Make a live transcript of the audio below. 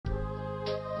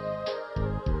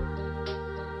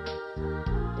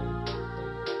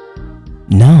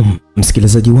Naam,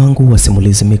 msikilizaji wangu wa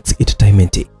Simulizi Mix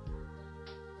Entertainment.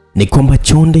 Ni kwamba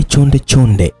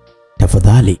chonde,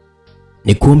 tafadhali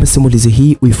ni kuombe simulizi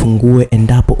hii uifungue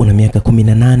endapo una miaka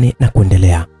 18 na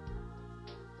kuendelea.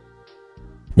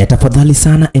 Na tafadhali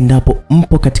sana endapo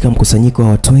mpo katika mkusanyiko wa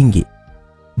watu wengi,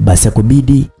 basi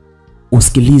yakubidi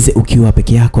usikilize ukiwa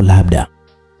peke yako labda.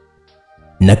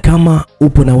 Na kama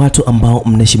upo na watu ambao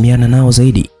mnaheshimiana nao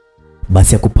zaidi,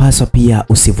 basi yakupaswa pia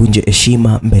usivunje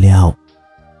heshima mbele yao.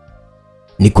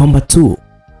 Ni kwamba tu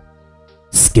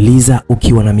sikiliza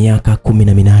ukiwa na miaka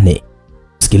 18.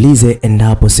 Sikilize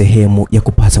endapo sehemu ya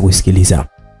kupasa kusikiliza.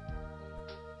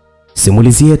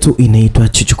 Simulizi yetu inaitwa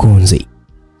Chuchu Konzi.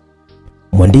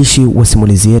 Mwandishi wa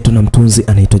simulizi yetu na mtunzi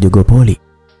anaitwa Jogopoli.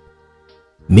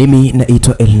 Mimi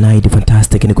naitwa Elnaid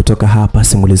Fantastic, ni kutoka hapa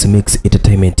Simulizi Mix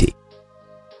Entertainment.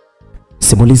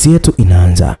 Simulizi yetu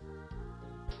inaanza.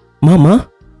 Mama.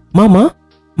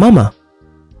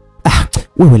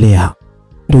 Wewe Lea,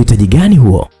 ndio hitaji gani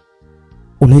huo?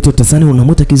 Unaitwa Tazani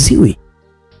unamuta kiziwi?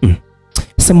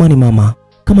 Samani mama,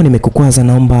 kama nimekukwaza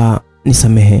naomba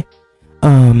nisamehe.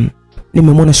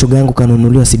 Nimemwona shoga yangu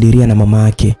kanunuliwa sidiria na mama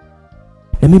yake.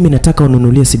 Na mimi nataka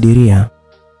ununulie sidiria.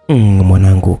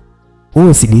 Mwanangu,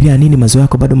 wewe sidiria nini, mazoea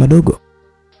yako bado madogo?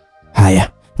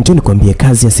 Haya, njoo nikwambie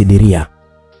kazi ya sidiria.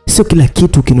 Sio kila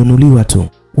kitu kinunuliwa tu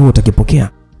wewe utakipokea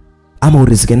ama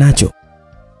urizike nacho.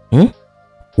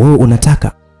 Wewe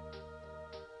unataka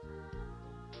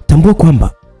tambua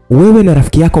kwamba wewe na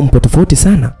rafiki yako mpo tofauti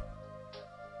sana.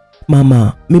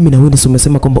 Mama, mimi na wewe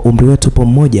umesema kwamba umri wetu upo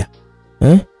mmoja.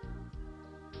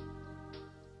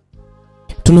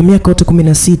 Tuna miaka yote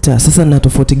 16, sasa na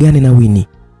tofauti gani na Winnie?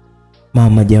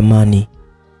 Mama jamani,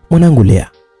 mwanangu Lea,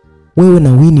 wewe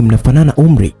na Winnie mnafanana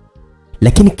umri,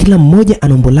 lakini kila mmoja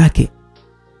ana umbo lake.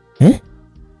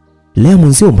 Lea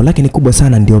mwenzio umbo lake ni kubwa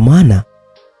sana, ndio maana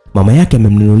mama yake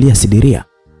amemnunulia sidiria.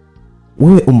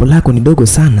 Wewe umbo lako ni dogo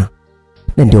sana,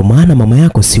 na ndio maana mama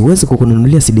yako siwezi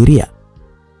kukununulia sidiria.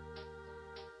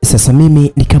 Sasa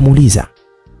mimi nikamuuliza,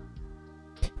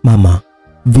 mama,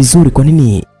 vizuri, kwa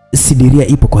nini sidiria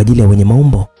ipo kwa ajili ya wenye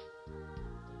maumbo?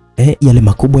 Yale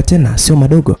makubwa tena, sio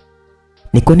madogo.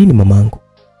 Ni kwa nini mamangu?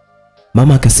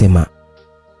 Mama akasema,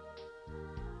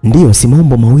 ndiyo, si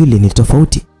maumbo mawili ni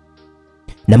tofauti.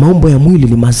 Na maumbo ya mwili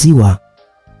ni maziwa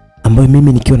ambayo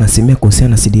mimi nikiwa nasemea kuhusiana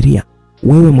na sidiria.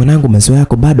 Wewe mwanangu, maziwa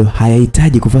yako bado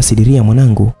hayahitaji kuvaa sidiria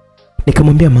mwanangu.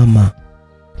 Nikamwambia mama,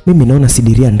 mimi naona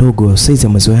sidiria ndogo, size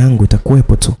ya maziwa yangu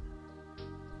itakuwepo tu.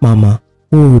 Mama,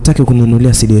 wewe hutaki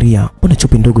kununulia sidiria, mbona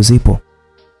chupi ndogo zipo?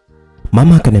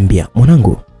 Mama akaniambia,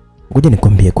 mwanangu, ngoja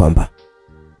nikwambie kwamba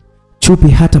chupi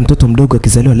hata mtoto mdogo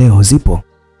akizaliwa leo zipo,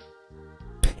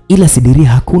 ila sidiria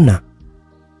hakuna.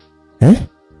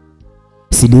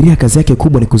 Sidiria kazi yake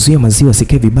kubwa ni kuzuia maziwa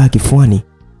sikae vibaya kifuani.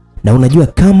 Na unajua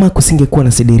kama kusingekuwa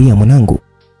na sidiria mwanangu,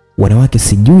 wanawake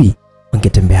sijui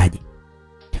wangetembeaje.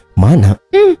 Maana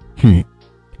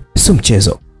sio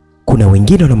mchezo, kuna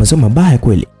wengine wana maziwa mabaya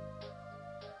kweli.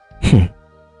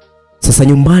 Sasa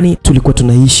nyumbani tulikuwa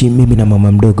tunaishi mimi na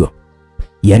mama mdogo,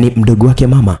 yaani mdogo wake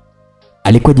mama.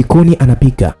 Alikuwa jikoni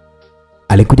anapika.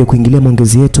 Alikuja kuingilia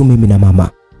maongezi yetu mimi na mama.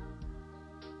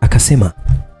 Akasema,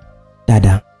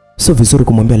 dada, sio vizuri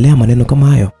kumwambia Lea maneno kama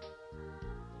hayo.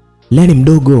 Lea ni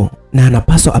mdogo na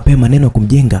anapaswa apewe maneno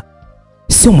kumjenga,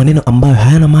 sio maneno ambayo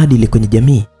hayana maadili kwenye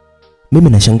jamii. Mimi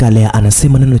nashangaa Lea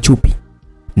anasema neno chupi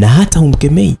na hata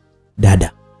umkemei.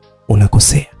 Dada,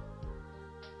 unakosea.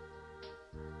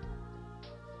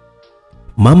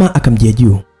 Mama akamjia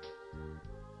juu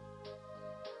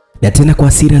na tena kwa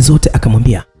hasira zote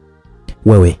akamwambia,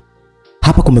 wewe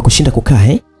hapa kumekushinda kukaa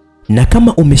na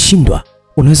kama umeshindwa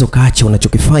unaweza kaacha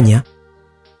unachokifanya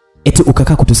eti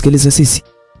ukakaa kutusikiliza sisi.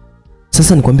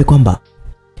 Sasa nikwambie kwamba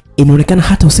inaonekana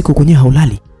hata usiku kwenye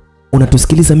haulali,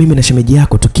 unatusikiliza mimi na shemeji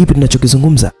yako tukipi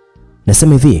tunachokizungumza.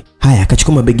 Nasema hivi, haya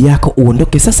kachukua mabegi yako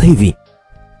uondoke sasa hivi.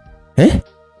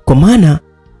 Kwa maana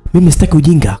mimi sitaki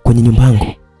ujinga kwenye nyumba yangu,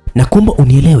 na kuomba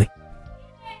unielewe.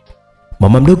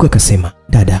 Mama mdogo akasema,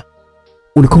 dada,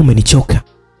 ulikuwa umenichoka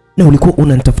na ulikuwa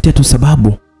unanitafutia tu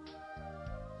sababu.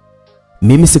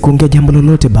 Mimi sikuongea jambo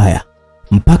lolote baya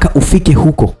mpaka ufike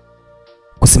huko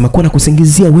kusema kuwa na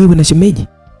kusingizia wewe na shemeji.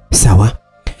 Sawa,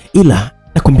 ila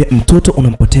nakwambia mtoto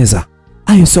unampoteza.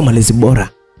 Hayo sio malezi bora.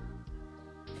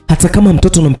 Hata kama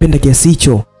mtoto unampenda kiasi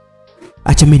hicho,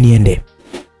 acha mimi niende.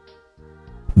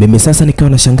 Mimi sasa nikawa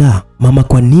nashangaa mama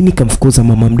kwa nini kamfukuza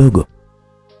mama mdogo.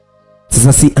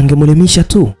 Sasa si angemwelimisha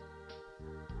tu,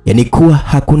 yaani kuwa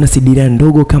hakuna sidiria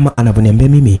ndogo kama anavyoniambia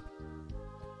mimi.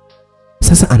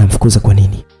 Sasa anamfukuza kwa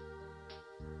nini?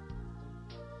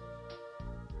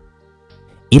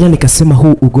 Ila nikasema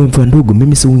huu ugomvi wa ndugu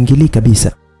mimi siuingilii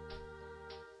kabisa.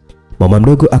 Mama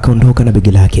mdogo akaondoka na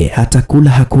begi lake, hata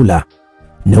kula hakula.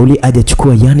 Nauli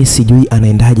hajachukua, yani sijui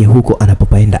anaendaje huko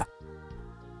anapopaenda.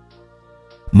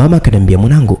 Mama akaniambia,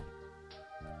 mwanangu,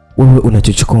 wewe una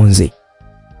Chuchu Konzi.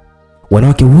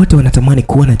 Wanawake wote wanatamani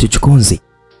kuwa na Chuchu Konzi.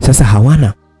 Sasa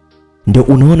hawana. Ndio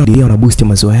unaona ndio wana boost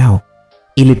maziwa yao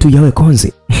ili tu yawe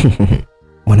Konzi.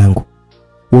 Mwanangu,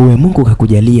 wewe Mungu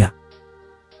kakujalia.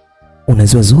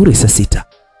 Unaziwa zuri saa 6.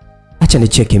 Acha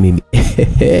nicheke mimi.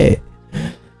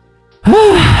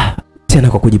 Tena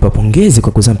kwa kujipa pongezi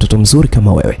kwa kuzaa mtoto mzuri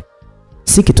kama wewe.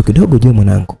 Si kitu kidogo jua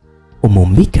mwanangu.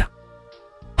 Umeumbika.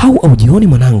 Au jioni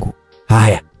mwanangu.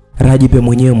 Haya, rajipe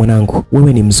mwenyewe mwanangu.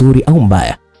 Wewe ni mzuri au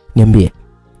mbaya? Niambie.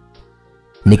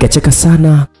 Nikacheka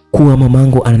sana kuwa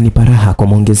mamangu ananipa raha kwa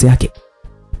maongezi yake.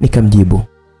 Nikamjibu,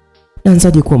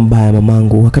 naanzaje kuwa mbaya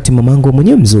mamangu wakati mamangu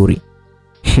mwenyewe mzuri?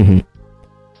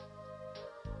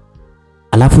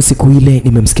 Alafu siku ile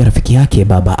nimemsikia rafiki yake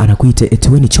baba anakuita eti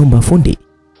wewe ni chomba fundi.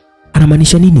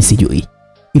 Anamaanisha nini sijui.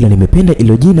 Ila nimependa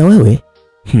ilo jina wewe.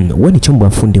 Wewe ni chomba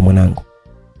fundi mwanangu.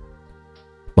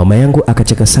 Mama yangu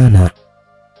akacheka sana.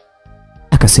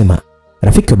 Akasema,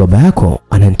 rafiki wa baba yako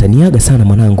ananitaniaga sana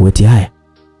mwanangu eti haya.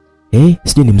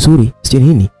 Sijui ni mzuri, sijui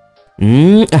nini.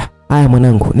 Haya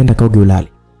mwanangu, nenda kaoge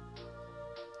ulale.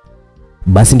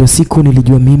 Basi ndio siku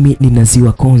nilijua mimi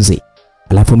ninaziwa Konzi.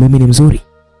 Alafu mimi ni mzuri.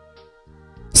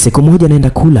 Siku moja naenda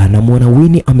kula na muona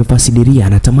Winnie amefasidiria,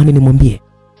 anatamani nimwambie,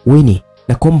 Winnie,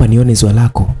 naomba nione ziwa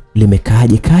lako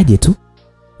limekaaje tu.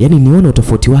 Yaani nione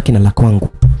utofauti wake na la kwangu.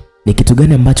 Ni kitu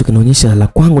gani ambacho kinaonyesha la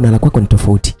kwangu na la kwako ni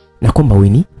tofauti? Naomba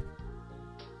Winnie.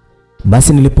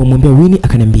 Basi nilipomwambia Winnie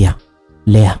akaniambia,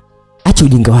 Lea, acha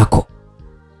ujinga wako.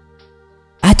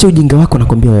 Acha ujinga wako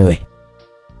nakwambia wewe.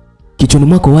 Kichwani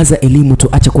mwako waza elimu tu,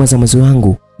 acha kuwaza mawazo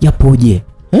yangu. Yapoje?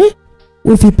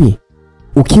 Wewe vipi?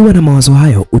 Ukiwa na mawazo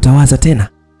hayo utawaza tena.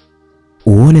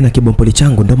 Uone na kibompoli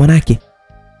changu ndo manake.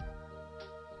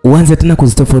 Uanze tena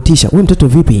kuzitofautisha. Wewe mtoto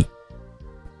vipi?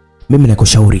 Mimi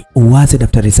nakushauri uwaze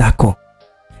daftari zako.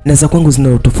 Na za kwangu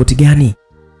zina tofauti gani?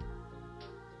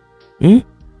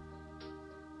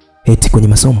 Eti kwenye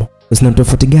masomo zina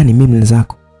tofauti gani mimi na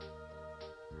zako?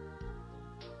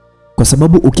 Kwa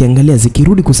sababu ukiangalia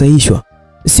zikirudi kusahihishwa,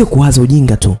 sio kuwaza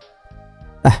ujinga tu.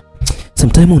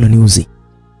 Sometimes unaniuzi.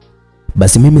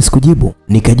 Basi mimi sikujibu,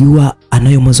 nikajua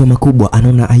anayo mawazo makubwa,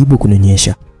 anaona aibu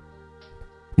kunionyesha.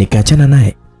 Nikaachana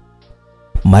naye.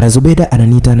 Mara Zubeda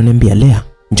ananiita ananiambia, Lea,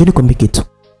 njoo nikwambie kitu.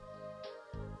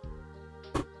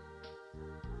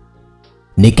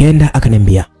 Nikaenda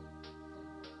akaniambia,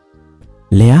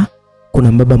 Lea,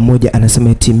 kuna baba mmoja anasema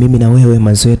eti mimi na wewe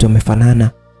mawazo yetu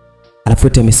yamefanana. Alafu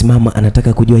eti amesimama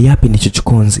anataka kujua yapi ni Chuchu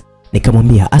Konzi.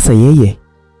 Nikamwambia, asa yeye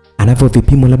anavyo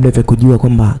vipimo labda vya kujua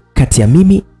kwamba kati ya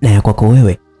mimi na ya kwako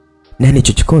wewe nani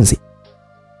Chuchu Konzi?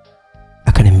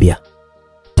 Akaniambia,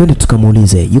 twende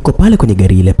tukamuulize, yuko pale kwenye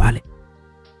gari ile pale.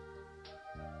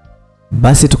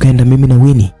 Basi tukaenda mimi na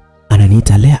Winnie.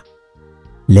 Ananiita, Lea.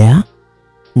 Lea,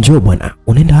 njoo bwana,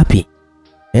 unaenda wapi?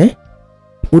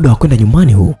 Muda wa kwenda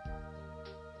nyumbani huu.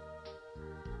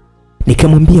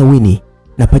 Nikamwambia Winnie,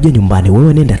 napajua nyumbani,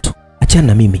 wewe nenda tu, achana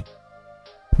na mimi.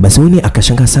 Basi Winnie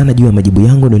akashangaa sana juu ya majibu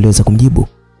yangu niliweza kumjibu.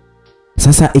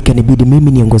 Sasa ikanibidi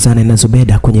mimi niongozane na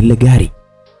Zubeda kwenye ile gari.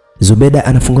 Zubeda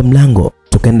anafunga mlango,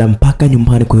 tukaenda mpaka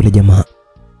nyumbani kwa yule jamaa.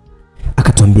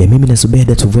 Akatuambia mimi na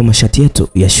Zubeda tuvue mashati yetu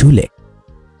ya shule,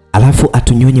 alafu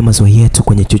atunyonye maziwa yetu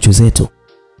kwenye chuchu zetu.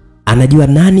 Anajua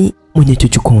nani mwenye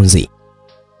Chuchu Konzi.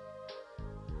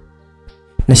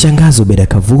 Na shangaa Zubeda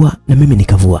kavua na mimi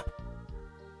nikavua.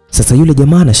 Sasa yule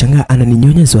jamaa anashangaa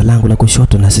ananinyonya ziwa langu la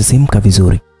kushoto na sisimka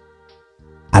vizuri.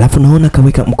 Alafu naona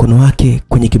kaweka mkono wake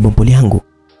kwenye kibompoli yangu.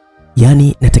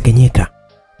 Yaani natekenyeka.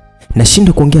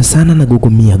 Nashindwa kuongea sana na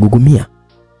gugumia.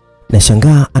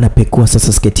 Nashangaa anapekua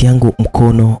sasa sketi yangu,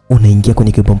 mkono unaingia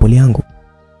kwenye kibompoli yangu.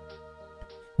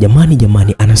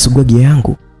 Jamani anasugua gia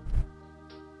yangu.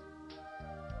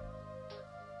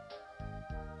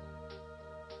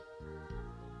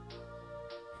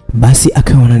 Basi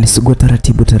akawa ananisugua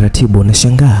taratibu na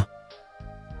shangaa.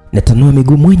 Natanua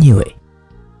miguu mwenyewe.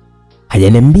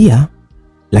 Hajaniambia,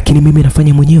 lakini mimi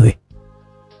nafanya mwenyewe.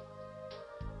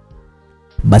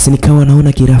 Basi nikawa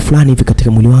naona kiraha fulani hivi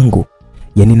katika mwili wangu.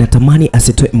 Yaani natamani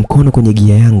asitoe mkono kwenye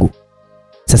gia yangu.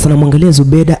 Sasa namwangalia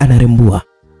Zubeda anarembua.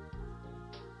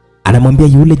 Anamwambia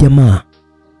yule jamaa,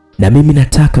 na mimi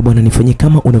nataka bwana nifanye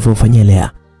kama unavyofanyia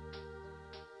Lea.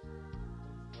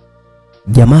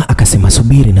 Jamaa akasema,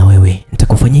 subiri na wewe,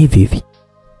 nitakufanyia hivi.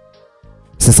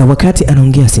 Sasa wakati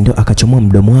anaongea si ndio akachomoa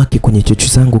mdomo wake kwenye chuchu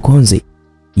zangu Konzi.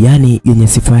 Yaani yenye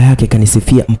sifa yake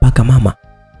kanisifia mpaka mama.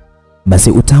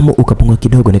 Basi utamu ukapungua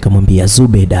kidogo, nikamwambia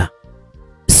Zubeda,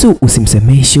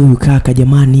 usimsemeshe huyu kaka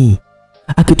jamani.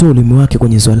 akitoa ulimi wake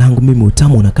kwenye ziwa langu, mimi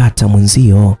utamu unakata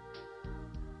mwenzio.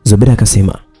 Zubeda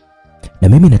akasema, na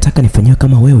mimi nataka nifanyiwe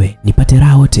kama wewe, nipate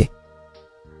raha wote.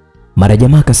 Mara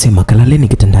jamaa akasema, kalaleni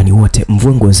kitandani wote,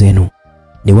 mvue nguo zenu,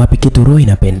 ni wapi kitu roho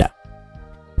inapenda.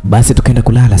 Basi tukaenda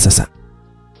kulala sasa.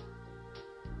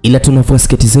 Ila tunavua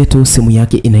sketi zetu, simu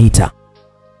yake inaita.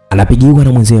 Anapigiwa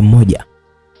na mwenzie mmoja.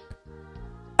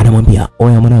 Anamwambia,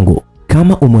 oya mwanangu,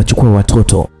 kama umewachukua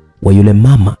watoto wa yule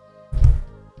mama,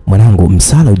 mwanangu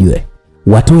msala ujue,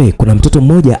 watoe, kuna mtoto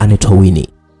mmoja anaitwa Winnie,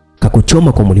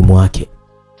 kakuchoma kwa mwalimu wake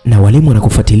na walimu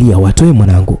wanakufuatilia, watoe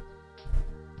mwanangu.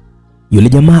 Yule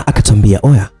jamaa akatambia,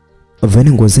 oya,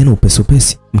 veni nguo zenu upesi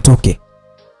upesi, mtoke.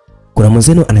 Kuna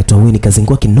mwenzenu anaitwa Winnie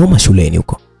kazingua kinoma shuleni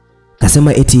huko.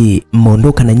 Kasema eti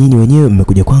mmeondoka na nyinyi wenyewe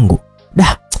mmekuja kwangu.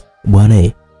 Da, bwana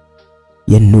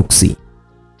ya nuksi.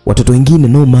 Watoto wengine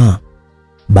noma.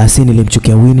 Basi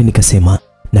nilimchukia Winnie nikasema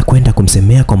na kwenda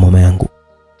kumsemea kwa mama yangu.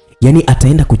 Yaani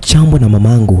ataenda kuchambwa na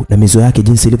mamangu na mizo yake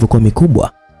jinsi ilivyokuwa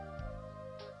mikubwa.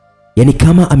 Yaani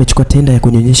kama amechukua tenda ya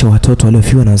kunyonyesha watoto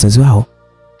waliofiwa na wazazi wao.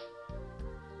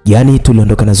 Yaani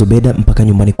tuliondoka na Zubeda mpaka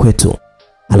nyumbani kwetu.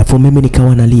 Alafu mimi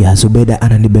nikawa nalia, Zubeda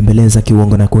ananibembeleza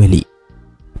kiuongo na kweli.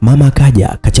 Mama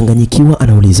akaja kachanganyikiwa,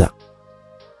 anauliza,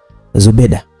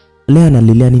 Zubeda, Lea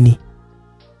analilia nini?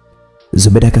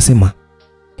 Zubeda akasema,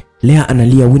 Lea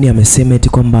analia Winnie amesema eti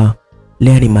kwamba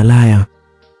Lea ni malaya.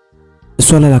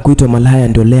 Swala la kuitwa malaya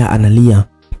ndio Lea analia.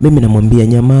 Mimi namwambia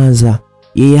nyamaza.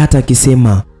 Yeye hata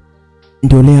akisema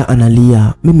ndio Lea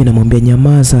analia, mimi namwambia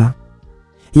nyamaza.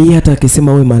 Yeye hata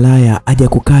akisema we malaya, aje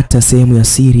kukata sehemu ya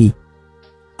siri,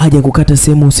 aje kukata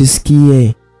sehemu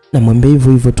usisikie, namwambia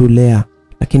hivyo hivyo tu Lea,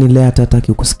 lakini Lea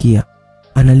hataki kusikia,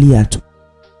 analia tu.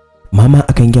 Mama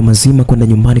akaingia mazima kwenda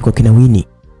nyumbani kwa kina Winnie.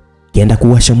 Kienda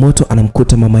kuwasha moto,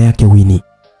 anamkuta mama yake Winnie.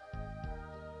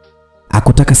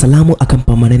 Akutaka salamu,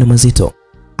 akampa maneno mazito.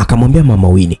 Akamwambia mama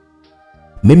Winnie,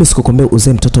 mimi sikukwambia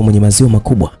uzee mtoto mwenye maziwa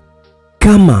makubwa.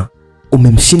 Kama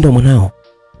umemshinda mwanao,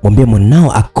 mwambie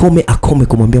mwanao akome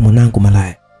kumwambia mwanangu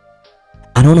malaya.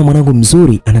 Anaona mwanangu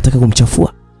mzuri, anataka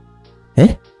kumchafua.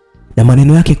 Na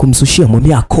maneno yake kumsushia,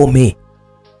 mwambie akome.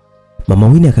 Mama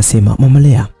Winnie akasema, mama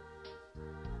Lea,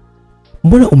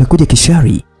 mbona umekuja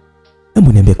kishari?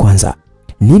 Hebu niambie kwanza,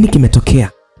 nini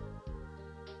kimetokea?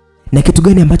 Na kitu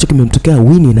gani ambacho kimemtokea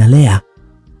Winnie na Lea?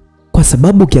 Kwa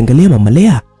sababu ukiangalia mama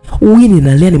Lea, Winnie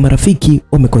na Lea ni marafiki,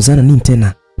 wamekozana nini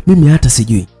tena? Mimi hata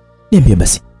sijui. Niambie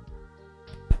basi.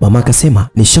 Mama akasema,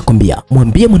 nishakwambia,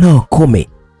 mwambie mwanao akome.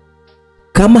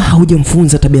 Kama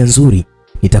haujamfunza tabia nzuri,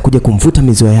 nitakuja kumvuta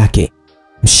miziwa yake.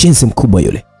 Mshenzi mkubwa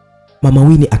yule. Mama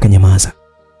Winnie akanyamaza.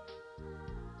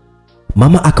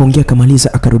 Mama akaongea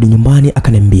kamaliza, akarudi nyumbani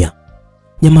akaniambia,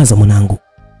 nyamaza mwanangu.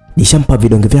 Nishampa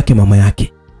vidonge vyake mama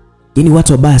yake. Yaani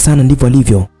watu wabaya sana ndivyo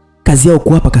alivyo. Kazi yao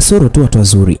kuwapa kasoro tu watu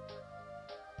wazuri.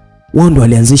 Wao ndio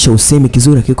walianzisha usemi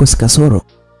kizuri akikosa kasoro.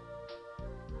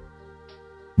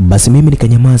 Basi mimi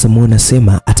nikanyamaza, muone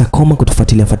sema atakoma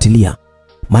kutufuatilia,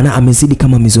 maana amezidi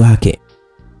kama mizo yake.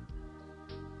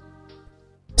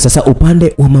 Sasa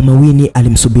upande wa mama Winnie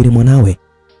alimsubiri mwanawe,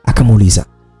 akamuuliza,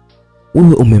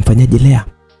 wewe umemfanyaje Lea?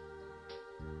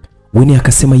 Winnie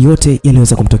akasema yote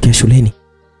yaliweza kumtokea shuleni.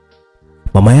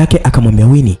 Mama yake akamwambia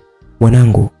Winnie,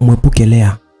 mwanangu, mwepuke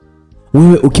Lea.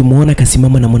 Wewe ukimuona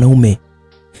kasimama na mwanaume,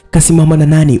 kasimama na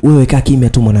nani, wewe kaa kimya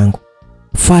tu mwanangu.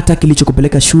 Fuata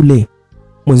kilichokupeleka shule.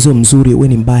 Mwanzo mzuri, wewe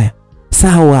ni mbaya.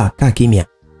 Sawa, kaa kimya.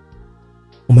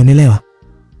 Umeelewa?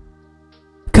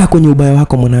 Kaa kwenye ubaya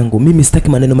wako mwanangu, mimi sitaki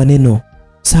maneno.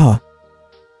 Sawa?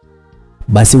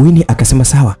 Basi Winnie akasema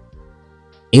sawa.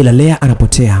 Ila Lea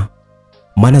anapotea,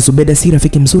 maana Zubeda si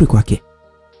rafiki mzuri kwake.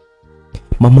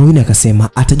 Mama Winnie akasema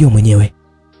atajua mwenyewe.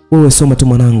 Wewe soma tu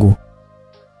mwanangu.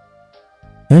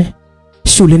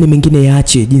 Shuleni mengine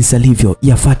yaache jinsi alivyo,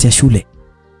 yafuate ya shule.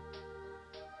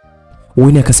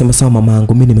 Winnie akasema sawa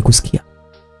mamangu, mimi nimekusikia.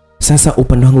 Sasa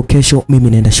upande wangu kesho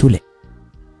mimi naenda shule.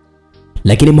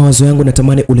 Lakini mawazo yangu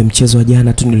natamani ule mchezo wa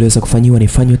jana tu niliweza kufanyiwa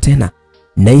nifanywe tena.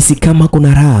 Nahisi kama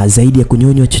kuna raha zaidi ya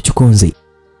kunyonywa Chuchu Konzi.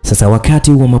 Sasa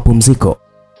wakati wa mapumziko,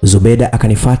 Zubeda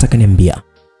akanifuata akaniambia,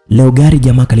 leo gari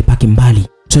jamaa kalipaki mbali,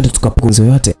 twende tukapunguze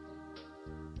yote.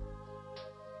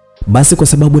 Basi kwa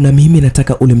sababu na mimi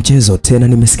nataka ule mchezo tena,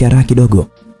 nimesikia raha kidogo.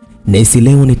 Nahisi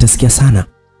leo nitasikia sana.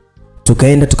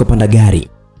 Tukaenda tukapanda gari.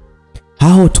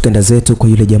 Hao tukaenda zetu kwa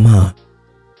yule jamaa.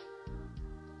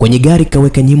 Kwenye gari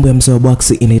kaweka nyimbo ya mzee wa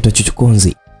box inaitwa Chuchu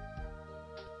Konzi.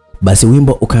 Basi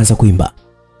wimbo ukaanza kuimba.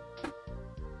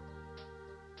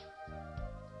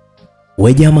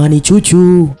 We jamani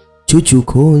Chuchu, Chuchu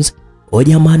Konzi. O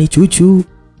jamani Chuchu,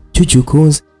 Chuchu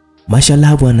Konzi.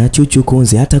 Mashallah bwana Chuchu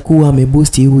Konzi atakuwa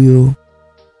ameboosti huyo.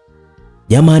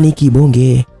 Jamani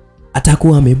kibonge,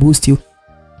 atakuwa ameboost.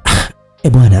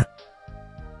 Bwana.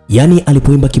 Yaani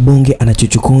alipoimba kibonge ana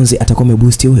Chuchu Konzi atakuwa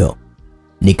ameboost huyo.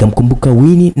 Nikamkumbuka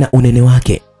Winnie na unene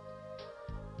wake.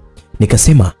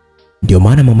 Nikasema ndio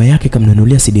maana mama yake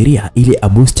kamnunulia sidiria ili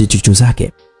aboost chuchu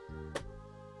zake.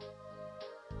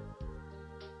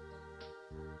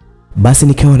 Basi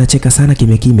nikawa nacheka sana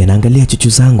kimya kimya naangalia chuchu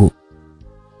zangu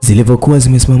zilivyokuwa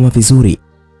zimesimama vizuri.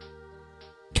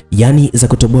 Yaani za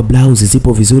kutoboa blouse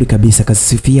zipo vizuri kabisa,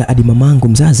 kasifia hadi mamangu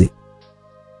mzazi.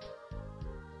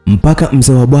 Mpaka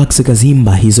mzee wa box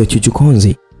kazimba hizo Chuchu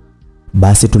Konzi.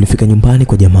 Basi tulifika nyumbani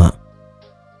kwa jamaa.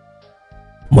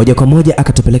 Moja kwa moja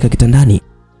akatupeleka kitandani.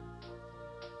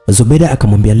 Zubeda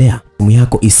akamwambia Lea, simu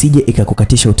yako isije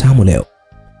ikakukatisha utamu leo.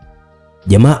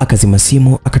 Jamaa akazima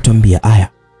simu akatuambia, aya,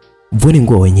 vueni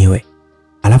nguo wenyewe.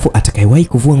 Alafu atakayewahi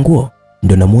kuvua nguo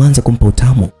ndo namuanza kumpa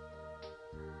utamu.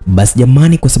 Basi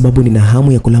jamani, kwa sababu nina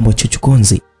hamu ya kulamba Chuchu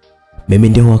Konzi, mimi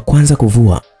ndio wa kwanza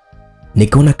kuvua.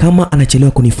 Nikaona kama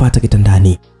anachelewa kunifuata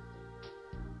kitandani.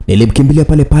 Nilimkimbilia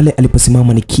pale pale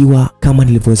aliposimama nikiwa kama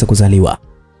nilivyoweza kuzaliwa.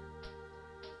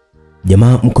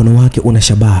 Jamaa mkono wake una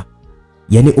shabaha,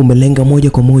 yani umelenga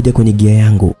moja kwa moja kwenye gia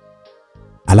yangu.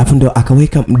 Alafu ndio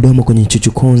akaweka mdomo kwenye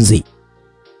Chuchu Konzi.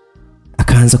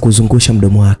 Akaanza kuzungusha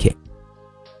mdomo wake.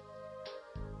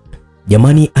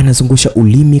 Jamani, anazungusha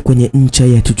ulimi kwenye ncha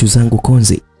ya chuchu zangu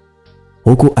Konzi,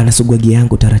 huku anasugua gia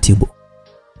yangu taratibu.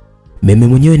 Mimi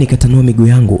mwenyewe nikatanua miguu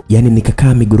yangu, yani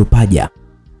nikakaa miguru paja.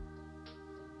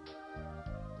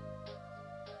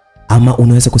 Ama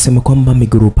unaweza kusema kwamba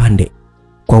miguru pande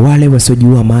kwa wale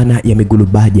wasiojua maana ya miguru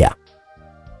baja.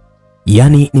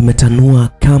 Yani nimetanua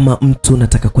kama mtu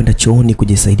nataka kwenda chooni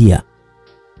kujisaidia.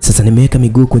 Sasa nimeweka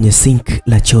miguu kwenye sink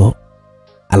la choo.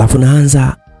 Alafu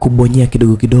naanza kubonyea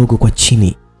kidogo kidogo kwa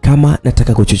chini kama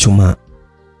nataka kuchuchumaa.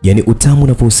 Yani utamu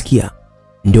unaposikia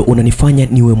ndio unanifanya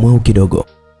niwe mweu kidogo.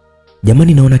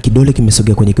 Jamani, naona kidole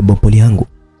kimesogea kwenye kibopoli yangu,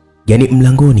 yani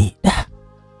mlangoni.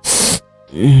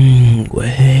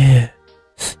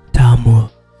 Tamu.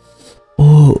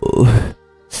 Oh.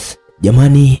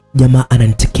 Jamani, jamaa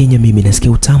ananitekenya mimi,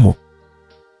 nasikia utamu.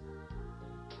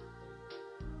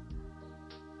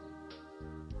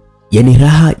 Yani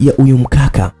raha ya huyu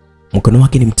mkaka, mkono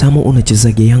wake ni mtamu,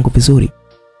 unacheza gia yangu vizuri.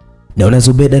 Naona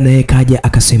Zubeda naye kaja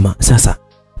akasema, sasa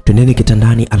twendeni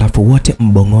kitandani alafu wote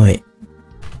mbongoe.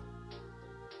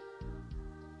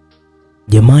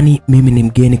 Jamani, mimi ni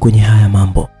mgeni kwenye haya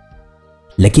mambo,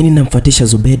 lakini namfuatisha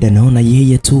Zubeda, naona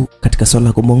yeye tu katika swala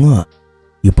la kubongoa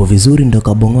yupo vizuri, ndo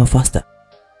kabongoa faster.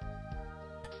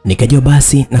 Nikajua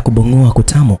basi na kubongoa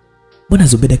kutamu, mbona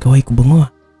Zubeda kawahi kubongoa?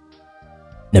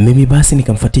 Na mimi basi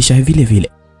nikamfuatisha vile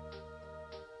vile.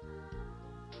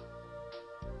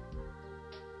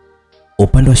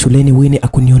 Upande wa shuleni Winnie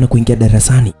akuniona kuingia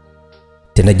darasani.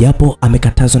 Tena japo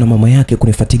amekatazwa na mama yake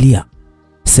kunifuatilia.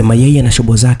 Sema yeye na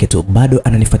shobo zake tu bado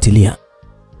ananifuatilia.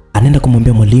 Anaenda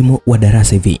kumwambia mwalimu wa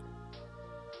darasa hivi,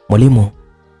 mwalimu,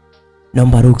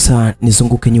 naomba ruksa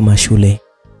nizunguke nyuma ya shule.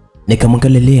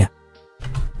 Nikamwangalia.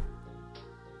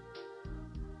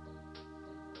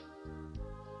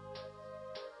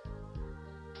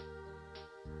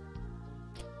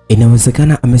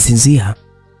 Inawezekana amesinzia,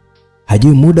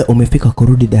 hajui muda umefika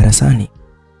kurudi darasani.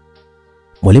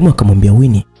 Mwalimu akamwambia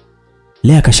Winnie,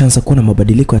 Lea akashaanza kuona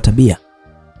mabadiliko ya tabia.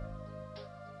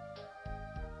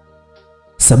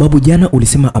 Sababu jana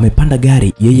ulisema amepanda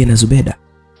gari yeye na Zubeda.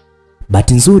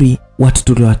 Bahati nzuri watu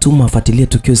tuliowatuma wafuatilie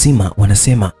tukio zima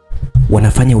wanasema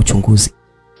wanafanya uchunguzi.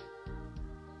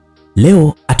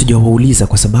 Leo hatujawauliza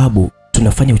kwa sababu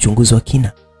tunafanya uchunguzi wa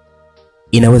kina.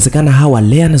 Inawezekana hawa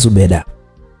Lea na Zubeda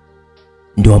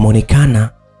ndio wameonekana,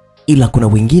 ila kuna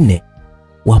wengine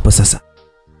wapo. Sasa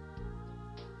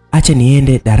acha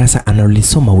niende darasa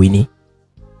analolisoma Winnie.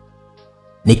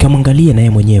 Nikamwangalia naye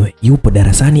mwenyewe yupo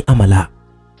darasani ama la.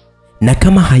 Na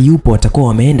kama hayupo watakuwa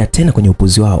wameenda tena kwenye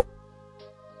upuzi wao.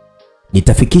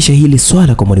 Nitafikisha hili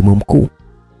swala kwa mwalimu mkuu.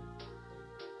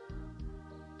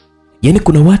 Yani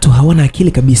kuna watu hawana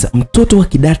akili kabisa. Mtoto wa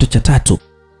kidato cha 3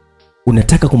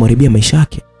 unataka kumharibia maisha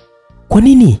yake. Kwa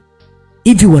nini?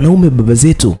 Hivi wanaume baba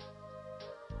zetu.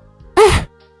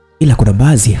 Ila kuna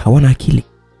baadhi hawana akili.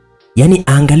 Yani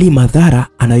aangalii madhara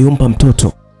anayompa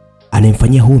mtoto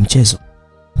anayemfanyia huu mchezo.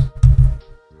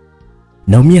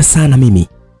 Naumia sana mimi.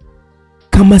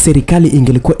 Kama serikali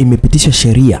ingelikuwa imepitisha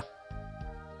sheria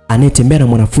anayetembea na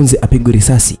mwanafunzi apigwe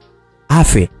risasi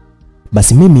afe,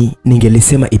 basi mimi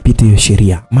ningelisema ipite hiyo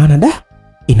sheria, maana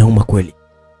inauma kweli.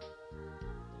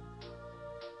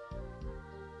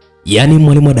 Yani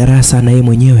mwalimu wa darasa na yeye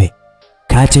mwenyewe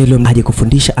kaacha ile aje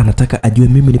kufundisha, anataka ajue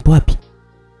mimi nipo wapi.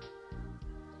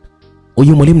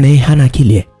 Huyu mwalimu naye hana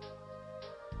akili.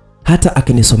 hata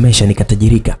akinisomesha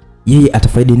nikatajirika, yeye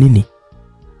atafaidi nini?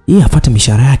 Yeye afuate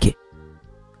mishahara yake,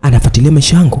 anafuatilia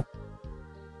maisha yangu.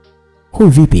 Huyu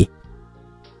vipi?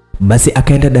 Basi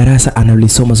akaenda darasa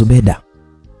analisoma Zubeda.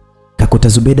 Kakuta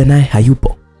Zubeda naye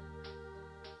hayupo.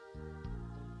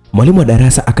 Mwalimu wa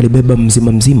darasa akalibeba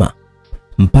mzima mzima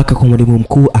mpaka kwa mwalimu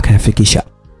mkuu akayafikisha.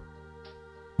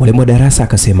 Mwalimu wa darasa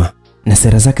akasema na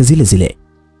sera zake zile zile.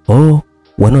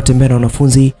 Wanaotembea na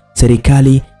wanafunzi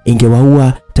serikali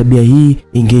ingewaua, tabia hii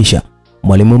ingeisha.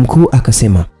 Mwalimu mkuu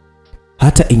akasema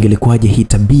hata ingelikuwaje hii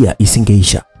tabia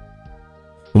isingeisha.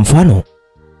 Mfano,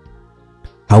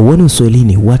 hauoni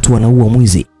Uswahilini watu wanaua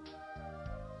mwizi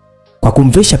kwa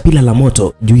kumvesha pila la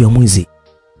moto juu ya mwizi,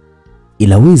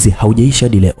 ila wizi haujaisha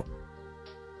hadi leo.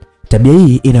 Tabia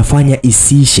hii inafanya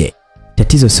isiishe.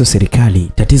 Tatizo sio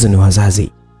serikali, tatizo ni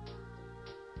wazazi.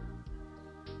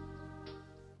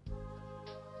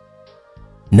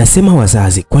 Nasema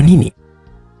wazazi, kwa nini?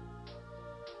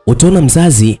 Utaona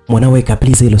mzazi mwanawe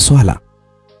kapliza hilo swala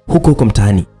huko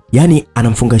mtaani, yani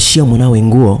anamfungashia mwanawe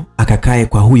nguo akakae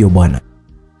kwa huyo bwana.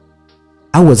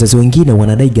 Au wazazi wengine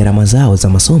wanadai gharama zao za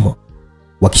masomo,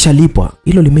 wakishalipwa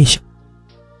hilo limeisha.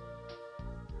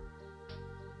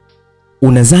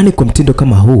 Unadhani kwa mtindo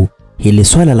kama huu hili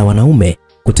swala la wanaume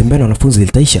kutembea na wanafunzi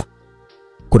litaisha?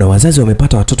 Kuna wazazi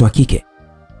wamepata watoto wa kike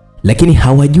lakini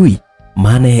hawajui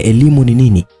maana ya elimu ni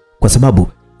nini, kwa sababu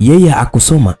yeye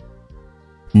akusoma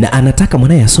na anataka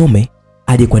mwanae asome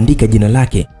aje kuandika jina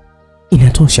lake,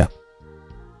 inatosha.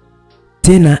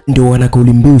 Tena ndio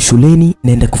wanakauli mbiu shuleni,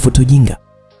 naenda kufuta ujinga.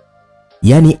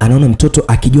 Yani anaona mtoto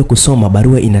akijua kusoma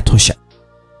barua inatosha.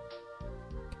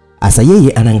 Asa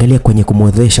yeye anaangalia kwenye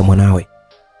kumwezesha mwanawe.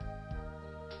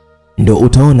 Ndio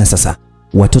utaona sasa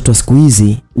watoto siku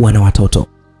hizi wana watoto.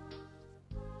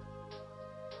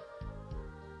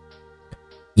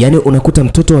 Yani unakuta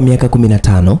mtoto wa miaka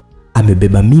 15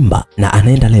 amebeba mimba na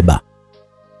anaenda leba.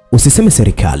 Usiseme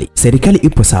serikali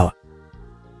ipo sawa,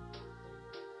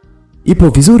 ipo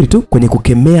vizuri tu kwenye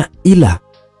kukemea, ila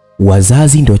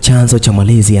wazazi ndio chanzo cha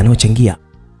malezi yanayochangia.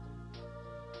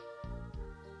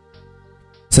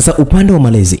 Sasa upande wa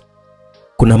malezi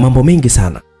kuna mambo mengi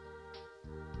sana,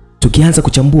 tukianza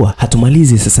kuchambua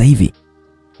hatumalizi sasa hivi.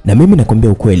 Na mimi nakwambia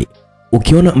ukweli,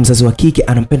 ukiona mzazi wa kike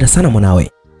anampenda sana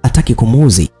mwanawe, hataki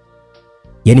kumuuzi,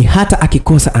 yani hata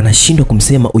akikosa anashindwa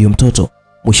kumsema huyo mtoto,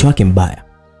 mwisho wake mbaya.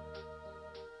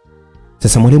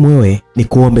 Sasa mwalimu, wewe ni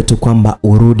kuombe tu kwamba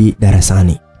urudi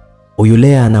darasani.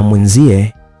 Uyulea na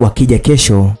mwenzie wakija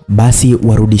kesho, basi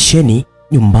warudisheni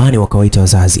nyumbani wakawaita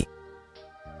wazazi,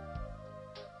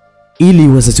 ili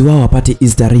wazazi wao wapate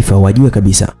hizo taarifa, wajue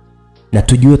kabisa na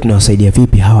tujue tunawasaidia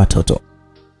vipi hawa watoto.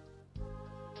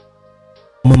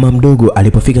 Mama mdogo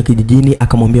alipofika kijijini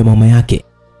akamwambia mama yake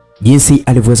jinsi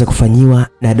alivyoweza kufanyiwa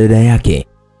na dada yake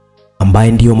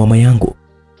ambaye ndiyo mama yangu.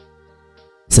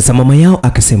 Sasa mama yao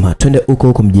akasema twende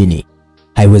huko mjini,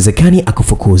 haiwezekani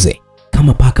akufukuze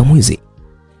kama paka mwizi.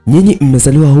 Nyinyi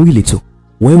mmezaliwa wawili tu,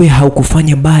 wewe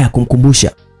haukufanya baya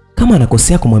kumkumbusha. Kama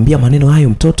anakosea kumwambia maneno hayo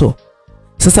mtoto,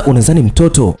 sasa unadhani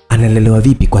mtoto analelewa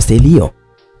vipi kwa staili hiyo?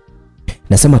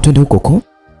 Nasema twende huko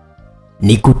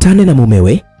nikutane na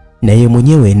mumewe na yeye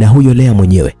mwenyewe na huyo Lea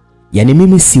mwenyewe. Yani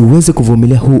mimi siwezi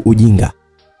kuvumilia huu ujinga.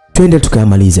 Twende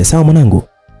tukamalize, sawa mwanangu?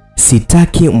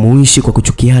 Sitaki muishi kwa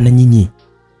kuchukiana nyinyi.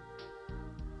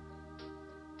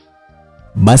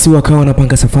 Basi wakawa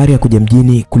wanapanga safari ya kuja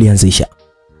mjini kulianzisha.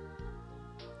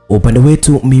 Upande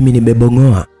wetu mimi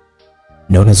nimebongoa.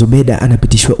 Naona Zubeda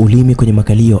anapitishwa ulimi kwenye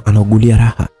makalio, anaugulia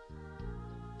raha.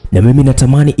 Na mimi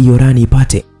natamani hiyo rani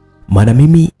ipate, maana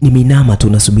mimi nimeinama tu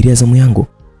nasubiria zamu yangu.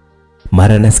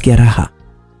 Mara nasikia raha.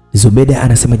 Zubeda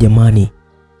anasema jamani,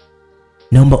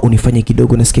 naomba unifanye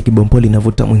kidogo, nasikia kibompoli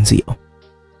navuta mwenzio.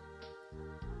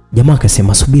 Jamaa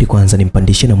akasema subiri kwanza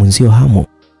nimpandishe na mwenzio hamu,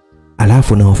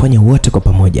 alafu na wafanya wote kwa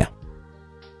pamoja.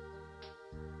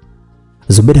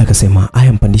 Zubeda akasema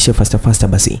haya, mpandishe faster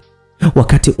basi.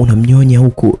 Wakati unamnyonya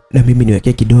huku na mimi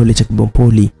niwekea kidole cha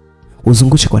kibompoli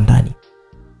uzungushe kwa ndani.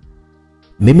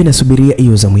 Mimi nasubiria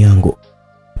hiyo zamu yangu.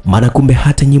 Maana kumbe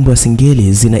hata nyimbo ya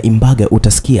singeli zinaimbaga,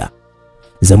 utasikia.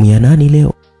 Zamu ya nani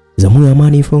leo? Zamu ya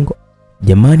Amani Ifongo.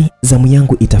 Jamani, zamu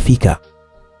yangu itafika.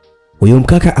 Huyo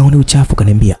mkaka aone uchafu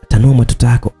kaniambia, tanua matuta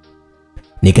yako.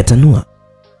 Nikatanua.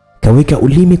 Kaweka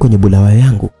ulimi kwenye bulawayo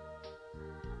yangu.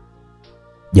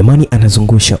 Jamani,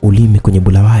 anazungusha ulimi kwenye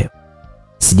bulawayo.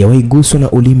 Sijawahi guswa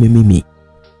na ulimi mimi.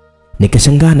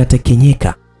 Nikashangaa na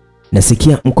tekenyeka.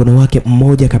 Nasikia mkono wake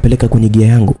mmoja kapeleka kwenye gia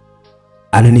yangu.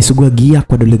 Ananisugua gia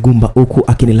kwa dole gumba huku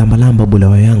akinilamba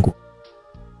bulawayo yangu.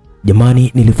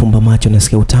 Jamani, nilifumba macho,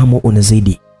 nasikia utamu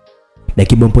unazidi na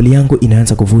kibompoli yangu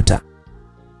inaanza kuvuta.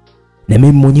 na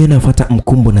mimi mwenyewe nafuata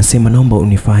mkumbo nasema naomba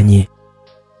unifanyie.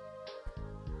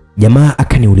 Jamaa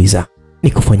akaniuliza,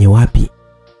 nikufanye wapi?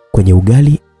 Kwenye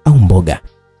ugali au mboga?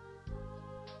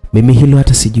 Mimi hilo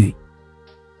hata sijui.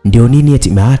 Ndio nini eti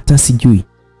hata sijui?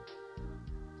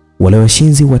 Wale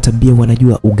washinzi wa tabia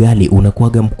wanajua ugali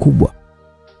unakuwaga mkubwa,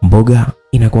 mboga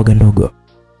inakuwaga ndogo.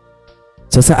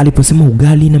 Sasa aliposema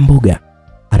ugali na mboga,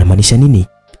 anamaanisha nini?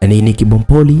 Ni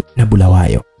kibompoli na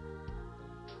bulawayo.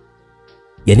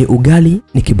 Yani ugali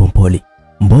ni kibompoli,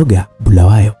 mboga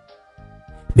bulawayo.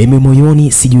 Mimi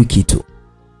moyoni sijui kitu.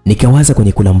 Nikawaza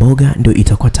kwenye kula mboga ndio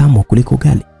itakuwa tamu kuliko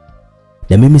ugali.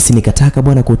 Na mimi si nikataka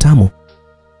bwana kwa utamu.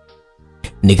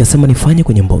 Nikasema nifanye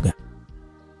kwenye mboga.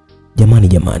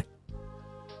 Jamani.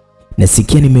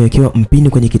 Nasikia nimewekewa mpini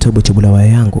kwenye kitobo cha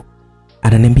bulawayo yangu.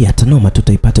 Ananiambia tanua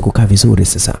matuta ipate kukaa vizuri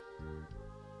sasa.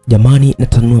 Jamani,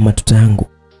 natanua matuta yangu.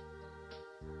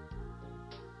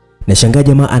 Nashangaa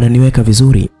jamaa ananiweka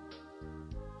vizuri.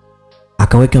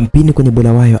 Akaweka mpini kwenye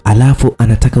bulawayo alafu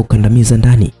anataka ukandamiza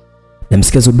ndani. Na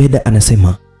msikia Zubeda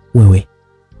anasema, wewe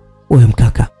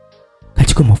mkaka,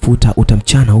 kachukua mafuta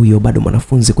utamchana huyo bado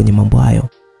mwanafunzi kwenye mambo hayo.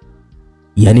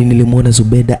 Yani nilimuona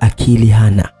Zubeda akili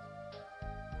hana.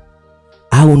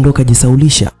 Au ndo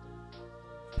kajisaulisha.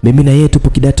 Mimi na yeye tupo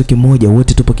kidato kimoja,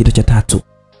 wote tupo kidato cha 3.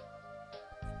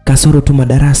 Kasoro tu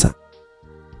madarasa.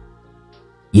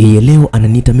 Yeye leo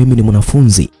ananiita mimi ni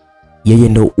mwanafunzi. Yeye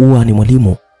ndo uwa ni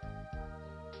mwalimu.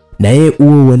 Na yeye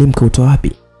uwa walimu kautoa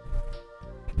wapi?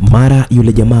 Mara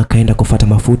yule jamaa kaenda kufuata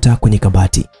mafuta kwenye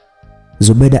kabati.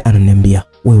 Zubeda ananiambia,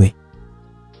 wewe,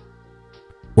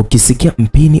 ukisikia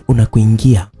mpini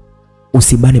unakuingia,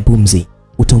 usibane pumzi,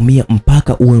 utaumia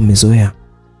mpaka uwe umezoea.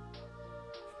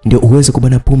 Ndio uweze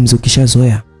kubana pumzi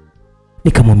ukishazoea.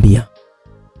 Nikamwambia,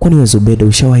 kwani wewe Zubeda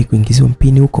ushawahi kuingiziwa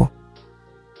mpini huko?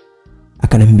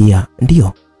 Akanambia,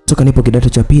 ndio, toka nipo kidato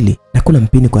cha 2 na kuna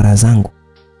mpini kwa raha zangu.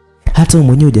 Hata wewe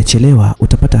mwenyewe hujachelewa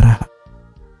utapata raha.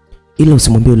 Ila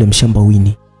usimwambie yule mshamba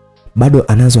Wini. Bado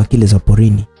anazo akili za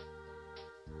porini.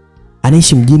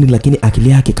 Anaishi mjini lakini akili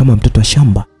yake kama mtoto wa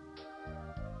shamba.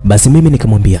 Basi mimi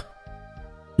nikamwambia,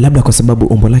 labda kwa sababu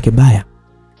umbo lake baya,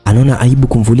 anaona aibu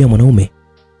kumvulia mwanaume.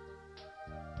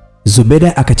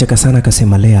 Zubeda akacheka sana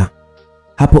akasema, Lea,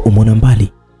 hapo umeona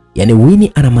mbali. Yani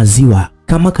Wini ana maziwa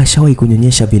kama kashawahi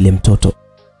kunyonyesha vile mtoto.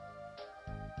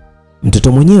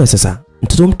 Mtoto mwenyewe sasa,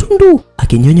 mtoto mtundu,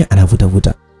 akinyonya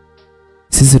anavuta.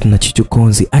 Sisi tuna Chuchu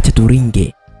Konzi, acha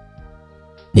turinge.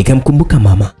 Nikamkumbuka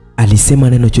mama alisema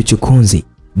neno Chuchu Konzi,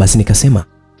 basi nikasema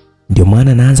ndio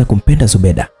maana naanza kumpenda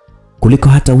Zubeda kuliko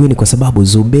hata Wini kwa sababu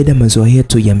Zubeda maziwa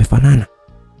yetu yamefanana.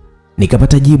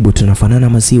 Nikapata jibu tunafanana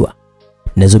maziwa.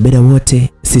 Na Zubeda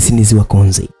wote sisi ni ziwa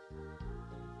Konzi.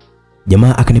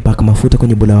 Jamaa akanipaka mafuta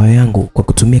kwenye bulawayo yangu kwa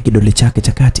kutumia kidole chake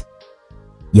cha kati.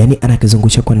 Yani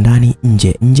anakizungusha kwa ndani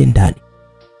nje ndani.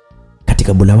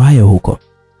 Katika bulawayo huko.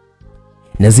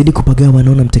 Nazidi kupagawa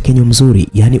naona mtekenyo mzuri,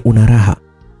 yani una raha.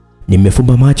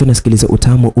 Nimefumba macho nasikiliza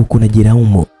utamu huku na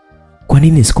jiraumu. Kwa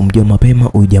nini sikumjua mapema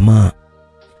huyu jamaa?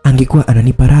 Angekuwa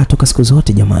ananipa raha toka siku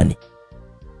zote jamani.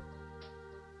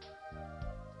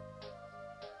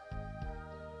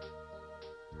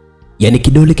 Yani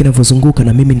kidole kinavozunguka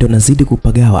na mimi ndo nazidi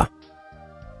kupagawa.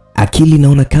 Akili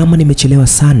naona kama nimechelewa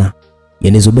sana.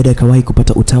 Yani Zubeda kawahi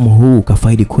kupata utamu huu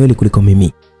kafaidi kweli kuliko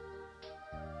mimi.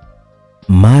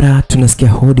 Mara tunasikia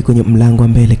hodi kwenye mlango wa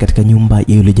mbele katika nyumba ya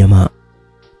yule jamaa.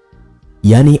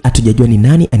 Yani hatujajua ni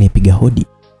nani anayepiga hodi.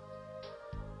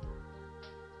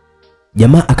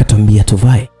 Jamaa akatuambia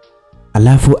tuvae.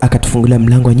 Alafu akatufungulia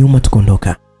mlango wa nyuma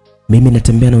tukondoka. Mimi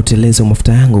natembea na utelezo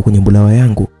mafuta yangu kwenye bulawa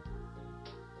yangu.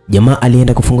 Jamaa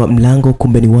alienda kufunga mlango,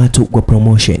 kumbe ni watu kwa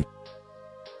promotion.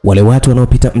 Wale watu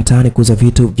wanaopita mtaani kuuza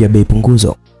vitu vya bei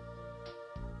punguzo.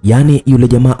 Yani yule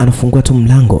jamaa anafungua tu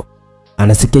mlango.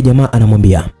 Anasikia jamaa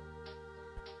anamwambia,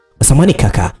 samahani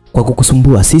kaka kwa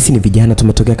kukusumbua, sisi ni vijana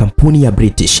tumetokea kampuni ya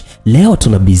British. Leo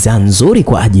tuna bidhaa nzuri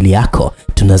kwa ajili yako.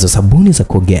 Tunazo sabuni za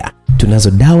kuogea,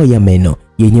 tunazo dawa ya meno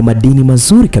yenye madini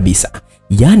mazuri kabisa.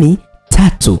 Yani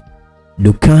 3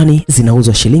 dukani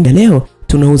zinauzwa shilingi, leo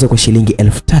tunauza kwa shilingi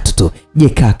 3,000 tu. Je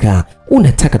kaka,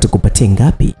 unataka tukupatie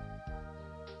ngapi?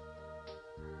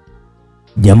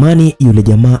 Jamani, yule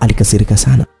jamaa alikasirika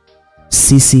sana.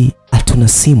 Sisi hatuna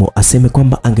simu, aseme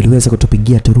kwamba angeliweza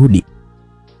kutupigia turudi.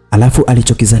 Alafu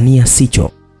alichokizania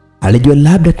sicho. Alijua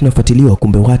labda tunafuatiliwa,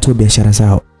 kumbe watu wa biashara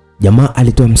zao. Jamaa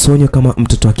alitoa msonyo kama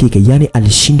mtoto wa kike, yani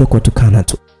alishindwa kuwatukana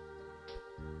tu.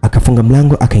 Akafunga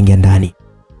mlango akaingia ndani.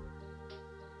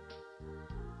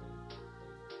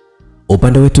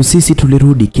 Upande wetu sisi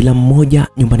tulirudi kila mmoja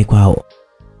nyumbani kwao.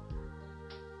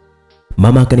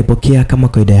 Mama akanipokea kama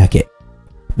kawaida yake.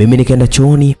 Mimi nikaenda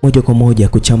chooni moja kwa moja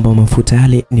kuchamba mafuta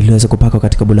yale niliweza kupaka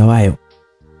katika bulawayo.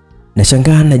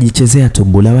 Nashangaa najichezea tu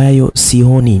bulawayo,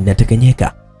 sioni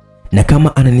natekenyeka. Na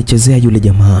kama ananichezea yule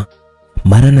jamaa,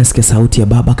 mara nasikia sauti ya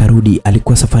baba karudi,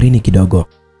 alikuwa safarini kidogo.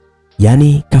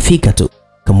 Yaani kafika tu.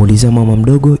 Kamuuliza mama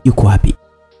mdogo yuko wapi.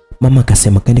 Mama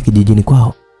akasema kaenda kijijini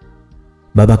kwao.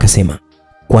 Baba akasema,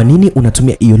 "Kwa nini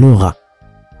unatumia hiyo lugha?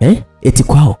 Eti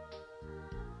kwao?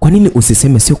 Kwa nini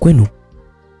usiseme sio kwenu?"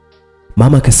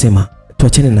 Mama akasema,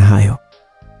 "Tuachane na hayo.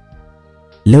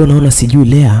 Leo naona sijui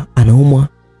Lea anaumwa.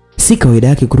 Si kawaida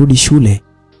yake kurudi shule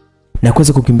na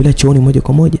kuanza kukimbilia chooni moja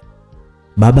kwa moja."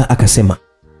 Baba akasema,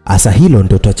 "Asa hilo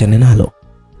ndio tuachane nalo.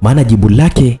 Maana jibu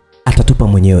lake atatupa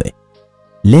mwenyewe.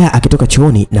 Lea akitoka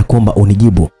chooni na kuomba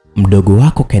unijibu, mdogo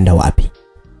wako kaenda wapi?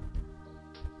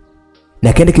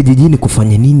 Na kaenda kijijini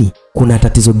kufanya nini? Kuna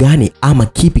tatizo gani ama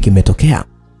kipi kimetokea?"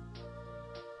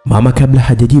 Mama kabla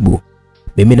hajajibu,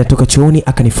 mimi natoka chooni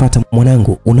akanifuata,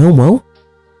 "Mwanangu, unaumwa au?"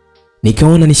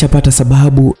 Nikaona nishapata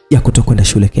sababu ya kutokwenda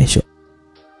shule kesho.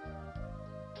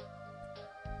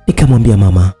 Nikamwambia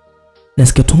mama,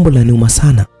 "Nasikia tumbo laniuma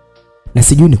sana na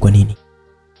sijui ni kwa nini."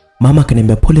 Mama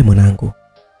akaniambia, "Pole mwanangu.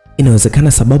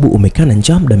 Inawezekana sababu umekaa na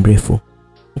njaa muda mrefu.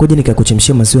 Ngoja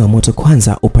nikakuchemshia maziwa ya moto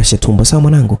kwanza upashe tumbo, sawa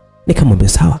mwanangu?" Nikamwambia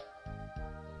sawa.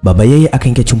 Baba yeye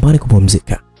akaingia chumbani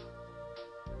kupumzika.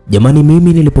 Jamani,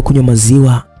 mimi nilipokunywa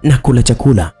maziwa na kula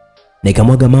chakula,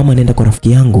 nikamwaga mama nenda kwa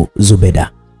rafiki yangu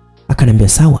Zubeda. Akaniambia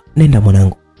sawa, nenda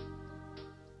mwanangu.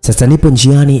 Sasa nipo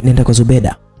njiani nenda kwa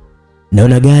Zubeda.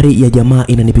 Naona gari ya jamaa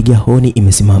inanipigia honi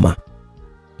imesimama.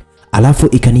 Alafu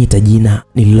ikaniita jina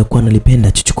nililokuwa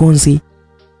nalipenda, Chuchu Konzi.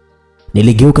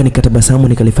 Niligeuka nikatabasamu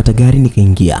nikalifuata gari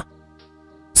nikaingia.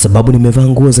 Sababu nimevaa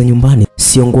nguo za nyumbani,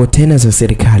 sio nguo tena za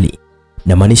serikali.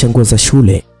 Na maanisha nguo za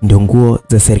shule ndio nguo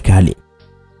za serikali.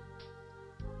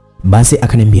 Basi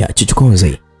akaniambia, "Chuchu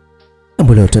Konzi,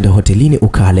 mbona twende hotelini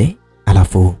ukale,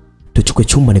 alafu tuchukue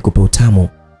chumba nikupe utamu.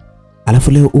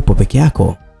 Alafu leo upo peke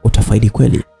yako, utafaidi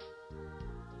kweli."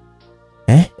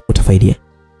 Utafaidie?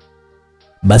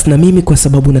 Basi na mimi kwa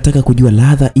sababu nataka kujua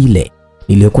ladha ile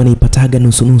niliyokuwa naipataga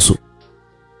nusu nusu,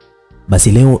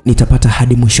 basi leo nitapata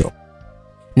hadi mwisho.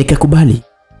 Nikakubali.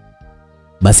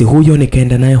 Basi huyo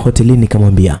nikaenda naye hotelini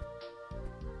nikamwambia,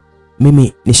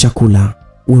 "Mimi nishakula,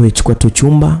 wewe chukua tu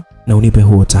chumba na unipe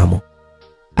huo utamu."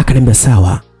 Akaniambia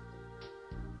sawa,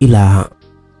 ila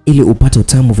ili upate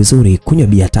utamu vizuri kunywa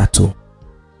bia 3.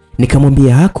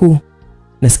 Nikamwambia haku,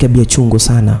 nasikia bia chungu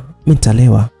sana, mimi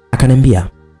nitalewa. Akaniambia,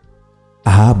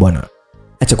 "Aha bwana,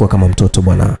 acha kuwa kama mtoto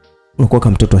bwana. Unakuwa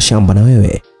kama mtoto wa shamba na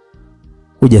wewe.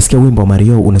 Hujasikia wimbo wa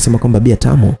Mario unasema kwamba bia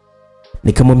tamu?"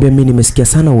 Nikamwambia mimi nimesikia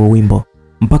sana huo wimbo.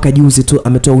 Mpaka juzi tu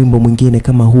ametoa wimbo mwingine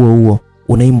kama huo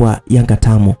unaimbwa Yanga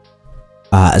tamu.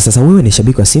 Sasa wewe ni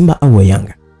shabiki wa Simba au wa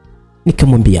Yanga?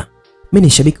 Nikamwambia, "Mimi ni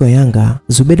shabiki wa Yanga,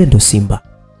 Zubeda ndo Simba."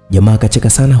 Jamaa akacheka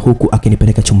sana huku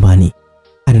akinipeleka chumbani.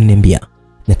 Ananiambia,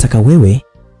 "Nataka wewe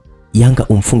Yanga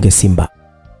umfunge Simba."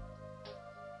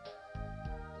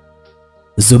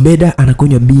 Zubeda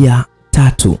anakunywa bia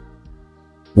 3.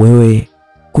 Wewe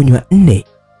kunywa 4.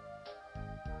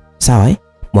 Sawa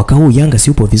Mwaka huu Yanga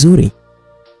si upo vizuri?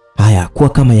 Haya, kuwa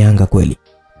kama Yanga kweli.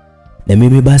 Na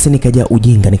mimi basi nikaja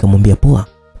ujinga nikamwambia poa.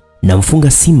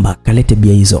 Namfunga Simba kalete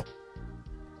bia hizo.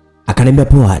 Akaniambia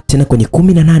poa, tena kwenye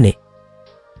 18.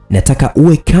 Nataka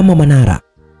uwe kama Manara.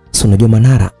 Si unajua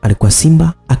Manara alikuwa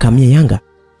Simba akahamia Yanga.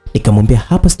 Nikamwambia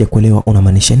hapa sijakuelewa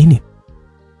unamaanisha nini?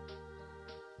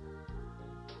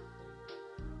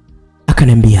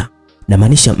 Akaniambia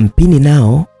namaanisha mpini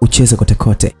nao ucheze kote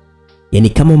kote. Yaani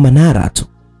kama Manara tu.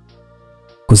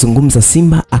 Kuzungumza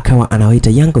Simba akawa anawaita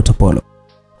Yanga utopolo.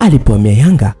 Alipohamia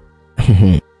Yanga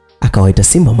akawaita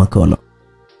Simba makolo.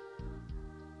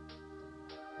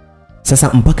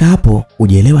 Sasa mpaka hapo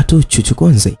ujielewa tu Chuchu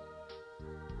Konzi?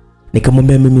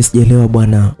 Nikamwambia mimi sijaelewa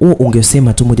bwana.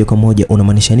 Ungesema tu moja kwa moja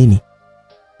unamaanisha nini?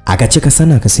 Akacheka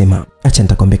sana akasema, "Acha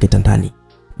nitakwambia kitandani.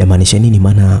 Namaanisha nini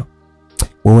maana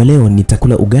wewe leo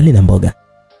nitakula ugali na mboga."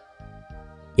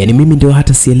 Yaani mimi ndio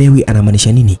hata sielewi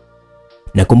anamaanisha nini.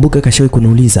 Nakumbuka kashawi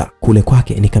kuniuliza kule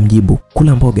kwake nikamjibu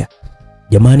kula mboga.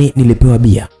 Jamani nilipewa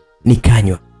bia,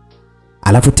 nikanywa.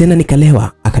 Alafu tena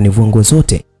nikalewa, akanivua nguo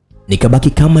zote. Nikabaki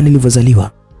kama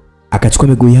nilivyozaliwa. Akachukua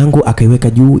miguu yangu akaiweka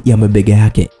juu ya mabega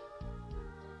yake.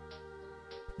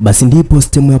 Basi ndipo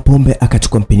stimu ya pombe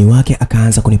akachukua mpini wake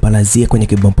akaanza kunipalazia kwenye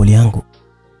kibompoli yangu.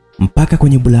 Mpaka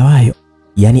kwenye bulawayo,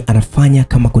 yani anafanya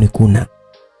kama kunikuna.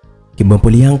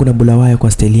 Kibompoli yangu na bulawayo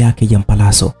kwa staili yake ya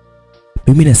mpalaso.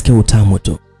 Mimi nasikia utamu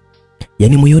tu.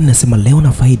 Yaani moyoni nasema leo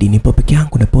na faidi nipo peke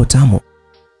yangu na po utamu.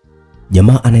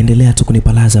 Jamaa anaendelea tu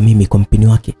kunipalaza mimi kwa mpini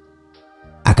wake.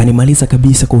 Akanimaliza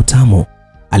kabisa kwa utamu.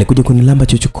 alikuja kunilamba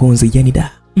Chuchu Konzi, yani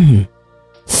da.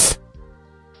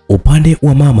 Upande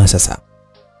wa mama sasa,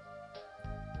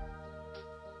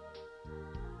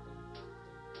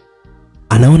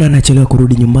 anaona anachelewa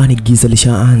kurudi nyumbani, giza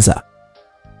lishaanza.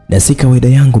 Na si kawaida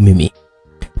yangu mimi.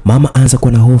 Mama anza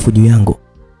kuwa na hofu juu yangu.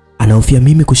 Anahofia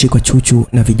mimi kushikwa Chuchu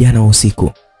na vijana wa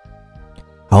usiku.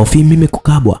 Hahofii mimi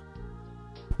kukabwa,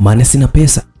 maana sina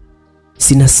pesa,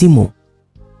 sina simu.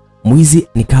 Mwizi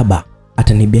nikaba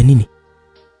atanibia nini?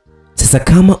 Sasa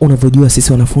kama unavyojua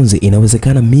sisi wanafunzi,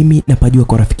 inawezekana mimi napajua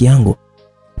kwa rafiki yangu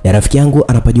na rafiki yangu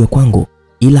anapajua kwangu,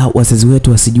 ila wazazi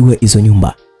wetu wasijue hizo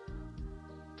nyumba.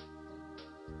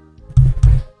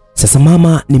 Sasa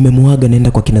mama nimemuaga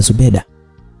naenda kwa kina Zubeda,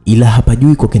 ila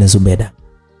hapajui kwa kina Zubeda.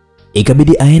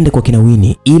 Ikabidi aende kwa kina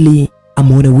Winnie ili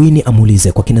amuone Winnie,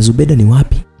 amuulize kwa kina Zubeda ni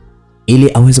wapi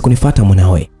ili aweze kunifuata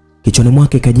mwanawe. Kichwani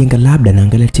mwake kajenga labda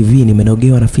naangalia TV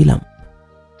nimenogewa na filamu.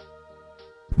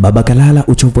 Baba kalala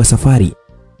uchovu wa safari,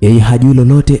 yeye hajui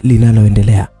lolote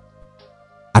linaloendelea.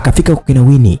 Akafika kwa kina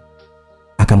Winnie,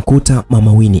 akamkuta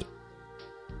mama Winnie.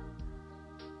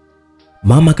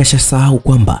 Mama kashasahau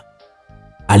kwamba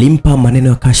alimpa maneno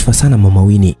ya kashfa sana mama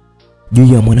Winnie juu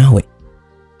ya mwanawe.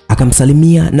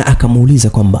 Akamsalimia na akamuuliza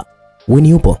kwamba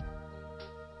Winnie yupo.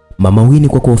 Mama Winnie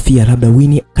kwa kuhofia labda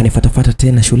Winnie kanifatafata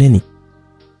tena shuleni,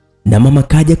 na mama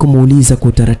kaja kumuuliza kwa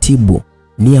utaratibu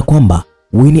nia kwamba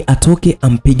Winnie atoke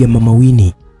ampige mama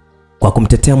Winnie kwa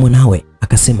kumtetea mwanawe.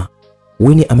 Akasema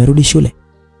Winnie amerudi shule,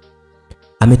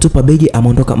 ametupa begi,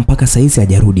 ameondoka, mpaka saizi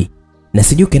hajarudi na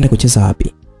sijui kaenda kucheza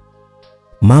wapi.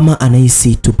 Mama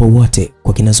anahisi tupo wote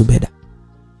kwa kina Zubeda.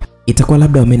 Itakuwa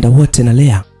labda wameenda wote na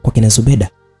Lea kwa kina Zubeda.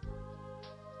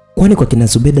 Kwani kwa kina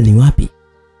Zubeda ni wapi?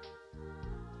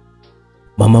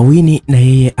 Mama Winnie na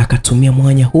yeye akatumia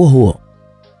mwanya huo huo.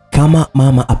 Kama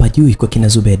mama hapajui kwa kina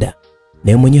Zubeda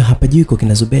na yeye mwenyewe hapajui kwa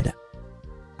kina Zubeda,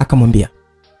 akamwambia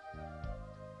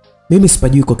mimi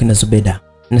sipajui kwa kina Zubeda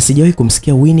na sijawahi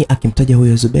kumsikia Winnie akimtaja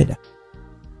huyo Zubeda,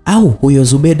 au huyo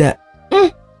Zubeda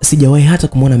sijawahi hata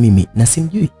kumwona mimi na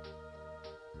simjui.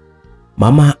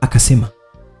 Mama akasema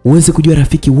uweze kujua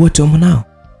rafiki wote wa mwanao.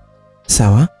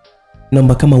 Sawa,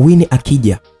 naomba kama Winnie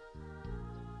akija,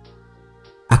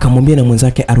 akamwambia na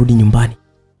mwenzake arudi nyumbani,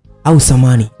 au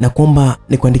samani na kuomba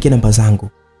nikuandikie namba zangu.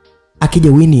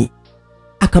 Akija Winnie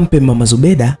akampe mama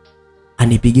Zubeda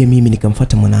anipigie mimi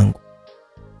nikamfuata mwanangu.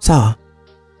 Sawa,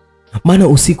 maana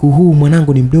usiku huu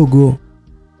mwanangu ni mdogo.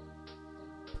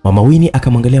 Mama Winnie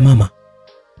akamwangalia mama,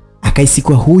 akaisi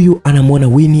kwa huyu anamwona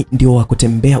Winnie ndio wa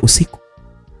kutembea usiku.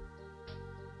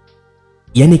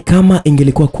 Yani kama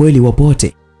ingelikuwa kweli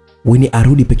wapote, Winnie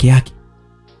arudi peke yake,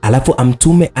 alafu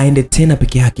amtume aende tena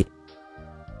peke yake.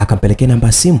 Akampelekea namba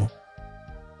ya simu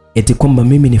eti kwamba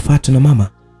mimi nifuatwe na mama.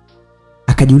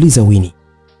 Akajiuliza Winnie,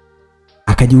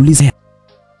 akajiuliza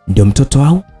ndio mtoto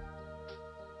au?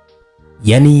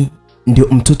 Yani ndio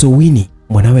mtoto Winnie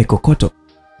mwanawe kokoto?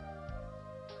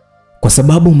 Kwa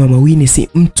sababu mama Winnie si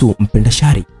mtu mpenda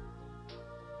shari,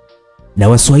 na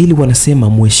Waswahili wanasema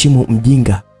muheshimu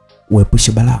mjinga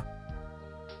uepushe balaa.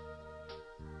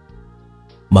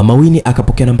 Mama Winnie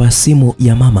akapokea namba ya simu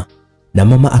ya mama na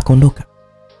mama akaondoka.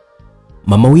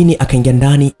 Mama Winnie akaingia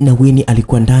ndani na Winnie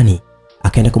alikuwa ndani.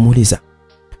 Akaenda kumuuliza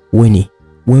Winnie,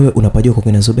 wewe unapajua kwa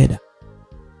kina Zubeda?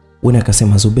 Winnie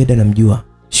akasema Zubeda namjua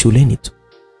shuleni tu,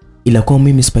 ila kwa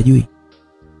mimi sipajui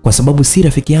kwa sababu si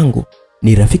rafiki yangu,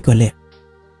 ni rafiki wa Lea.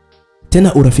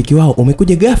 Tena urafiki wao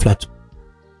umekuja ghafla tu.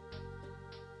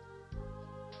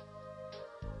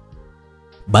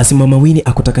 Basi mama Winnie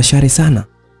akutaka shari sana.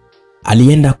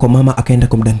 Alienda kwa mama, akaenda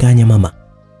kumdanganya mama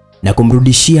na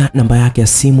kumrudishia namba yake ya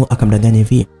simu. Akamdanganya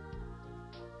hivi,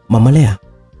 mama Lea,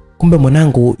 kumbe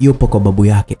mwanangu yupo kwa babu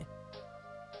yake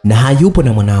na hayupo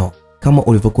na mwanao kama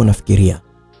ulivyokuwa unafikiria.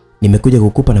 Nimekuja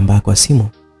kukupa namba yako ya simu.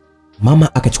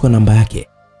 Mama akachukua namba yake.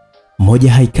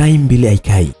 Moja haikai, mbili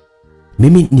haikai.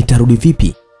 Mimi nitarudi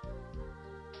vipi?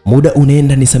 Muda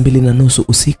unaenda, ni 2:30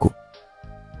 usiku.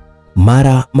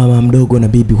 Mara mama mdogo na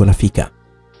bibi wanafika.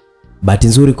 Bahati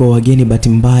nzuri kwa wageni, bahati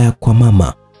mbaya kwa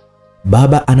mama.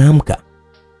 Baba anaamka,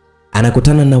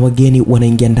 anakutana na wageni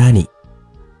wanaingia ndani.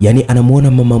 Yani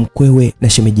anamuona mama mkwewe na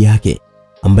shemeji yake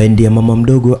ambaye ndiye mama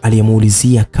mdogo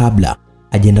aliyemuulizia kabla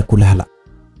ajenda kulala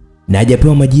na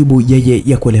hajapewa majibu yeye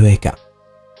ya kueleweka.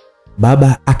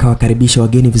 Baba akawakaribisha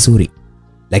wageni vizuri,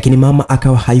 lakini mama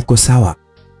akawa haiko sawa,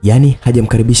 yani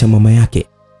hajamkaribisha mama yake.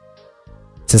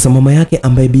 Sasa mama yake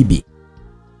ambaye bibi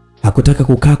hakutaka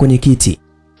kukaa kwenye kiti,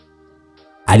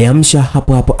 aliamsha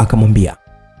hapo hapo akamwambia,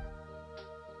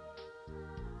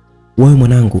 wewe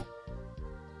mwanangu,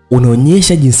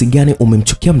 unaonyesha jinsi gani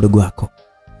umemchukia mdogo wako.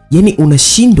 Yani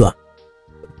unashindwa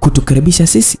kutukaribisha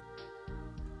sisi.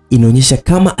 inaonyesha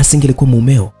kama asingelikuwa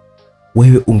mumeo,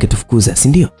 wewe ungetufukuza, si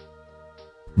ndio?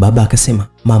 Baba akasema,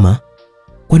 mama,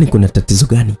 kwani kuna tatizo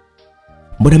gani?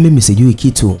 Mbona mimi sijui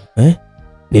kitu,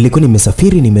 Nilikuwa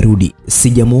nimesafiri nimerudi,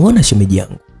 sijamuona shemeji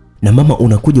yangu. Na mama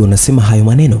unakuja unasema hayo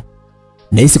maneno.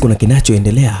 Nahisi kuna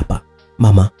kinachoendelea hapa.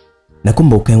 Mama,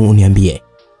 naomba ukae uniambie.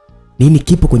 Nini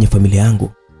kipo kwenye familia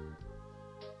yangu?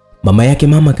 Mama yake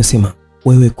mama akasema,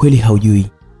 wewe kweli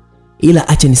haujui. Ila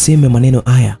acha niseme maneno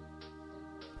haya.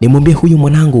 Nimwambie huyu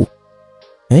mwanangu,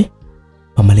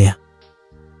 Mama Lea.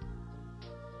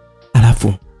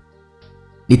 Alafu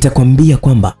nitakwambia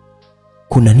kwamba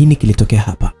kuna nini kilitokea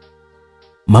hapa.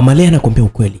 Mama Lea anakuambia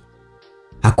ukweli.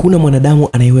 Hakuna mwanadamu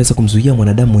anayeweza kumzuia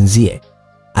mwanadamu mwenzie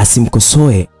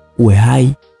asimkosoe, uwe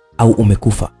hai au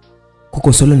umekufa.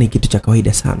 Kukosolewa ni kitu cha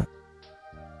kawaida sana.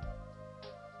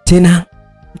 Tena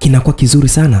kinakuwa kizuri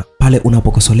sana pale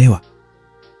unapokosolewa.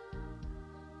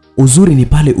 Uzuri ni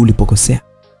pale ulipokosea.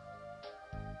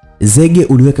 Zege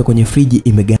uliweka kwenye friji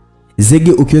imeganda.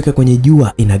 Zege ukiweka kwenye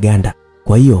jua inaganda.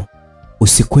 Kwa hiyo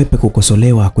usikwepe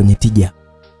kukosolewa kwenye tija.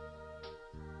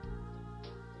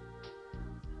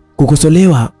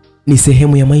 Kukosolewa ni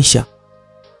sehemu ya maisha.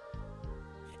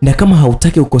 Na kama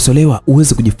hautaki kukosolewa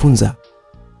uweze kujifunza.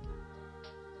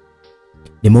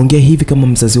 Nimeongea hivi kama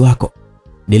mzazi wako.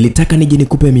 Nilitaka nije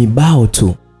nikupe mibao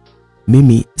tu.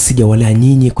 Mimi sijawalea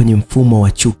nyinyi kwenye mfumo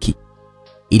wa chuki.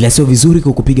 Ila sio vizuri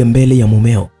kukupiga mbele ya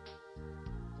mumeo.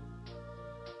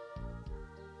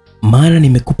 Maana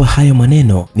nimekupa hayo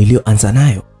maneno niliyoanza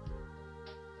nayo.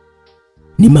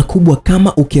 Ni makubwa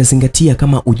kama ukiyazingatia.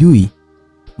 Kama ujui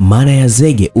maana ya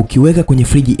zege ukiweka kwenye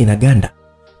friji inaganda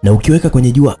na ukiweka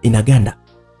kwenye jua inaganda,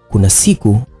 kuna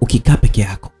siku ukikaa peke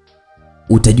yako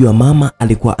utajua mama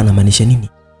alikuwa anamaanisha nini.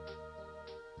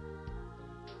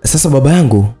 Sasa baba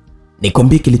yangu,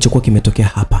 nikwambie kilichokuwa kimetokea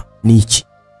hapa ni hichi.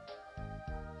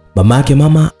 Mama yake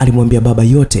mama alimwambia baba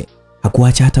yote,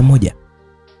 hakuacha hata moja.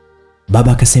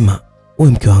 Baba akasema,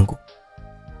 wewe mke wangu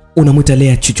unamwita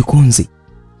Lea Chuchu Konzi.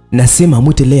 Nasema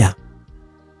mwite Lea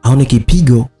aone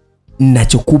kipigo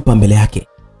ninachokupa mbele yake.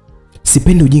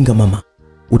 Sipendi ujinga mama.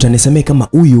 Utanisamee kama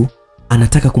huyu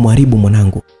anataka kumharibu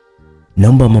mwanangu.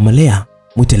 Naomba mama Lea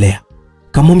mwite Lea.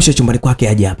 Kamwamsha chumbani kwake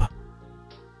aje hapa.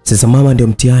 Sasa mama ndio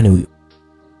mtihani huyu.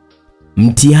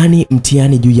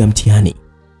 Mtihani juu ya mtihani.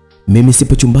 Mimi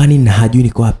sipo chumbani na hajui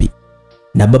niko wapi.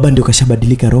 Na baba ndio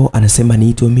kashabadilika roho, anasema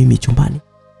niitwe mimi chumbani.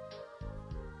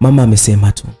 Mama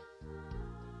amesema tu.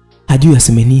 Hajui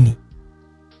aseme nini.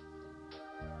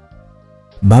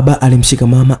 Baba alimshika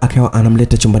mama akawa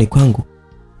anamleta chumbani kwangu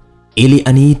ili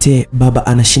aniite. Baba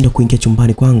anashindwa kuingia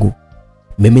chumbani kwangu.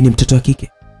 Mimi ni mtoto wa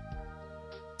kike.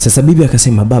 Sasa bibi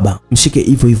akasema, baba mshike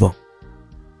hivyo hivyo.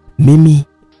 Mimi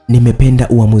nimependa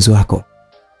uamuzi wako.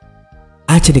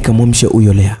 Acha nikamwamshe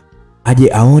huyo Lea aje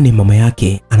aone mama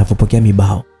yake anapopokea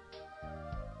mibao.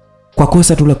 Kwa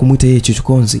kosa tu la kumuita yeye Chuchu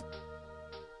Konzi.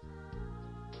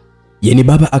 Yaani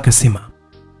baba akasema,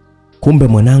 kumbe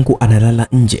mwanangu analala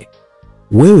nje.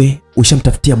 Wewe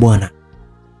ushamtafutia bwana.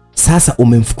 Sasa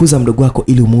umemfukuza mdogo wako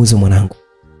ili umuuze mwanangu.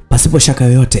 Pasipo shaka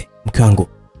yoyote, mke wangu,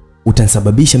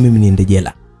 utanisababisha mimi niende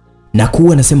jela. Na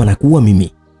kuua, nasema na kuua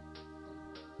mimi.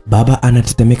 Baba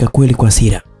anatetemeka kweli kwa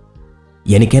hasira.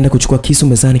 Yaani kaenda kuchukua kisu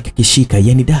mezani kikishika,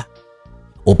 yaani da.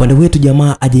 Upande wetu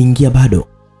jamaa ajaingia bado.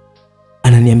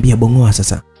 Ananiambia bongoa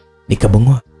sasa.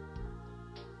 Nikabongoa.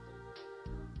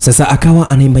 Sasa akawa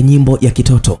anaimba nyimbo ya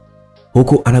kitoto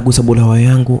huku anagusa bulawa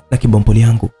yangu na kibompoli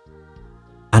yangu.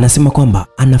 Anasema kwamba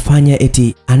anafanya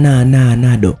eti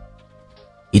anado.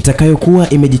 Itakayokuwa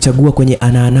imejichagua kwenye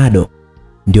anado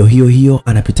ndio hiyo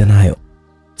anapita nayo.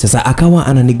 Sasa akawa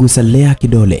ananigusa Lea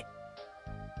kidole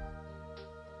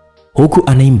huku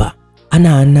anaimba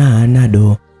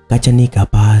anado kachanika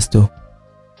pasto.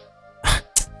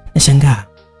 Nashangaa.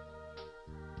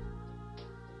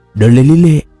 Dole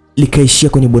lile likaishia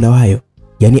kwenye bulawayo.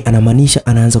 Yaani anamaanisha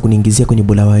anaanza kuniingizia kwenye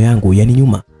bulawa yangu, yani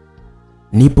nyuma.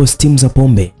 Nipo steam za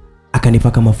pombe,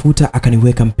 akanipaka mafuta,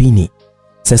 akaniweka mpini.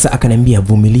 Sasa akaniambia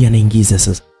vumilia na ingiza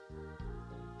sasa.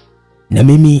 Na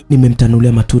mimi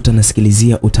nimemtanulia matuta na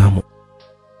sikilizia utamu.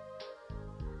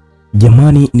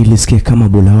 Jamani, nilisikia kama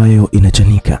bulawayo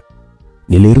inachanika.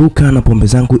 Niliruka na pombe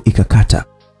zangu ikakata.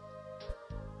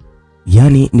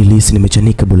 Yani nilihisi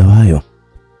nimechanika bulawayo.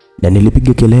 Na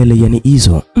nilipiga kelele, yani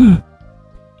hizo.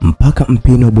 Mpaka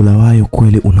mpino wa bulawayo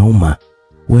kweli unauma.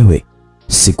 Wewe,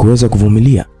 sikuweza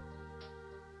kuvumilia.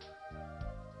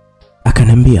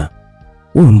 Akanambia,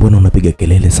 wewe mbona unapiga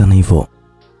kelele sana hivyo?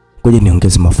 Ngoja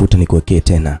niongeze mafuta nikuwekee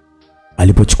tena.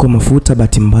 Alipochukua mafuta,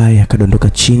 bahati mbaya akadondoka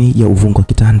chini ya uvungu wa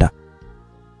kitanda.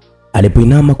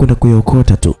 Alipoinama kwenda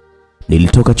kuyaokota tu,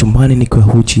 nilitoka chumbani nikiwa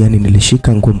huchi, yani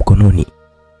nilishika nguo mkononi.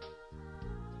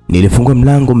 Nilifungua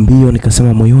mlango mbio,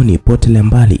 nikasema moyoni, potele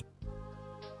mbali,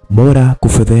 bora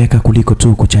kufedheka kuliko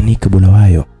tu kuchanika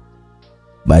bulawayo.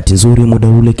 Bahati nzuri muda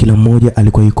ule kila mmoja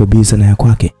alikuwa yuko biza na ya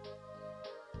kwake.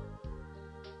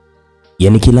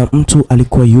 Yaani kila mtu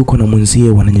alikuwa yuko na mwenzie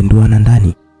wananyenduana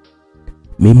ndani.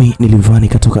 Mimi nilivaa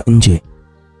nikatoka nje,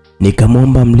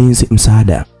 nikamwomba mlinzi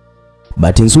msaada.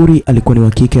 Bahati nzuri alikuwa ni wa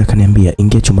kike, akaniambia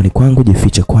ingia chumbani kwangu,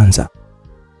 jifiche kwanza,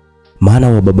 maana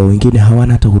wa baba wengine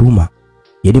hawana hata huruma.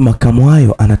 Yaani makamu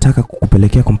hayo anataka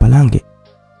kukupelekea kumpalange.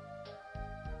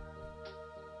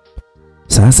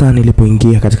 Sasa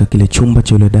nilipoingia katika kile chumba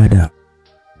cha yule dada,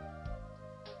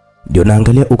 ndio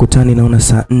naangalia ukutani, naona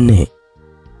saa 4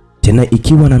 tena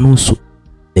ikiwa na nusu.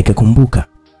 Nikakumbuka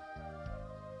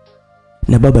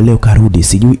na baba leo karudi,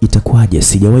 sijui itakuwaje.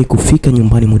 Sijawahi kufika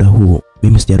nyumbani muda huu,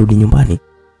 mimi sijarudi nyumbani.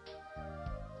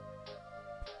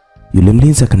 Yule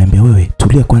mlinzi akaniambia, wewe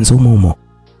tulia kwanza umo.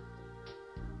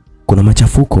 Kuna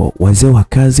machafuko, wazee wa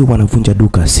kazi wanavunja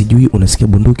duka, sijui unasikia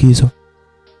bunduki hizo?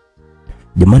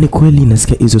 Jamani, kweli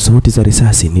nasikia hizo sauti za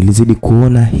risasi. Nilizidi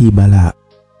kuona hii balaa.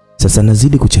 Sasa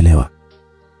nazidi kuchelewa.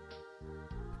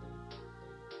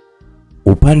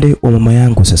 Upande wa mama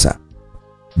yangu sasa,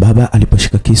 baba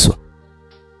aliposhika kisu,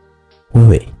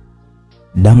 wewe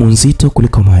damu nzito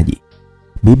kuliko maji.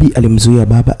 Bibi alimzuia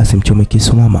baba asimchome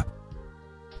kisu mama,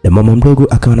 na mama mdogo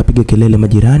akawa anapiga kelele,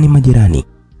 majirani.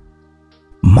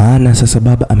 Maana sasa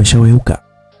baba ameshaweuka,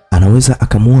 anaweza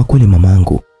akamua kweli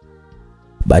mamangu.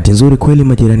 Bahati nzuri kweli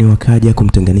majirani wakaja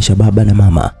kumtenganisha baba na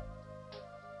mama.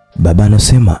 Baba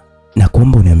anasema, na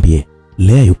kuomba uniambie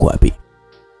Lea yuko wapi?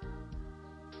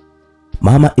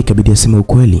 Mama ikabidi aseme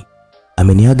ukweli,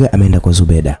 ameniaga, ameenda kwa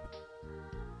Zubeda.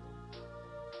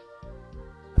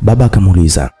 Baba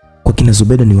akamuuliza, kwa kina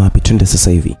Zubeda ni wapi, twende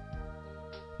sasa hivi?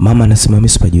 Mama anasema, mimi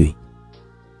sipajui,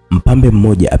 mpambe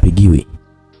mmoja apigiwi,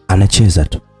 anacheza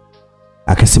tu.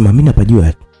 Akasema, mimi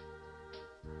napajua,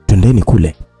 twendeni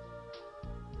kule.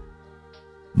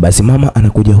 Basi mama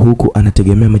anakuja huku,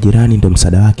 anategemea majirani ndio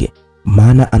msaada wake,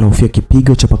 maana anahofia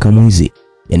kipigo cha paka mwizi.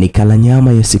 Yaani kala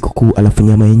nyama ya sikukuu alafu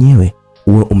nyama yenyewe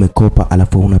uwe umekopa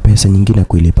alafu una pesa nyingine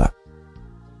kuilipa.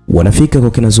 Wanafika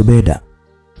kwa kina Zubeda,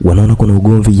 wanaona kuna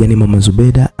ugomvi. Yani mama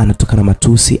Zubeda anatukana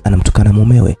matusi, anamtukana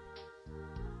mumewe.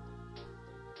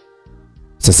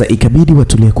 Sasa ikabidi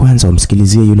watulie kwanza,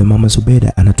 wamsikilizie yule mama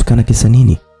Zubeda anatukana kisa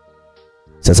nini.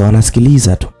 Sasa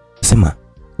wanasikiliza tu, sema,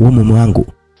 wewe mume wangu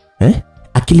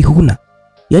akili huna?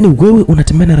 Yani wewe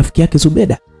unatembea na rafiki yake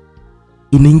Zubeda?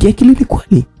 Inaingia akilini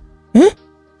kweli?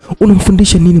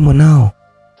 Unamfundisha nini mwanao?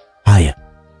 Haya,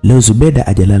 leo Zubeda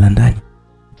ajalala ndani,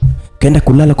 kaenda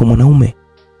kulala kwa mwanaume.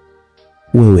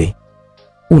 Wewe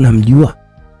unamjua?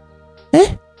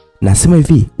 Nasema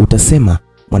hivi, utasema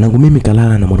mwanangu mimi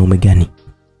kalala na mwanaume gani?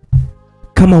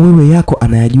 Kama wewe yako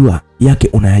anayajua, yake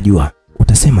unayajua,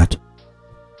 utasema tu.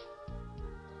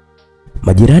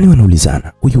 Majirani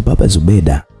wanaulizana, huyu baba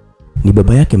Zubeda ni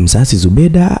baba yake mzazi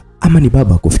Zubeda ama ni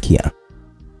baba kufikia?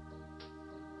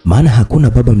 Maana hakuna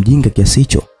baba mjinga kiasi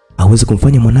hicho aweze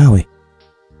kumfanya mwanawe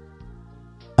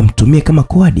amtumie kama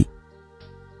kodi,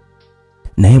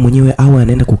 na yeye mwenyewe awe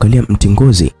anaenda kukalia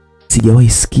mtingozi. Sijawahi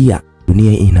sikia,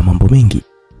 dunia ina mambo mengi,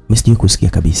 mimi sijawahi kusikia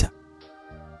kabisa.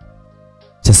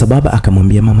 Sasa baba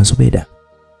akamwambia mama Zubeda,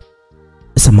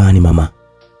 samahani mama,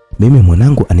 mimi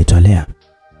mwanangu anitolea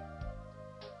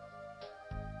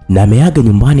na ameaga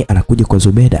nyumbani, anakuja kwa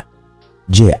Zubeda.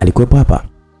 Je, alikuwepo hapa?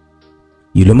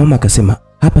 Yule mama akasema,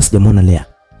 hapa sijamwona Lea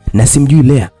na simjui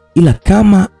Lea, ila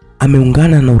kama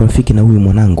ameungana na urafiki na huyu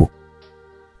mwanangu,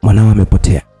 mwanao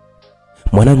amepotea.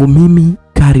 Mwanangu mimi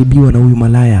karibiwa na huyu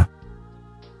malaya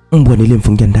mbwa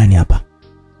nilimfungia ndani hapa.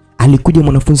 Alikuja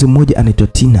mwanafunzi mmoja anaitwa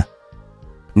Tina,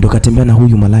 ndo katembea na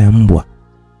huyu malaya mbwa.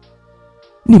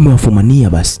 Nimewafumania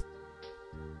basi.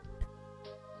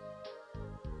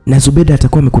 Na Zubeda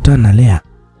atakuwa amekutana na Lea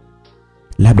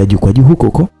labda juu kwa juu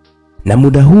huko, na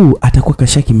muda huu atakuwa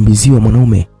kashakimbiziwa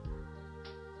mwanaume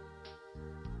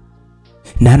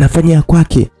na anafanya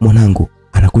kwake. Mwanangu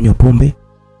anakunywa pombe,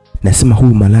 nasema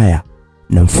huyu malaya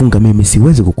namfunga mimi,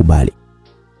 siwezi kukubali.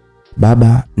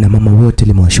 Baba na mama wote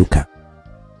limewashuka.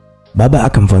 Baba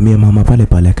akamvamia mama pale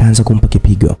pale, akaanza kumpa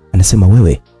kipigo. Anasema,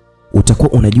 wewe utakuwa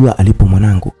unajua alipo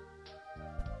mwanangu.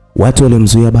 Watu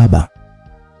walimzuia baba,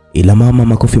 ila mama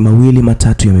makofi 2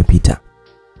 matatu yamepita.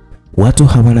 Watu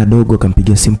hawana dogo,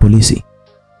 akampigia simu polisi.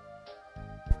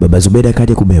 Baba Zubeda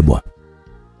akaja kubebwa.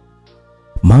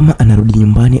 Mama anarudi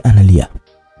nyumbani analia.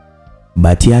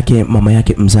 Bahati yake mama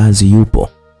yake mzazi yupo,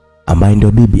 ambaye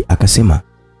ndio bibi, akasema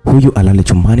huyu alale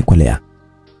chumbani kwa Lea,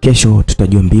 kesho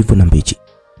tutajua mbivu na mbichi.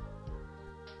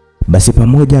 Basi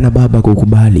pamoja na baba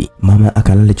kukubali, mama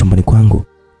akalale chumbani kwangu.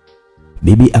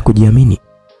 Bibi akujiamini,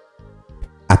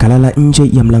 akalala nje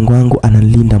ya mlango wangu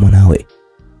analinda mwanawe.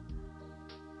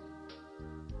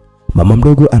 Mama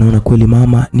mdogo anaona kweli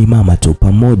mama ni mama tu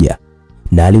pamoja,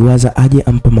 na aliwaza aje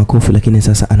ampe makofi, lakini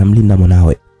sasa anamlinda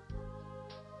mwanawe.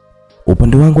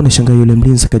 Upande wangu nashangaa yule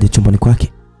mlinzi kaja chumbani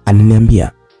kwake.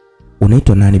 Ananiambia,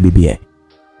 "Unaitwa nani bibie?"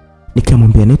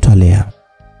 Nikamwambia naitwa Lea.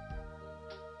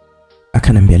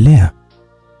 Akanambia, "Lea,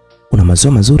 una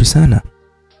maziwa mazuri sana.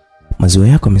 Maziwa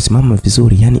yako yamesimama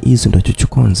vizuri, yani hizo ndo Chuchu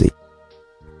Konzi."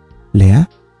 "Lea,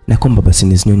 naomba basi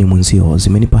nizinyonye mwenzio,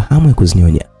 zimenipa hamu ya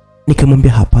kuzinyonya."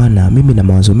 Nikamwambia, "Hapana, mimi na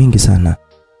mawazo mingi sana.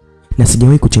 Na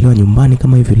sijawahi kuchelewa nyumbani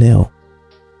kama hivi leo."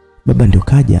 Baba ndio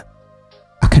kaja.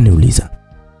 Akaniuliza,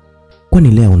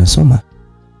 "Kwani Lea unasoma?"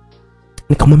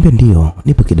 Nikamwambia, "Ndio,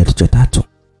 nipo kidato cha 3.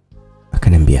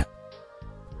 Akaniambia,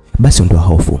 "Basi ondoa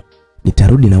hofu.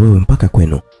 Nitarudi na wewe mpaka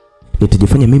kwenu.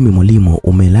 Nitajifanya mimi mwalimu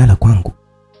umelala kwangu.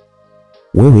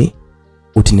 Wewe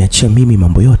utiniachia mimi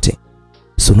mambo yote.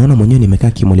 Si unaona mwenyewe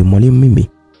nimekaa kimwalimu mimi."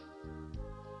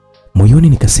 Moyoni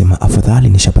nikasema afadhali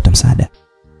nishapata msaada.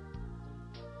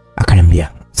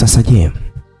 Akaniambia, "Sasa je,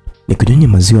 nikunyonye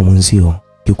maziwa mwenzio?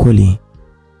 Kiukweli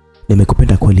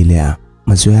nimekupenda kweli Lea.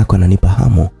 Maziwa yako yananipa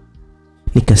hamu."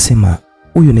 Nikasema,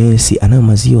 "Huyu naye si anayo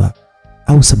maziwa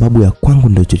au sababu ya kwangu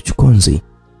ndio Chuchu Konzi?"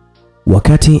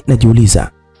 Wakati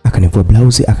najiuliza, akanivua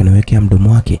blouse akaniwekea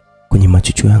mdomo wake kwenye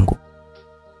machuchu yangu.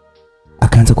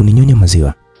 Akaanza kuninyonya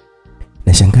maziwa.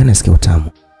 Nashangaa nasikia utamu.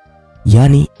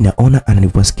 Yaani naona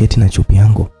ananivua sketi na chupi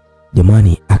yangu.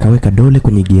 Jamani, akaweka dole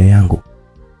kwenye gia yangu.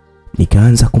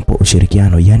 Nikaanza kumpa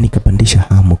ushirikiano, yani kapandisha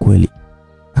hamu kweli.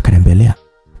 Akaniambia, "Lea,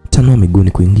 tanua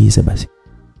miguuni kuingiza basi."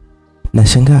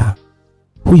 Nashangaa,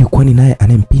 huyu kwani naye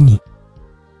anempini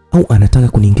au anataka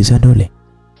kuniingizia dole?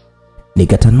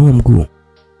 Nikatanua mguu.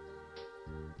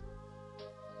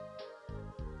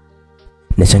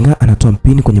 Nashangaa anatoa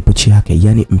mpini kwenye pochi yake,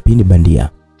 yani mpini bandia.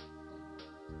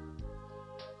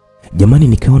 Jamani,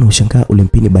 nikaona ushangaa ule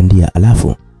mpini bandia,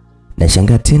 alafu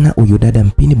nashangaa tena huyu dada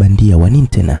mpini bandia wa nini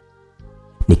tena?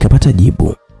 Nikapata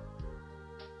jibu.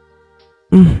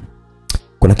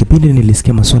 Kuna kipindi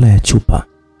nilisikia masuala ya chupa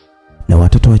na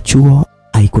watoto wa chuo,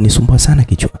 haikunisumbua sana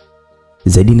kichwa.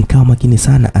 Zaidi nikawa makini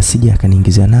sana asije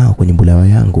akaniingizia nao kwenye bulawa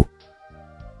yangu.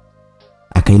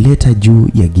 Akaileta juu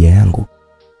ya gia yangu.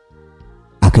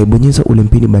 Akaibonyeza ule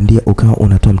mpini bandia ukawa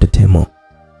unatoa mtetemo.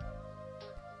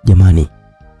 Jamani,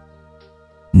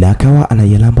 na akawa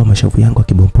anayalamba mashavu yangu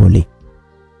akibompoli.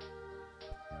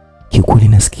 Kiukweli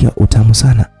nasikia utamu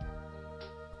sana.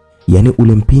 Yaani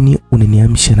ule mpini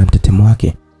unaniamsha na mtetemo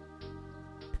wake.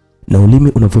 Na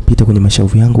ulimi unavyopita kwenye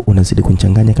mashavu yangu unazidi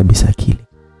kunichanganya kabisa akili.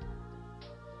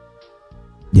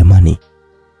 Jamani,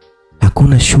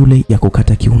 hakuna shule ya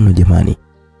kukata kiuno jamani.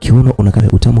 Kiuno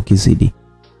unakata utamu kizidi.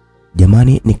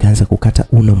 Jamani, nikaanza kukata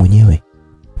uno mwenyewe.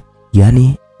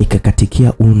 Yaani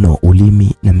nikakatikia uno,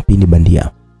 ulimi na mpini bandia.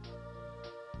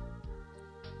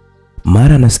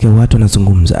 Mara nasikia watu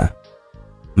wanazungumza.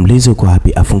 "Mlinzi uko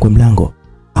wapi? Afungue mlango.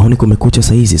 Au ni kumekucha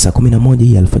saa hizi saa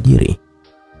 11 ya alfajiri?"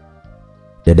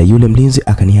 Dada yule mlinzi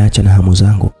akaniacha na hamu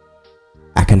zangu.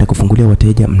 Akaenda kufungulia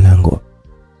wateja mlango.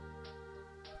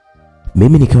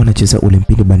 Mimi nikawa nacheza ule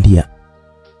mpini bandia.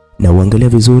 Na uangalia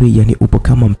vizuri, yani upo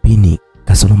kama mpini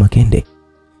kasoro makende.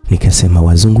 Nikasema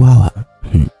wazungu hawa.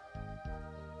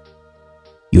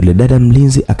 Yule dada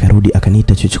mlinzi akarudi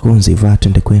akaniita, "Chuchu Konzi, vaa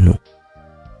twende kwenu."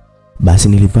 Basi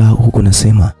nilivaa huko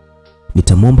nasema,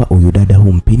 nitamwomba huyu dada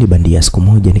huu mpini bandia siku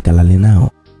moja nikalale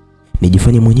nao.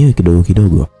 Nijifanye mwenyewe kidogo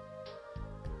kidogo.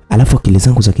 Alafu akili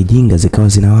zangu za kijinga zikawa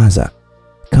zinawaza,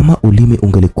 kama ulimi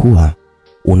ungelikuwa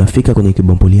unafika kwenye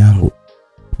kibomboli yangu,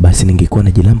 basi ningekuwa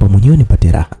najilamba mwenyewe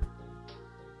nipate raha.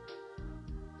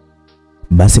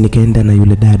 Basi nikaenda na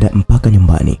yule dada mpaka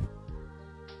nyumbani.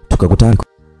 Tukakutana.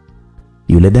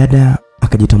 Yule dada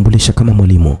akajitambulisha kama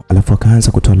mwalimu, alafu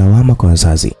akaanza kutoa lawama kwa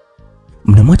wazazi.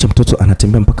 "Mnamwacha mtoto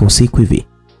anatembea mpaka usiku hivi?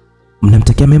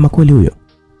 Mnamtakia mema kweli huyo?"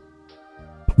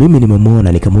 Mimi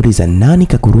nimemuona nikamuuliza, "Nani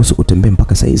kakuruhusu utembee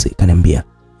mpaka saizi?" Kaniambia,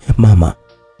 "Mama."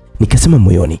 Nikasema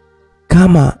moyoni,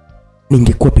 kama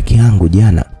ningekuwa peke yangu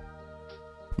jana,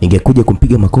 ningekuja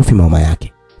kumpiga makofi mama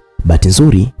yake. Bahati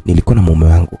nzuri nilikuwa na mume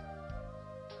wangu.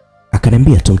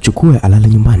 Akaniambia tumchukue alale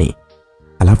nyumbani,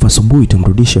 alafu asubuhi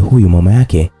tumrudishe huyu mama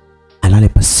yake alale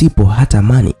pasipo hata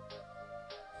amani,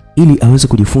 ili aweze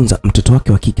kujifunza mtoto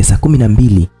wake wa kike saa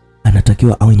 12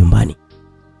 anatakiwa awe nyumbani.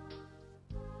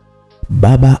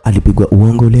 Baba alipigwa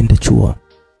uongo ulienda chuo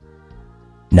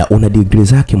na una degree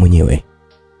zake mwenyewe.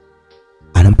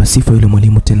 Anampa sifa yule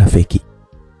mwalimu tena feki.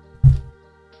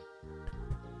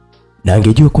 Na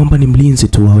angejua kwamba ni mlinzi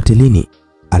tu wa hotelini,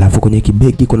 alafu kwenye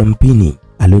kibegi kuna mpini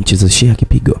alionchezeshea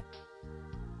kipigo.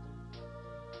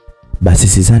 basi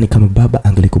sidhani kama baba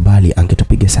angelikubali,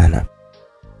 angetupiga sana.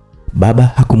 Baba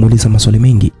hakumuuliza maswali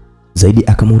mengi, zaidi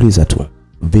akamuuliza tu,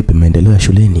 vipi maendeleo ya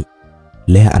shuleni?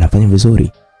 Lea anafanya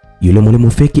vizuri? Yule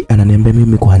mwalimu feki ananiambia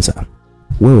mimi kwanza,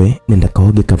 wewe nenda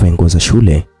kaoge kavae nguo za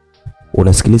shule.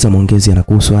 Unasikiliza maongezi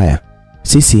yanakuhusu haya?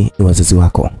 Sisi ni wazazi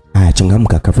wako. Haya,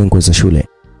 changamka kavae nguo za shule.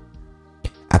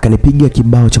 Akanipiga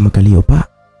kibao cha makalio pa.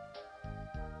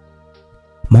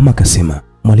 Mama akasema,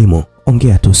 mwalimu,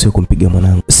 ongea tu, sio kumpiga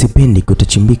mwanangu. Sipendi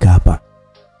kutachimbika hapa.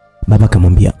 Baba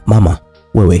akamwambia, mama,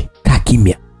 wewe kaa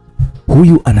kimya.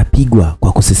 Huyu anapigwa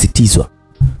kwa kusisitizwa.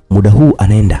 Muda huu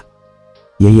anaenda.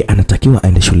 Yeye anatakiwa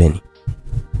aende shuleni.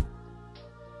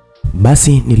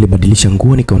 Basi nilibadilisha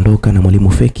nguo nikaondoka na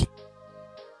mwalimu feki.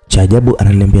 Cha ajabu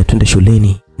ananiambia twende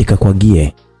shuleni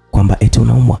nikakwagie kwamba eti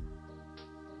unaumwa.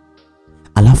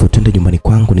 Alafu twende nyumbani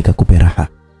kwangu nikakupe raha.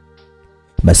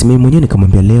 Basi mimi mwenyewe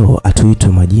nikamwambia leo atuitwe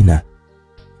majina.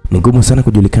 Ni ngumu sana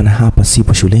kujulikana hapa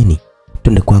sipo shuleni.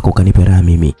 Twende kwako kanipe raha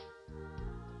mimi.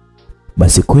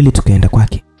 Basi kweli tukaenda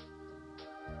kwake.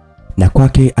 Na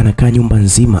kwake anakaa nyumba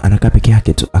nzima, anakaa peke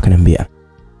yake tu. Akaniambia,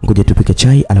 ngoja tupike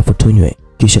chai alafu tunywe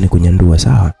kisha nikunyandua,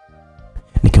 sawa?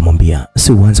 Nikamwambia,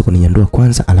 si uanze kuninyandua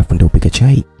kwanza alafu ndio upike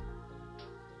chai.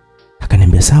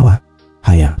 Akaniambia sawa.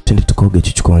 Haya, twende tukaoge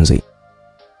Chuchu Konzi.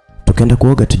 Tukaenda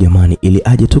kuoga tu jamani, ili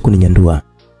aje tu kuninyandua.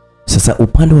 Sasa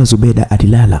upande wa Zubeda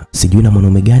alilala, sijui na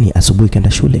mwanaume gani, asubuhi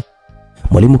kaenda shule.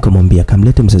 Mwalimu kamwambia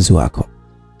kamlete mzazi wako.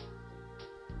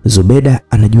 Zubeda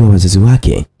anajua wazazi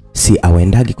wake si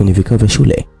awaendagi kwenye vikao vya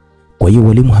shule, kwa hiyo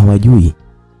walimu hawajui.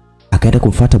 Akaenda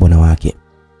kumfuata bwana wake.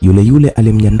 Yule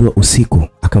alimnyandua usiku,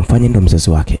 akamfanya ndo mzazi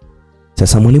wake.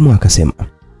 Sasa mwalimu akasema,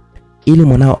 ili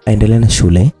mwanao aendelee na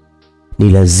shule, ni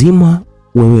lazima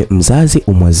wewe mzazi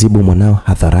umwazibu mwanao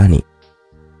hadharani.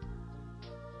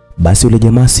 Basi yule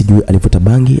jamaa sijui alivuta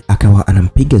bangi, akawa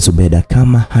anampiga Zubeda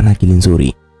kama hana akili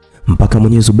nzuri. Mpaka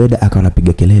mwenye Zubeda akawa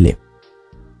anapiga kelele,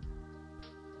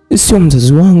 sio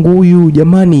mzazi wangu huyu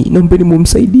jamani, naombeni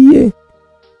mumsaidie.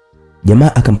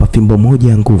 Jamaa akampa fimbo moja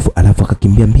ya nguvu alafu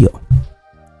akakimbia mbio.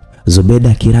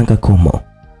 Zubeda kiranga komo.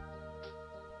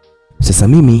 Sasa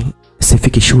mimi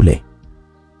sifiki shule.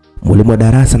 Mwalimu wa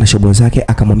darasa na shobo zake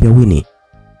akamwambia Winnie,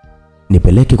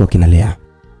 nipeleke kwa kina Lea.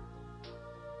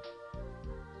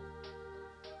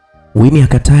 Winnie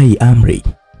akatai amri.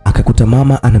 Akakuta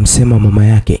mama anamsema mama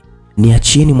yake,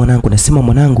 niachieni mwanangu, nasema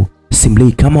mwanangu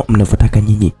simlei kama mnavyotaka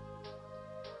nyinyi.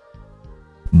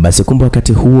 Basi kumbe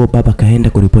wakati huo baba kaenda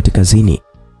kuripoti kazini.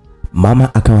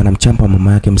 Mama akawa anamchamba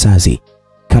mama yake mzazi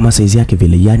kama saizi yake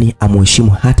vile, yani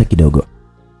amuheshimu hata kidogo.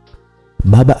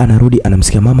 Baba anarudi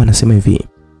anamsikia mama anasema hivi,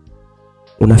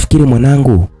 unafikiri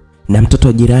mwanangu na mtoto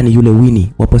wa jirani yule Winnie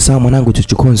wapo sawa mwanangu?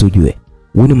 Chuchu Konzi ujue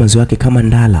Winnie mwanzo wake kama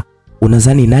ndala.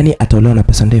 Unadhani nani ataolewa na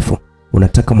pesa ndefu?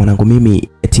 Unataka mwanangu mimi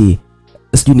eti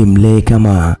sijui nimlee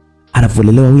kama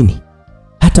anavyolelewa Winnie?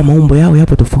 Hata maumbo yao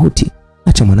yapo tofauti.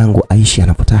 Acha mwanangu aishi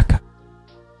anapotaka,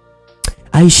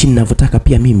 aishi ninavyotaka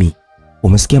pia mimi.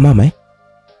 Umesikia mama eh?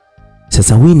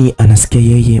 Sasa Winnie anasikia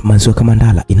yeye maziwa kama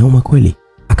ndala, inauma kweli.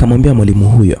 Akamwambia mwalimu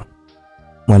huyo,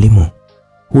 mwalimu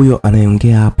huyo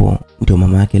anayeongea hapo ndio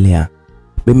mama yake Lea.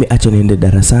 Mimi acha niende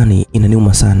darasani,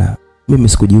 inaniuma sana. Mimi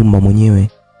sikujiumba mwenyewe.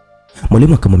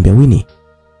 Mwalimu akamwambia Winnie,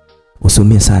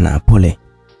 usiumie sana, pole.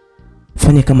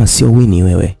 Fanya kama sio Winnie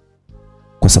wewe,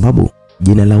 kwa sababu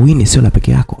jina la Winnie sio la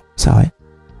peke yako, sawa?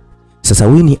 Sasa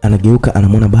Winnie anageuka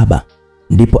anamwona baba,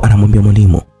 ndipo anamwambia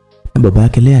mwalimu, baba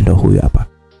yake Lea ndo huyo hapa.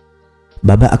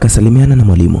 Baba akasalimiana na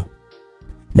mwalimu.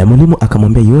 Na mwalimu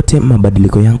akamwambia yote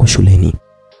mabadiliko yangu shuleni.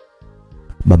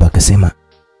 Baba akasema,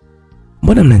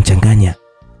 mbona mnanichanganya?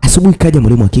 Asubuhi kaja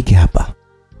mwalimu wa kike hapa,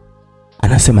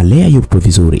 anasema Lea yupo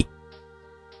vizuri.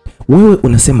 Wewe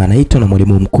unasema anaitwa na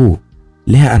mwalimu mkuu,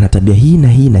 Lea ana tabia hii na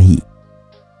hii na hii.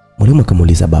 Mwalimu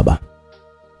akamuuliza baba,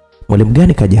 mwalimu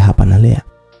gani kaja hapa na Lea?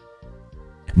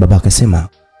 Baba akasema,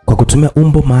 kwa kutumia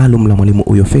umbo maalum la mwalimu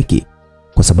huyo feki,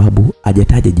 kwa sababu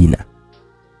hajataja jina.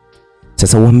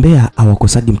 Sasa uambea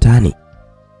hawakosagi mtaani.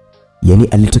 Yani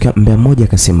alitokea mbea mmoja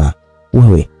akasema,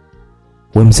 wewe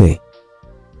mzee,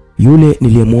 yule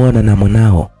niliyemuona na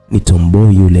mwanao ni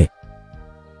tomboy yule.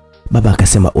 Baba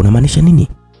akasema, unamaanisha nini?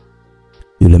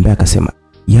 Yule mbea akasema,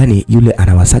 yani yule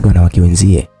anawasaga wanawake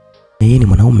wenzie, yeye ni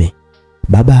mwanaume.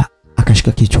 Baba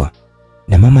akashika kichwa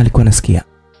na mama alikuwa anasikia.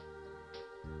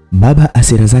 Baba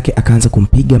hasira zake akaanza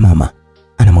kumpiga mama.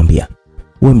 Anamwambia,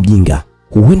 wewe mjinga,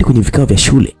 huendi kwenye vikao vya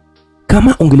shule.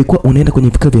 Kama ungelikuwa unaenda kwenye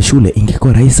vikao vya shule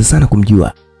ingekuwa rahisi sana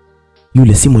kumjua.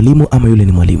 Yule si mwalimu ama yule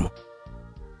ni mwalimu.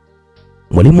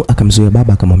 Mwalimu akamzuia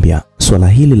baba akamwambia, swala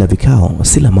hili la vikao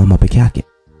si la mama peke yake.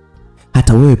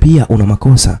 Hata wewe pia una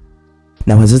makosa.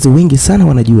 Na wazazi wengi sana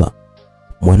wanajua.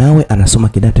 mwanawe anasoma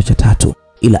kidato cha 3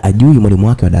 ila ajui mwalimu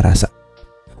wake wa darasa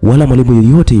wala mwalimu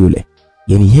yoyote yule.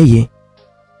 Yani yeye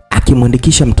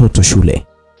akimwandikisha mtoto shule,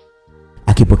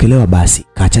 akipokelewa basi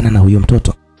kaachana na huyo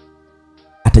mtoto,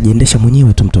 atajiendesha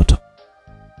mwenyewe tu mtoto.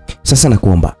 Sasa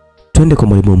nakuomba twende kwa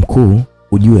mwalimu mkuu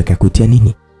ujue akakuitia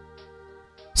nini.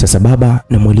 Sasa baba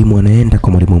na mwalimu wanaenda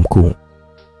kwa mwalimu mkuu.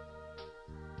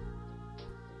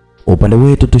 Upande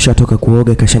wetu tushatoka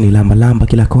kuoga, kashanilamba lamba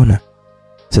kila kona.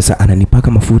 Sasa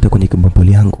ananipaka mafuta kwenye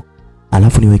kibompoli yangu,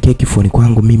 alafu niwekee kifuani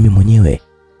kwangu mimi mwenyewe.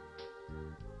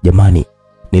 Jamani,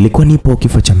 nilikuwa nipo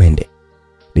kifo cha mende.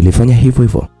 Nilifanya hivyo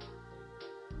hivyo.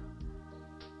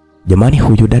 Jamani,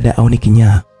 huyu dada au ni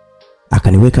kinyaa.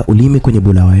 Akaniweka ulimi kwenye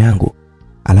bulawa yangu,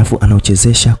 alafu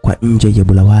anauchezesha kwa nje ya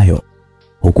bulawayo,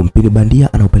 huku mpini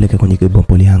bandia anaupeleka kwenye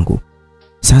kibompoli yangu.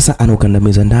 Sasa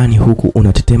anaukandamiza ndani huku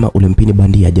unatetema ule mpini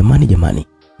bandia. Jamani.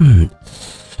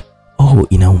 Oh,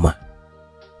 inauma.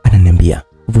 Ananiambia,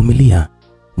 vumilia,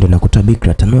 ndio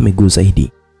nakutabikra, tanua miguu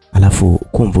zaidi, alafu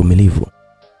kuwa mvumilivu.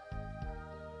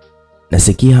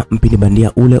 Nasikia mpini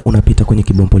bandia ule unapita kwenye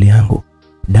kibompoli yangu.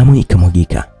 Damu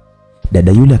ikamwagika.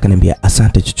 Dada yule akaniambia,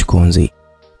 asante Chuchu Konzi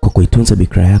kwa kuitunza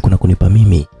bikra yako na kunipa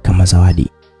mimi kama zawadi.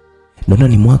 Naona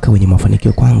ni mwaka wenye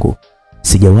mafanikio kwangu.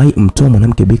 Sijawahi mtoa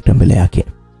mwanamke bikra mbele yake.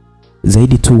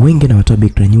 Zaidi tu wengi na watoa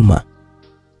bikra nyuma.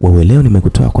 Wewe leo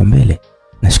nimekutoa kwa mbele.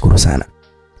 Nashukuru sana.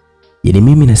 Yani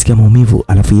mimi nasikia maumivu,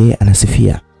 alafu yeye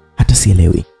anasifia, hata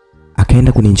sielewi.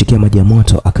 Akaenda kuninjikia maji ya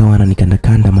moto, akawa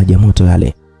ananikandakanda maji ya moto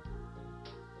yale.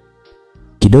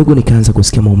 Kidogo nikaanza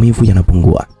kusikia maumivu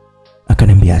yanapungua.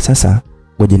 Akaniambia, sasa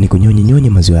ngoja nikunyonye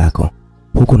maziwa yako,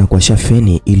 huku na kuwasha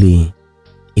feni ili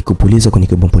ikupuliza kwenye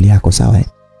kibompoli yako, sawa?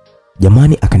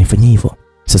 Jamani, akanifanyia hivyo.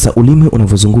 Sasa ulimi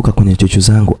unavozunguka kwenye chuchu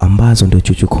zangu ambazo ndio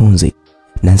Chuchu Konzi,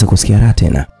 naanza kusikia raha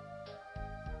tena.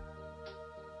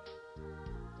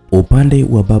 Upande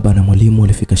wa baba na mwalimu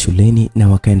walifika shuleni na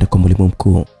wakaenda kwa mwalimu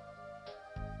mkuu.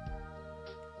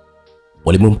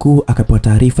 Mwalimu mkuu akapewa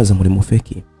taarifa za mwalimu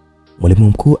feki. Mwalimu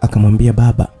mkuu akamwambia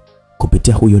baba,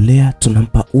 kupitia huyo Lea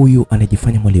tunampa huyu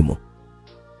anajifanya mwalimu.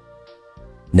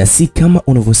 Na si kama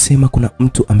unavyosema kuna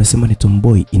mtu amesema ni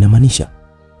tomboy, inamaanisha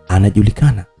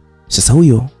anajulikana. Sasa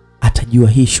huyo atajua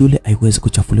hii shule haiwezi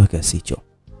kuchafuliwa kiasi hicho.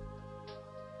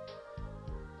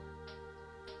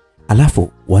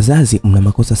 Alafu wazazi mna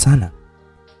makosa sana.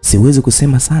 Siwezi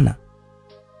kusema sana,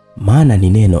 maana ni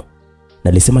neno.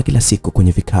 Nalisema kila siku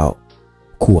kwenye vikao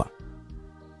kuwa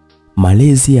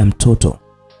malezi ya mtoto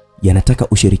yanataka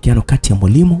ushirikiano kati ya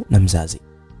mwalimu na mzazi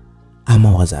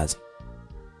ama wazazi.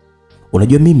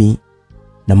 Unajua mimi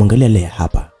namwangalia Lea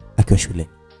hapa akiwa shule,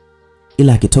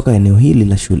 ila akitoka eneo hili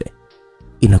la shule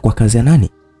inakuwa kazi ya nani?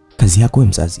 Kazi yako wewe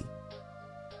mzazi.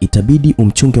 Itabidi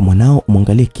umchunge mwanao,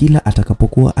 umwangalie kila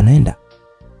atakapokuwa anaenda.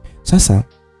 Sasa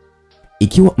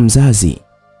ikiwa mzazi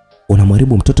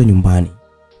unamharibu mtoto nyumbani,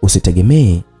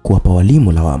 usitegemee kuwapa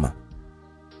walimu lawama.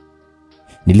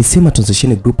 Nilisema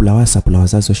tuanzisheni group la WhatsApp la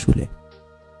wazazi wa shule.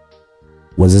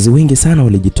 Wazazi wengi sana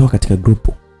walijitoa katika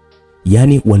grupu,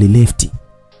 yani walilefti,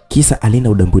 kisa alina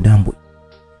udambudambwi.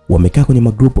 Wamekaa kwenye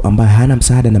magrupu ambayo hana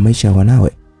msaada na maisha ya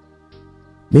wanawe.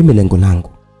 Mimi lengo langu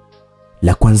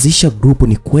la kuanzisha grupu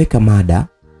ni kuweka mada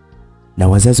na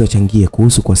wazazi wachangie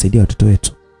kuhusu kuwasaidia watoto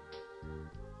wetu.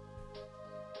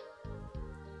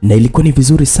 Na ilikuwa ni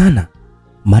vizuri sana,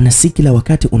 maana si kila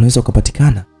wakati unaweza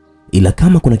ukapatikana, ila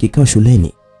kama kuna kikao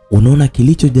shuleni unaona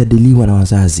kilichojadiliwa na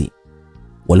wazazi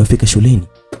waliofika shuleni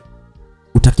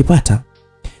utakipata.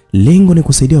 Lengo ni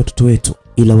kusaidia watoto wetu,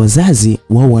 ila wazazi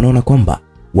wao wanaona kwamba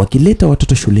wakileta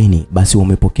watoto shuleni basi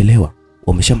wamepokelewa,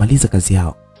 wameshamaliza kazi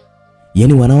yao.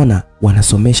 Yani wanaona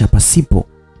wanasomesha pasipo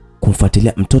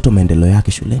kumfuatilia mtoto maendeleo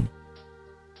yake shuleni.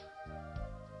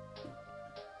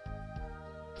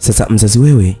 Sasa mzazi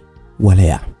wewe wa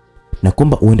Lea, na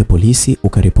kwamba uende polisi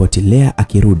ukaripoti Lea,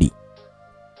 akirudi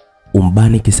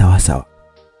umbani kisawasawa,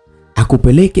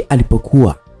 akupeleke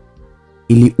alipokuwa,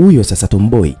 ili huyo sasa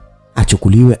tomboy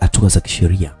achukuliwe hatua za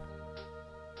kisheria.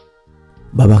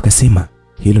 Baba akasema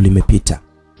hilo limepita,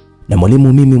 na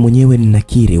mwalimu mimi mwenyewe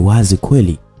ninakiri wazi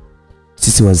kweli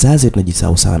sisi wazazi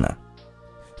tunajisahau sana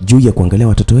juu ya kuangalia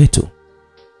watoto wetu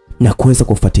na kuweza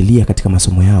kufuatilia katika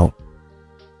masomo yao.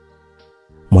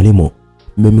 Mwalimu,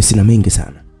 mimi sina mengi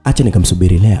sana, acha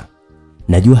nikamsubiri Lea.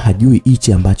 Najua hajui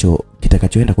hichi ambacho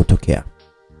kitakachoenda kutokea.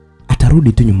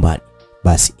 Atarudi tu nyumbani,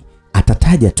 basi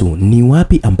atataja tu ni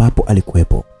wapi ambapo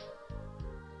alikuwepo.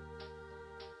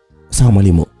 Sawa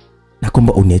mwalimu,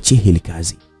 naomba uniachie hili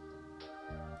kazi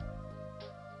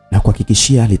na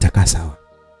kuhakikishia litakaa sawa.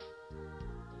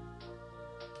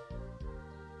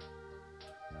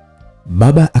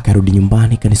 Baba akarudi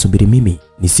nyumbani kanisubiri mimi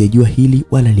nisijua hili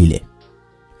wala lile.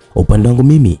 Upande wangu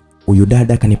mimi, huyu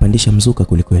dada akanipandisha mzuka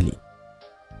kulikweli.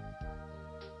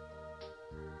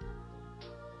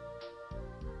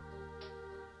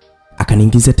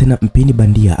 Akaniingiza tena mpini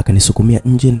bandia, akanisukumia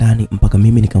nje ndani mpaka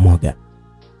mimi nikamwaga.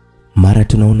 Mara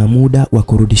tunaona muda wa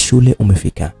kurudi shule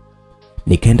umefika.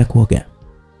 Nikaenda kuoga.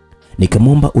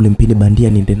 Nikamwomba ule mpini bandia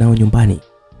niende nao nyumbani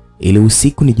ili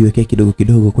usiku nijiwekee kidogo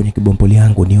kidogo kwenye kibompoli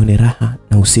yangu nione raha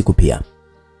na usiku pia.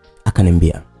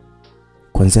 Akaniambia,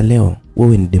 "Kwanza leo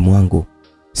wewe ni demu wangu.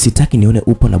 Sitaki nione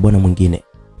upo na bwana mwingine.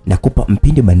 Nakupa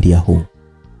mpini bandia huu.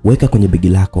 Weka kwenye begi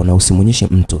lako na usimuonyeshe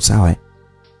mtu, sawa?"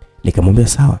 Nikamwambia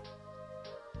sawa.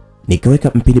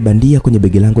 Nikaweka mpini bandia kwenye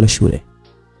begi langu la shule.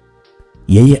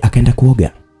 Yeye akaenda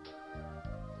kuoga.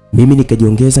 Mimi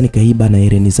nikajiongeza nikaiba na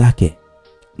hereni zake.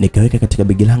 Nikaweka katika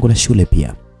begi langu la shule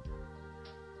pia.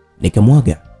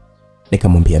 Nikamwaga.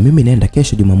 Nikamwambia mimi naenda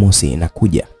kesho Jumamosi na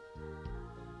kuja.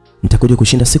 Nitakuja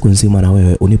kushinda siku nzima na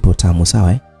wewe unipo tamu,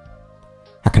 sawa?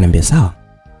 Akaniambia sawa.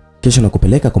 Kesho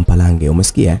nakupeleka kwa Mpalange,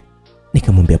 umesikia?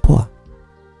 Nikamwambia poa.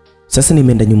 Sasa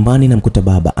nimeenda nyumbani na mkuta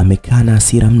baba amekaa na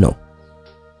hasira mno.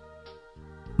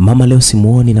 Mama leo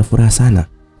simuoni na furaha sana,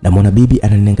 na mwana bibi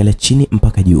ananiangalia chini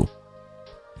mpaka juu.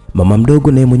 Mama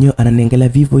mdogo naye mwenyewe ananiangalia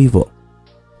vivyo hivyo.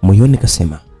 Moyoni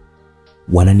nikasema,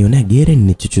 wananionea gere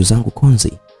ni chuchu zangu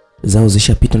Konzi. Zao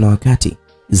zishapita na wakati,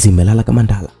 zimelala kama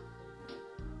ndala.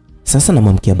 Sasa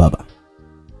namwamkia baba.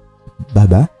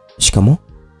 Baba, shikamo.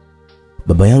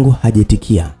 Baba yangu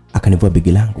hajaitikia, akanivua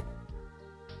begi langu.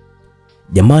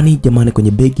 Jamani,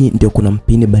 kwenye begi ndio kuna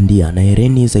mpini bandia na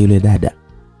hereni za yule dada.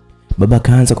 Baba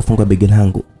akaanza kufunga begi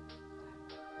langu.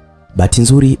 Bahati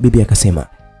nzuri bibi akasema,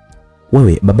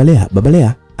 "Wewe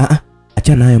babalea,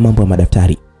 achana nayo mambo ya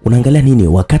madaftari. Unaangalia nini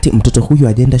wakati mtoto huyu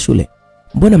hajaenda shule?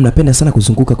 Mbona mnapenda sana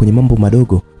kuzunguka kwenye mambo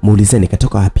madogo? Muulizeni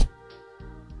katoka wapi?"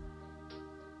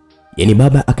 Yaani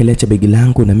baba akaliacha begi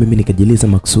langu na mimi nikajiliza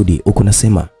maksudi huko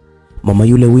nasema, "Mama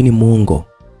yule Winnie muongo.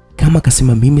 Kama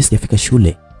kasema mimi sijafika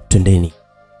shule, twendeni.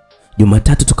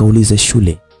 Jumatatu tukaulize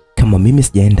shule kama mimi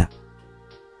sijaenda."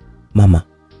 Mama,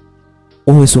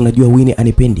 wewe si unajua Winnie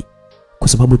anipendi kwa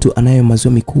sababu tu anayo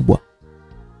maziwa mikubwa.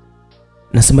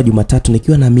 Nasema Jumatatu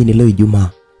nikiwa naamini leo Ijumaa,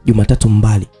 Jumatatu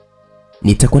mbali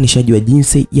nitakuwa nishajua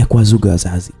jinsi ya kuwazuga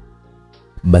wazazi.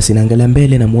 Basi naangalia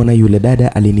mbele na muona yule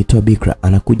dada alinitoa bikra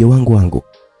anakuja wangu.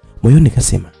 Moyoni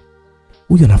nikasema,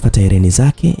 huyo anafuata hereni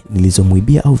zake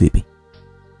nilizomuibia au vipi?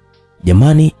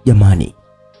 Jamani.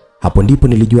 Hapo ndipo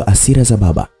nilijua hasira za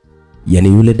baba. Yaani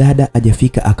yule dada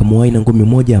hajafika akamwahi na ngumi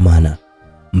moja ya maana.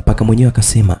 Mpaka mwenyewe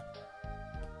akasema,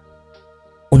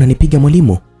 "Unanipiga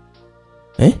mwalimu?"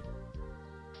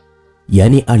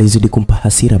 Yaani alizidi kumpa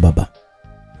hasira baba.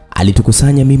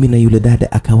 Alitukusanya mimi na yule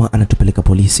dada akawa anatupeleka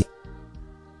polisi.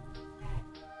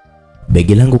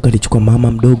 Begi langu kalichukua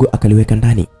mama mdogo akaliweka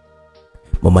ndani.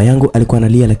 Mama yangu alikuwa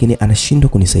analia lakini anashindwa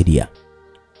kunisaidia.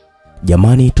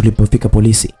 Jamani, tulipofika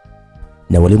polisi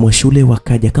na walimu wa shule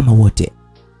wakaja kama wote.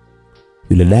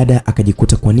 Yule dada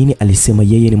akajikuta kwa nini alisema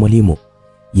yeye ni mwalimu.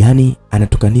 Yaani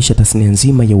anatukanisha tasnia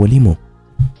nzima ya walimu.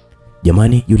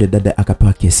 Jamani, yule dada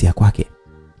akapewa kesi ya kwake.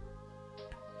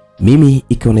 Mimi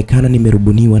ikaonekana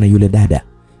nimerubuniwa na yule dada.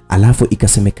 Alafu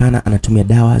ikasemekana anatumia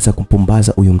dawa za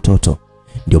kumpumbaza huyu mtoto.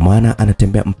 Ndio maana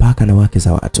anatembea mpaka na wake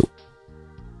za watu.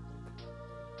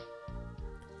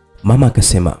 Mama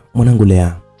akasema, "Mwanangu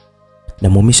Lea,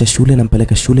 namuhamisha shule na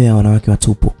mpeleka shule ya wanawake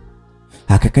watupu.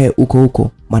 Akakae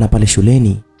huko maana pale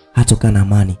shuleni hatokaa na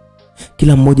amani.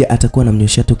 Kila mmoja atakuwa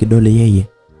anamnyoshia tu kidole yeye."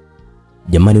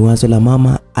 Jamani, wazo la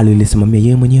mama alilisimamia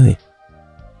yeye mwenyewe.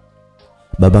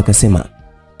 Baba akasema,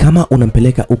 "Kama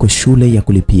unampeleka huko shule ya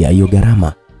kulipia, hiyo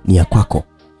gharama ni ya kwako.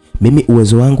 Mimi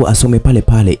uwezo wangu asome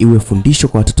pale iwe fundisho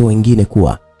kwa watoto wengine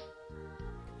kuwa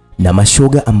na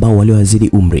mashoga ambao waliowazidi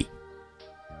umri."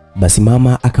 Basi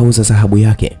mama akauza dhahabu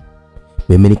yake.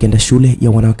 Mimi nikaenda shule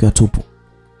ya wanawake watupu.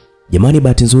 Jamani,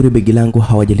 bahati nzuri begi langu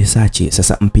hawajalisachi.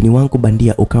 Sasa mpini wangu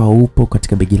bandia ukawa upo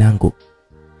katika begi langu.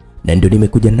 Na ndio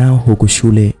nimekuja nao huku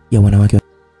shule ya wanawake.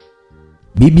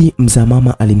 Bibi mzaa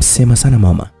mama alimsema sana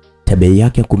mama. Tabia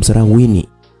yake ya kumsarau Winnie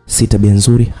si tabia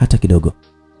nzuri hata kidogo.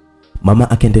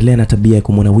 Mama akaendelea na tabia ya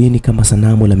kumwona Winnie kama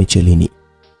sanamu la Michelini.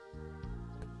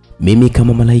 Mimi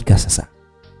kama malaika sasa.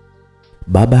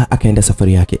 Baba akaenda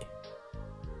safari yake.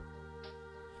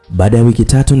 Baada ya wiki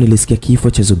 3 nilisikia kifo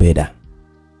cha Zubeda.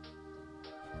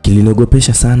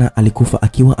 Kilinogopesha sana, alikufa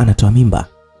akiwa anatoa mimba.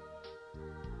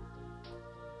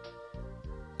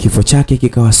 Kifo chake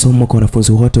kikawa somo kwa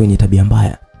wanafunzi wote wenye tabia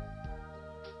mbaya.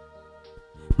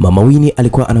 Mama Winnie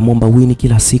alikuwa anamwomba Winnie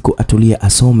kila siku atulie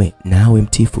asome na awe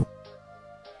mtifu.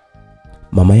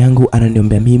 Mama yangu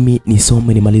ananiombea mimi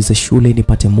nisome nimalize shule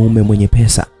nipate mume mwenye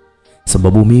pesa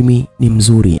sababu mimi ni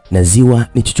mzuri na ziwa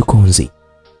ni Chuchu Konzi.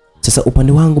 Sasa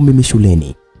upande wangu mimi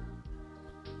shuleni,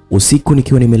 usiku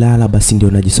nikiwa nimelala, basi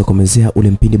ndio najisokomezea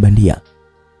ule mpini bandia.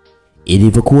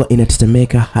 Ilivyokuwa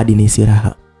inatetemeka hadi nihisi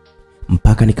raha,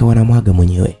 mpaka nikawa na mwaga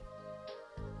mwenyewe.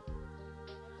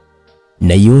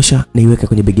 Naiosha, naiweka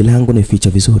kwenye begi langu, naificha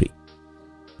vizuri.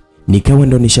 Nikawa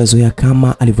ndo nishazoea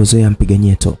kama alivyozoea mpiga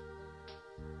nyeto.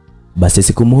 Basi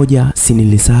siku moja si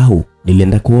nilisahau,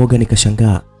 nilienda kuoga,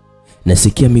 nikashangaa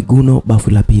nasikia miguno bafu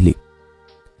la pili.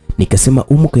 Nikasema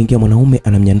kaingia mwanaume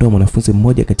anamnyandoa mwanafunzi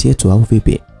mmoja kati yetu au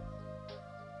vipi?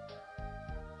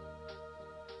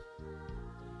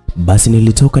 Basi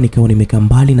nilitoka, nikawa nimekaa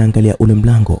mbali na angalia ule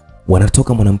mlango,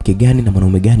 wanatoka mwanamke gani na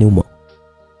mwanaume gani humo.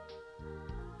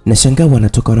 Nashangaa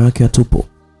wanatoka wanawake watupu.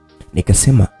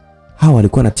 Nikasema hawa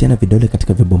walikuwa wanatiana vidole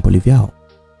katika vibomboli vyao.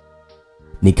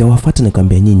 Nikawafuata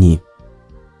nikamwambia, nyinyi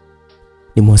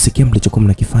nimewasikia mlichokuwa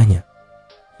mnakifanya,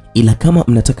 ila kama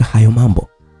mnataka hayo mambo,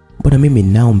 mbona mimi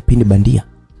ninao mpini bandia,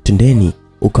 twendeni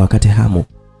ukawakate hamu.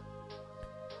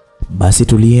 Basi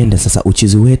tulienda. Sasa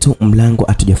uchizi wetu, mlango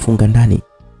hatujafunga ndani.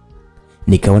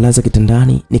 Nikawalaza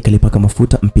kitandani, nikalipaka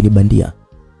mafuta mpini bandia,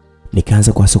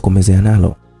 nikaanza kuwasokomezea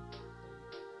nalo.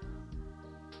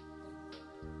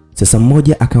 Sasa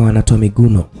mmoja akawa anatoa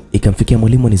miguno, ikamfikia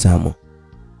mwalimu wa nizamu.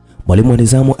 Mwalimu wa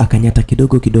nizamu akanyata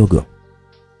kidogo kidogo.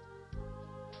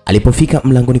 Alipofika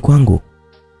mlangoni kwangu,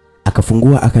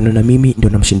 akafungua, akaniona mimi ndio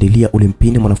namshindilia ule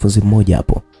mpini mwanafunzi mmoja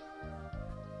hapo.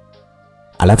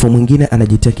 Alafu mwingine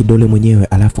anajitia kidole mwenyewe,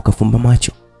 alafu kafumba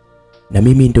macho. Na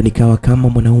mimi ndio nikawa kama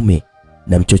mwanaume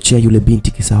namchochea yule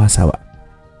binti kisawa sawa.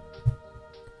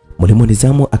 Mwalimu wa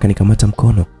nizamu akanikamata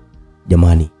mkono.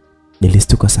 Jamani,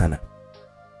 nilistuka sana.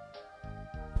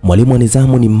 Mwalimu wa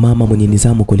nizamu ni mama mwenye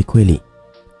nizamu kweli kweli.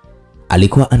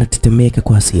 Alikuwa anatetemeka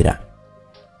kwa hasira.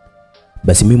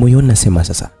 Basi mimi moyoni nasema,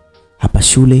 sasa hapa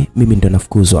shule mimi ndo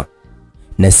nafukuzwa,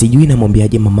 na sijui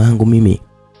namwambiaje mama yangu mimi.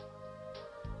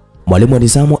 Mwalimu wa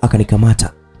nizamu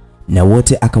akanikamata na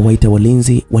wote akawaita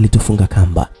walinzi, walitufunga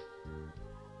kamba.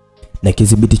 Na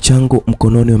kidhibiti changu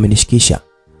mkononi wamenishikisha,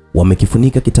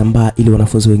 wamekifunika kitambaa ili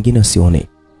wanafunzi wengine wasione.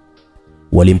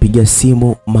 Walimpigia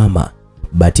simu mama.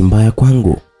 Bahati mbaya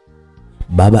kwangu,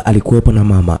 baba alikuwepo na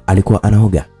mama alikuwa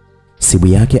anaoga. Simu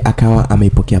yake akawa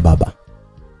ameipokea baba.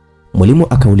 Mwalimu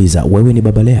akauliza, wewe ni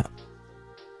baba Lea?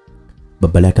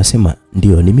 Baba Lea akasema,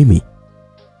 ndio ni mimi.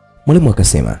 Mwalimu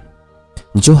akasema,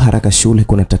 njoo haraka shule,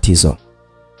 kuna tatizo.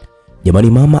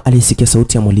 Jamani, mama alisikia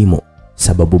sauti ya mwalimu,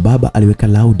 sababu baba aliweka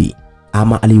laudi,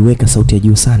 ama aliweka sauti ya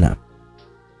juu sana.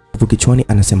 Kichwani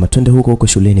anasema, twende huko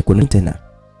shuleni, kuna tena.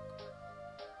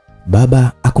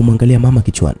 Baba akumwangalia mama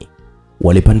kichwani.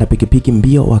 Walipanda pikipiki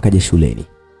mbio wakaja shuleni.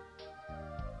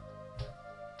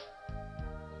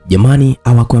 Jamani,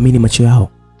 hawakuamini macho yao.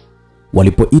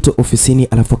 Walipoitwa ofisini,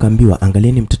 alafu kaambiwa,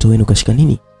 angalieni mtoto wenu kashika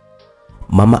nini.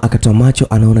 Mama akatoa macho,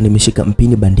 anaona nimeshika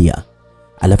mpini bandia,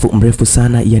 alafu mrefu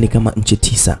sana, yani kama inchi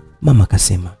 9. Mama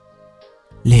akasema,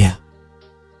 Lea,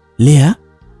 Lea,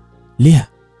 Lea.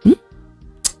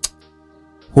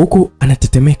 Huku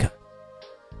anatetemeka.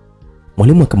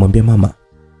 Mwalimu akamwambia mama,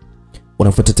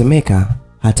 unapotetemeka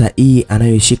hata hii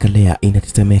anayoishika Lea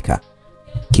inatetemeka.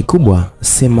 Kikubwa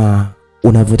sema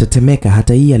unavyotetemeka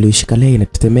hata hii aliyoshika Lea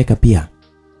inatetemeka pia.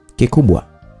 Kikubwa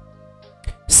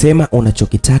sema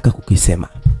unachokitaka kukisema.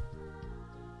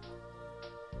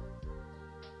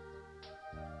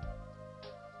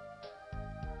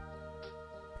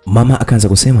 Mama akaanza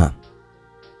kusema,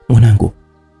 mwanangu,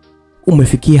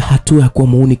 umefikia hatua ya kuwa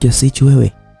muuni kiasi hicho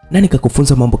wewe? Nani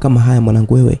kakufunza mambo kama haya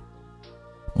mwanangu wewe?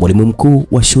 Mwalimu mkuu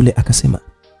wa shule akasema,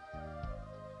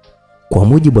 kwa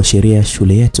mujibu wa sheria ya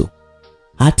shule yetu,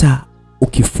 hata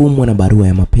ukifumwa na barua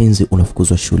ya mapenzi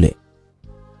unafukuzwa shule.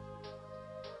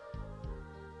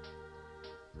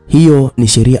 Hiyo ni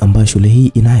sheria ambayo shule hii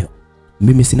inayo.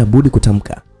 Mimi sina budi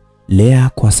kutamka, Lea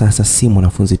kwa sasa si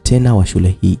mwanafunzi tena wa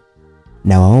shule hii,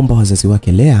 na waomba wazazi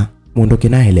wake Lea muondoke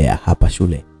naye Lea hapa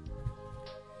shule.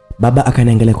 Baba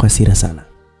akaniangalia kwa hasira sana.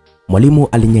 Mwalimu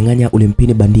alinyang'anya ule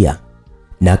mpini bandia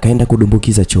na akaenda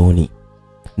kudumbukiza chooni.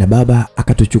 Na baba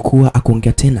akatuchukua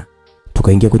akaongea tena.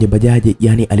 Tukaingia kwenye bajaji,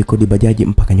 yani alikodi bajaji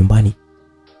mpaka nyumbani.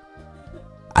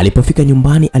 Alipofika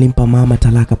nyumbani alimpa mama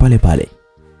talaka pale pale.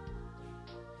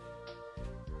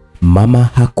 Mama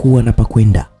hakuwa na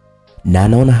pakwenda na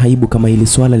anaona haibu kama hili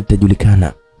swala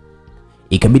litajulikana.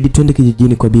 Ikabidi twende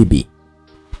kijijini kwa bibi,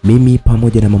 mimi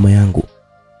pamoja na mama yangu.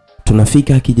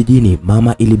 Tunafika kijijini,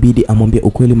 mama ilibidi amwambie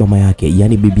ukweli mama yake,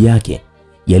 yani bibi yake,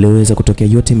 yaliyoweza kutokea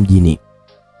yote mjini.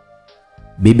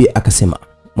 Bibi akasema,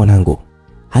 mwanangu,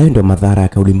 hayo ndio madhara ya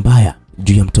kauli mbaya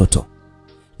juu ya mtoto.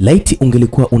 Laiti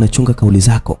ungelikuwa unachunga kauli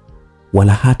zako,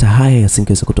 wala hata haya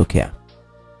yasingeweza kutokea.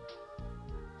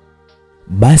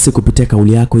 Basi kupitia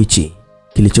kauli yako hichi,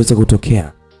 kilichoweza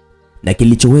kutokea na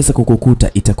kilichoweza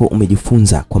kukukuta itakuwa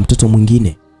umejifunza kwa mtoto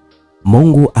mwingine.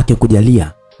 Mungu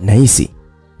akikujalia na hisi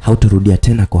hautarudia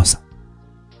tena kosa.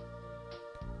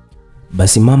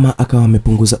 Basi mama akawa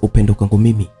amepunguza upendo kwangu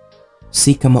mimi,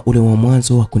 si kama ule wa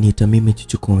mwanzo wa kuniita mimi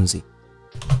Chuchu Konzi.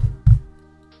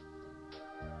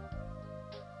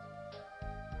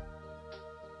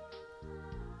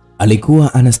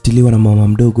 Alikuwa anastiliwa na mama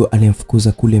mdogo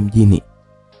aliyemfukuza kule mjini.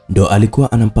 Ndo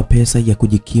alikuwa anampa pesa ya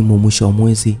kujikimu mwisho wa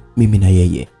mwezi mimi na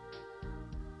yeye.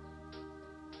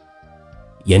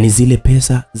 Yani zile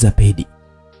pesa za pedi.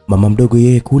 Mama mdogo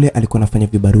yeye kule alikuwa anafanya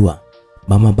vibarua.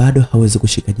 Mama bado hawezi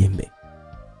kushika jembe.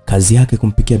 Kazi yake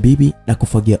kumpikia bibi na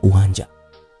kufagia uwanja.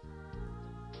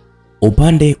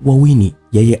 Upande wa Winnie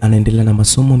yeye anaendelea na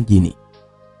masomo mjini.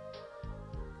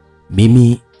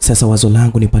 Mimi sasa wazo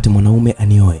langu nipate mwanaume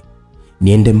anioe.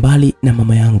 Niende mbali na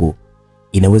mama yangu.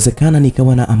 Inawezekana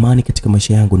nikawa na amani katika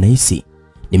maisha yangu na hisi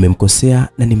nimemkosea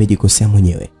na nimejikosea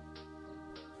mwenyewe.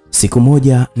 Siku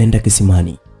moja naenda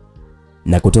kisimani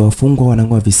na kutoa wafungwa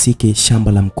wanangoa visiki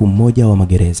shamba la mkuu mmoja wa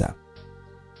magereza.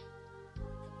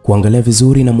 Kuangalia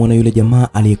vizuri na muona yule jamaa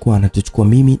aliyekuwa anatuchukua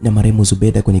mimi na marehemu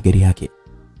Zubeda kwenye gari yake.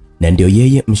 Na ndio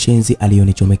yeye mshenzi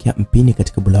aliyonichomekea mpini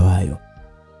katika bulawayo.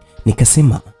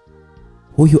 Nikasema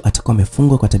huyu atakuwa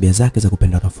amefungwa kwa tabia zake za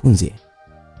kupenda wanafunzi.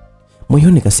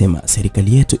 Moyoni nikasema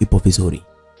serikali yetu ipo vizuri.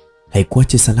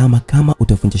 Haikuache salama kama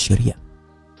utavunja sheria.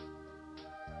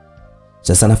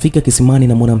 Sasa nafika kisimani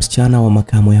na muona msichana wa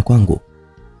makamo ya kwangu.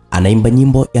 Anaimba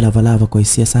nyimbo ya lavalava kwa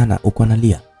hisia sana huko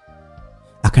analia.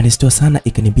 Akanistua sana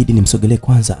ikanibidi nimsogelee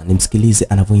kwanza nimsikilize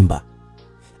anavyoimba.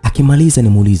 Akimaliza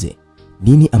nimuulize,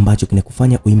 nini ambacho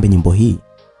kinakufanya uimbe nyimbo hii?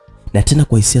 Na tena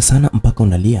kwa hisia sana mpaka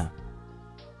unalia.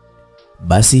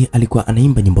 Basi alikuwa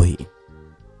anaimba nyimbo hii.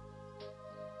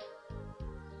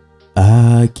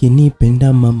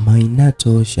 Akinipenda mama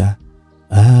inatosha.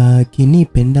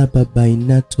 Akinipenda baba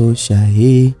inatosha.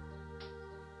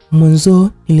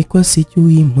 Mwanzo nilikuwa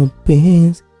sijui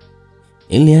mapenzi.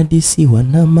 Nilihadisiwa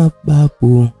na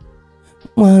mababu.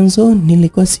 Mwanzo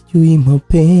nilikuwa sijui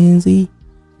mapenzi.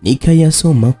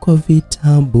 Nikayasoma kwa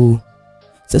vitabu.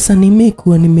 Sasa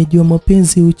nimekuwa nimejua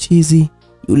mapenzi uchizi.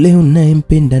 Yule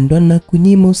unayempenda ndo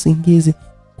anakunyima usingizi.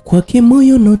 Kwake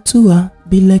moyo notua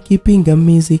bila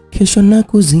kipingamizi. Kesho na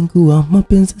kuzingua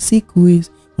mapenzi siku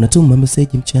hizi. Unatuma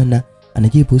message mchana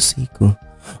anajibu usiku.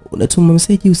 Unatuma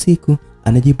message usiku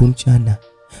anajibu mchana.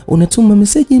 Unatuma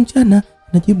message mchana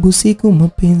anajibu usiku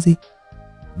mapenzi.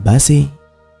 Basi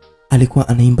alikuwa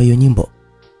anaimba hiyo nyimbo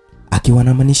akiwa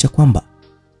anamaanisha kwamba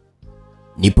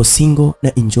nipo single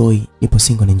na enjoy, nipo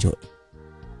single na enjoy.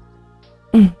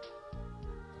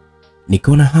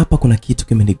 Nikaona hapa kuna kitu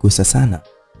kimenigusa sana.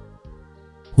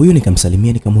 Huyu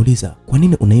nikamsalimia nikamuuliza, "Kwa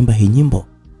nini unaimba hii nyimbo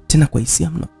tena kwa hisia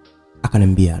mno?"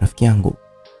 Akaniambia, "Rafiki yangu,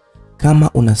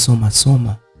 kama unasoma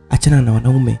soma, achana na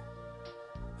wanaume.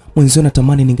 Mwanzo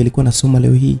natamani ningelikuwa nasoma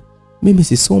leo hii. Mimi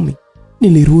sisomi.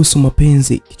 Niliruhusu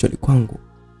mapenzi kichwani kwangu.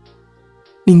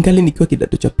 Ningali nikiwa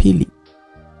kidato cha pili.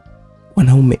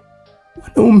 Wanaume.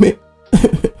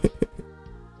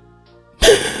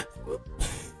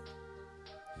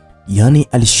 Yani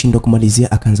alishindwa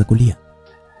kumalizia akaanza kulia.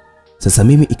 Sasa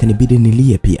mimi ikanibidi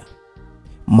nilie pia.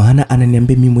 Maana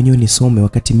ananiambia mimi mwenyewe nisome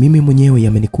wakati mimi mwenyewe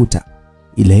yamenikuta.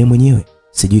 Ila yeye mwenyewe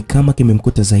sijui kama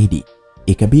kimemkuta zaidi.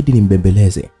 Ikabidi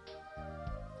nimbembeleze.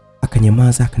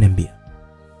 Akanyamaza akaniambia,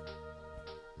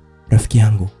 "Rafiki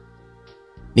yangu,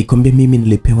 nikwambie mimi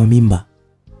nilipewa mimba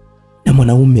na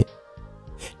mwanaume.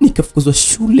 Nikafukuzwa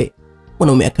shule.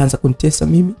 Mwanaume akaanza kunitesa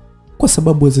mimi kwa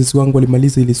sababu wazazi wangu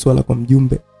walimaliza ili swala kwa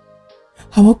mjumbe.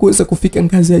 Hawakuweza kufika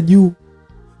ngazi ya juu.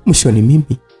 Mwishoni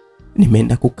mimi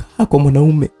nimeenda kukaa kwa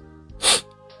mwanaume.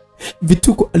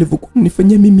 Vituko alivyokuwa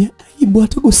anifanyia mimi aibu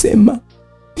hata kusema.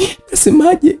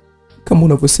 Nasemaje? Kama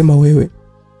unavyosema wewe.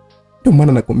 Ndio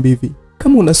maana nakwambia hivi,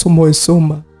 kama unasoma wewe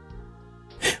soma.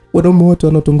 Wanaume wote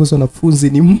wanaotongoza wanafunzi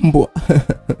ni mbwa."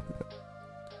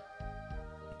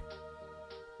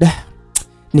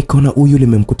 Nikaona huyu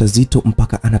limemkuta zito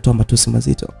mpaka anatoa matusi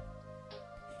mazito.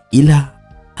 Ila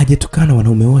hajatukana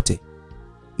wanaume wote.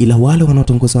 Ila wale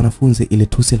wanaotongoza wanafunzi ile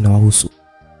tusi linawahusu.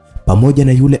 Pamoja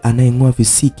na yule anayengoa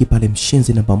visiki pale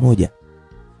mshenzi namba 1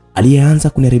 aliyeanza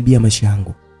kunaribia maisha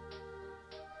yangu.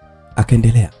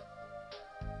 Akaendelea,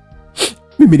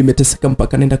 "Mimi nimeteseka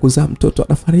mpaka naenda kuzaa mtoto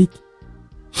anafariki.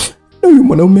 Na huyu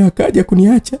mwanaume akaja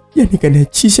kuniacha, yani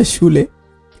kaniachisha shule,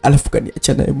 alafu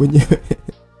kaniacha naye mwenyewe."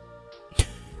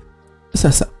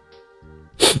 Sasa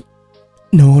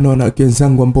naona wanawake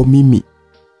wenzangu ambao mimi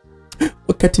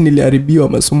wakati niliharibiwa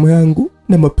masomo yangu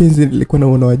na mapenzi nilikuwa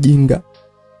naona wajinga.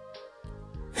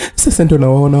 Sasa ndio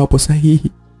nawaona wapo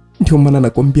sahihi. Ndio maana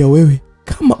nakwambia wewe,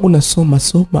 kama unasoma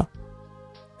soma.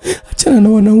 Achana na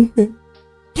wanaume.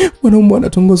 Wanaume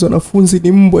wanatongoza wanafunzi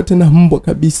ni mbwa, tena mbwa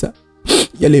kabisa.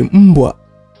 Yale mbwa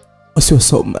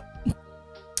wasiosoma.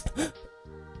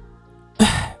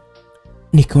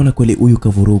 Nikaona kweli huyu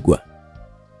kavurugwa.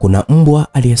 Kuna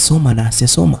mbwa aliyesoma na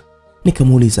asiyesoma.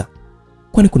 Nikamuuliza,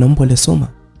 kwani kuna mbwa aliyesoma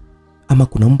ama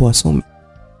kuna mbwa wasomi?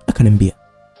 Akaniambia,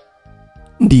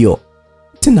 ndio,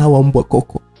 tena hawa mbwa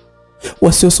koko.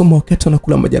 Wasiosoma wakati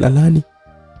wanakula majalalani.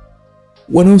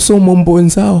 Wanaosoma mbwa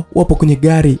wenzao wapo kwenye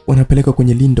gari wanapeleka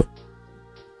kwenye lindo.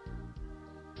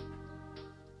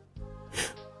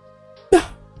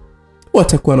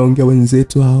 Watakuwa wanaongea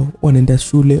wenzetu hao, wanaenda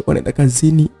shule, wanaenda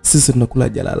kazini, sisi tunakula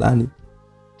jalalani.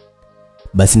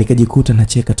 Basi nikajikuta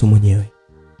nacheka tu mwenyewe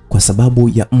kwa sababu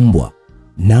ya mbwa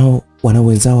nao wana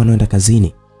wenzao wanaenda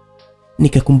kazini.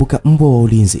 Nikakumbuka mbwa wa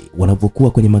ulinzi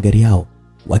wanapokuwa kwenye magari yao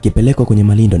wakipelekwa kwenye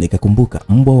malindo. Nikakumbuka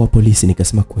mbwa wa polisi,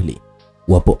 nikasema kweli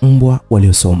wapo mbwa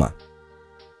waliosoma.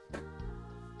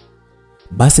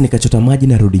 Basi nikachota maji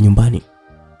na rudi nyumbani.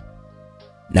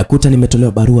 Nakuta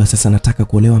nimetolewa barua, sasa nataka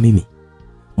kuolewa mimi.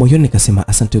 Moyoni nikasema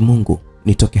asante Mungu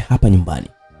nitoke hapa nyumbani.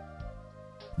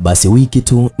 Basi wiki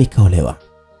tu nikaolewa.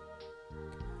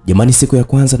 Jamani, siku ya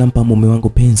kwanza nampa mume wangu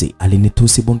penzi,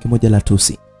 alinitusi bonge moja la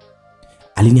tusi.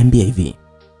 Aliniambia hivi,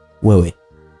 wewe,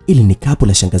 ili ni kapu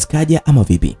la shangazi kaja ama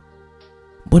vipi?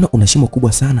 Mbona una shimo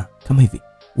kubwa sana kama hivi?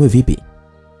 Wewe vipi?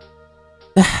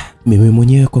 Mimi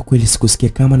mwenyewe kwa kweli sikusikia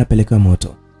kama napeleka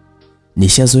moto.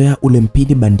 Nishazoea ule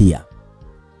mpini bandia.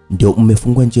 Ndio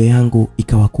umefungua njia yangu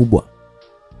ikawa kubwa.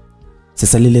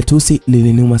 Sasa lile tusi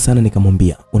liliniuma sana.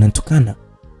 Nikamwambia, unanitukana?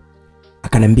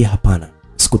 Akanambia, hapana,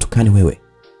 sikutukani wewe.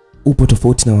 Upo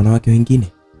tofauti na wanawake wengine.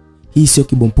 Hii sio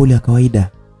kibompoli ya kawaida.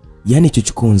 Yani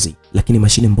Chuchu Konzi, lakini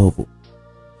mashine mbovu.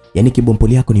 Yani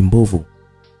kibompoli yako ni mbovu.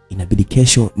 Inabidi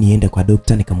kesho niende kwa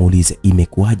daktari nikamuulize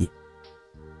imekuaje.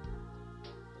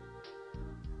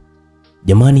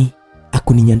 Jamani,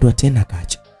 akuninyandua tena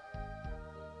akaacha.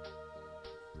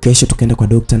 Kesho tukaenda kwa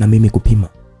daktari na mimi kupima.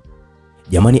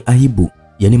 Jamani, aibu,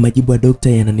 yani majibu ya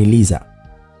daktari yananiliza.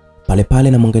 Pale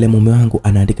pale na mwangalia mume wangu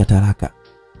anaandika taraka.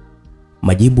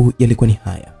 Majibu yalikuwa ni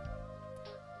haya: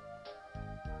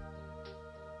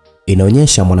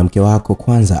 inaonyesha mwanamke wako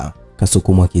kwanza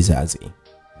kasukumwa kizazi,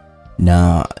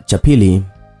 na cha pili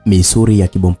misuri ya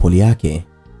kibompoli yake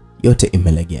yote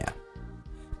imelegea.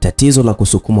 Tatizo la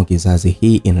kusukumwa kizazi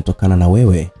hii inatokana na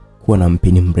wewe kuwa na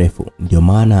mpini mrefu. Ndio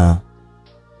maana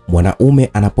mwanaume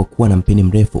anapokuwa na mpini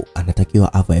mrefu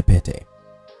anatakiwa avae pete.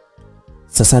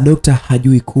 Sasa daktari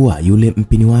hajui kuwa yule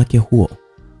mpini wake huo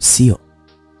sio,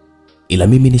 ila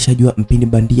mimi nishajua mpini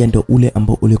bandia ndio ule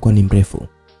ambao ulikuwa ni mrefu,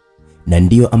 na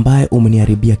ndio ambaye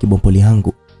umeniharibia kibompoli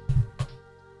yangu.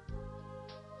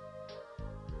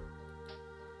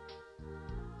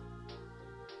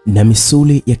 Na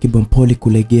misuli ya kibompoli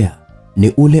kulegea ni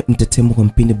ule mtetemo wa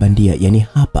mpini bandia. Yani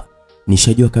hapa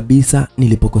nishajua kabisa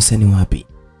nilipokosea ni wapi.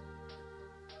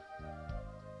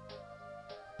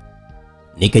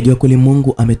 Nikajua kweli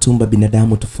Mungu ametumba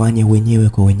binadamu tufanye wenyewe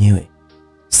kwa wenyewe,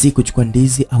 si kuchukua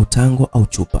ndizi au tango au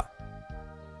chupa.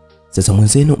 Sasa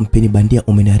mwenzenu mpini bandia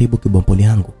umeniharibu kibompoli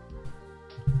yangu.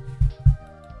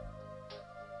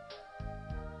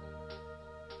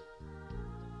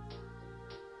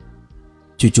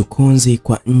 Chuchu Konzi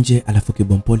kwa nje alafu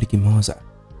kibompoli kimeoza.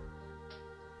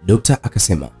 Daktari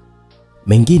akasema,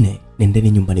 mengine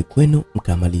nendeni nyumbani kwenu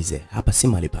mkamalize, hapa si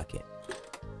mahali pake.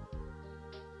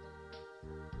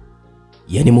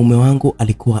 Yani mume wangu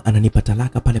alikuwa ananipa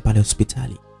talaka pale pale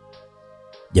hospitali.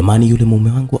 Jamani, yule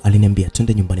mume wangu aliniambia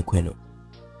twende nyumbani kwenu.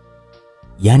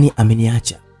 Yani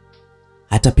ameniacha.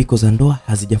 Hata piko za ndoa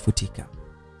hazijafutika.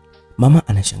 Mama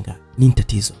anashangaa, nini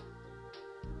tatizo?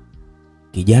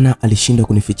 Kijana alishindwa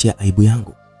kunifichia aibu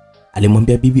yangu.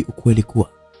 Alimwambia bibi ukweli kuwa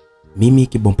mimi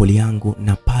kibompoli yangu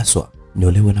napaswa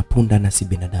niolewe na punda na si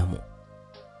binadamu.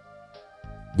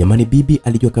 Jamani, bibi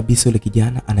alijua kabisa yule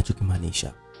kijana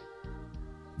anachokimaanisha.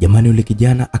 Jamani, yule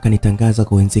kijana akanitangaza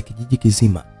kwa wenzie kijiji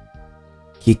kizima.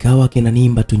 Kikawa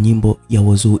kinaniimba tu nyimbo ya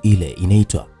wazuu ile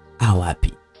inaitwa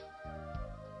Awapi.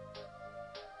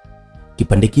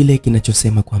 Kipande kile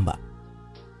kinachosema kwamba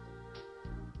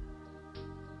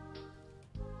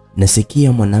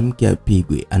nasikia mwanamke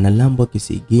apigwe analambwa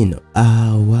kisigino,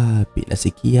 awapi.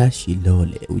 Nasikia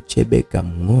shilole uchebe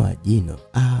kamngoa jino,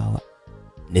 awa.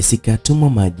 Nesikatuma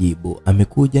majibu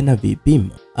amekuja na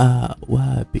vipimo,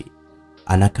 awapi.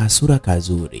 Ana kasura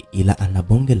kazuri ila ana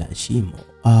bonge la shimo,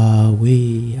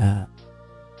 awea.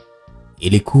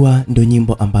 Ilikuwa ndio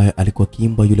nyimbo ambayo alikuwa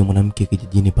kiimba yule mwanamke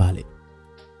kijijini pale.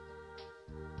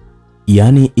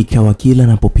 Yaani ikawa kila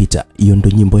napopita, hiyo ndo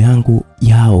nyimbo yangu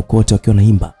yao, kote wakiwa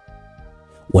naimba.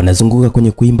 Wanazunguka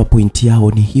kwenye kuimba, pointi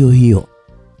yao ni hiyo hiyo.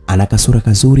 Ana kasura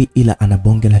kazuri ila ana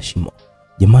bonge la shimo.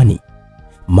 Jamani,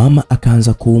 mama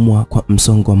akaanza kuumwa kwa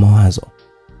msongo wa mawazo.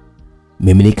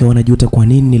 Mimi nikawa najuta kwa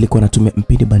nini nilikuwa natumia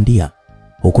mpini bandia.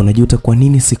 Huko najuta kwa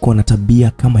nini sikuwa na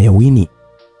tabia kama ya Winnie.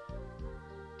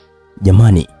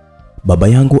 Jamani, baba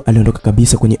yangu aliondoka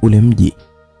kabisa kwenye ule mji.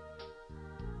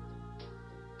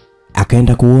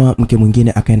 Akaenda kuoa mke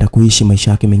mwingine, akaenda kuishi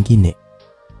maisha yake mengine.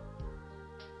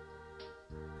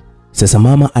 Sasa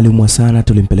mama aliumwa sana,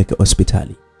 tulimpeleka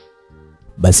hospitali.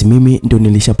 Basi mimi ndio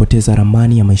nilishapoteza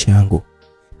ramani ya maisha yangu.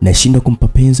 Nashindwa kumpa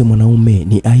penzi mwanaume,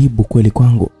 ni aibu kweli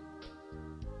kwangu.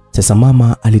 Sasa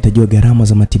mama alitajua gharama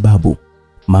za matibabu.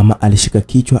 Mama alishika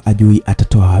kichwa ajui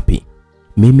atatoa wapi.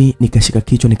 Mimi nikashika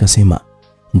kichwa nikasema,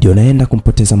 ndio naenda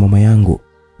kumpoteza mama yangu,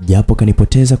 japo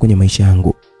kanipoteza kwenye maisha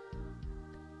yangu.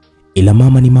 Ila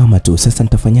mama ni mama tu, sasa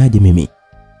nitafanyaje mimi?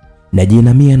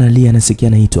 Najiinamia nalia, nasikia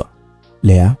naitwa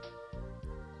Lea.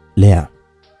 Lea.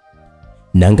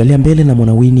 Naangalia mbele na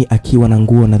mwana Winnie akiwa na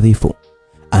nguo nadhifu.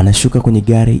 Anashuka kwenye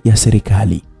gari ya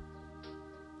serikali.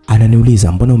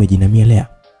 Ananiuliza, mbona umejinamia Lea?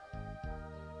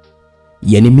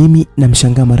 Yaani mimi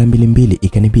namshangaa mara mbili,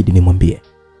 ikanibidi nimwambie,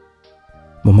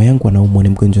 mama yangu anaumwa, ni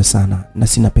mgonjwa sana na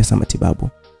sina pesa matibabu.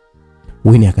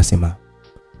 Winnie akasema,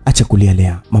 acha kulia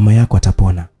Lea, mama yako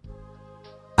atapona.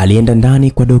 Alienda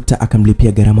ndani kwa dokta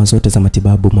akamlipia gharama zote za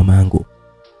matibabu mama yangu.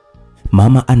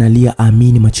 Mama analia,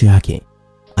 amini macho yake.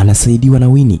 Anasaidiwa na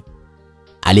Winnie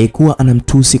aliyekuwa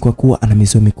anamtusi kwa kuwa ana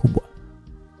mizoa mikubwa.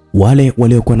 Wale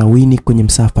waliokuwa na Winnie kwenye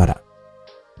msafara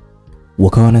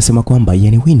wakawa wanasema kwamba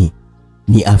yani Winnie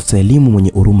ni afisa elimu mwenye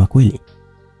huruma kweli.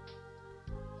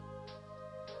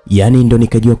 Yani ndo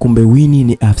nikajua kumbe Winnie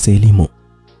ni afisa elimu.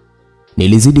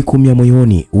 Nilizidi kumia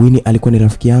moyoni. Winnie alikuwa ni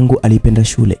rafiki yangu, alipenda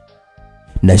shule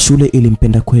na shule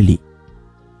ilimpenda kweli.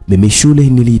 Mimi shule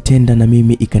niliitenda na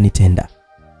mimi ikanitenda.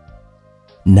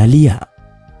 Nalia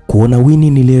kuona Winnie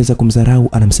niliweza kumdharau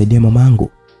anamsaidia mamangu.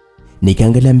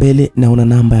 Nikaangalia mbele naona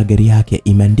namba ya gari yake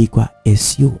imeandikwa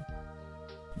SU.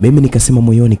 Mimi nikasema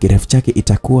moyoni kirefu chake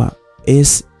itakuwa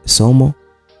S somo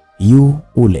U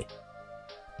ule.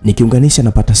 Nikiunganisha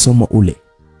napata somo ule.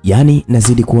 Yani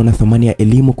nazidi kuona thamani ya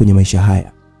elimu kwenye maisha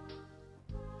haya.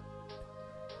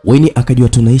 Winnie akajua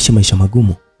tunaishi maisha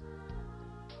magumu.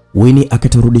 Winnie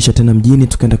akaturudisha tena mjini,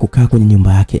 tukaenda kukaa kwenye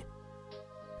nyumba yake.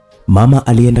 Mama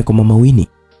alienda kwa mama Winnie,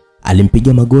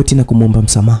 alimpiga magoti na kumwomba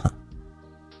msamaha.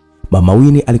 Mama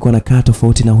Winnie alikuwa anakaa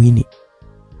tofauti na Winnie.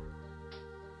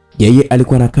 Yeye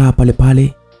alikuwa anakaa pale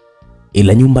pale,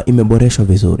 ila nyumba imeboreshwa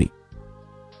vizuri.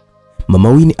 Mama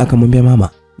Winnie akamwambia mama,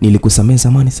 nilikusamehe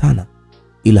zamani sana,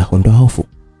 ila ondoa hofu.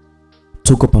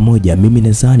 Tuko pamoja, mimi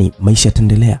nadhani maisha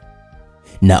yataendelea.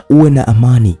 Na uwe na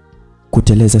amani,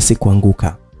 kuteleza si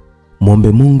kuanguka.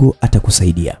 Muombe Mungu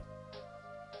atakusaidia.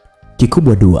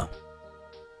 Kikubwa dua.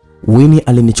 Winnie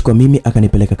alinichukua mimi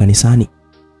akanipeleka kanisani.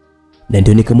 Na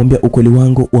ndio nikamwambia ukweli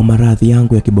wangu wa maradhi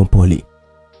yangu ya kibompoli.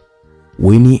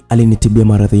 Winnie alinitibia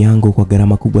maradhi yangu kwa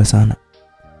gharama kubwa sana.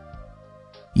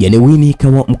 Yani Winnie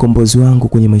kawa mkombozi wangu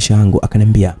kwenye maisha yangu,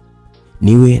 akaniambia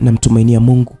niwe namtumainia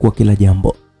Mungu kwa kila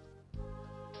jambo.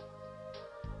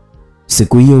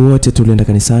 Siku hiyo wote tulienda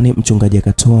kanisani, mchungaji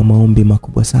akatoa maombi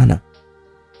makubwa sana.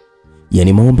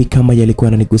 Yani maombi kama yalikuwa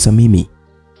yananigusa mimi.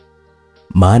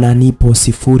 Maana nipo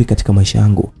sifuri katika maisha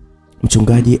yangu.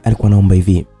 Mchungaji alikuwa anaomba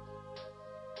hivi: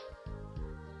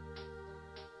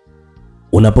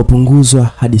 unapopunguzwa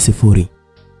hadi sifuri,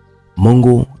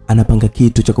 Mungu anapanga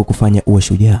kitu cha kukufanya uwe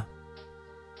shujaa.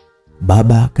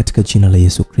 Baba, katika jina la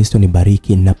Yesu Kristo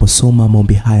nibariki ninaposoma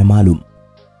maombi haya maalum.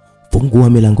 Fungua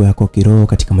milango yako kiroho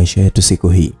katika maisha yetu siku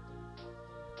hii.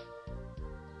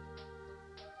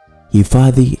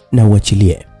 Hifadhi na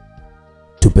uachilie.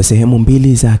 Tupe sehemu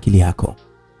mbili za akili yako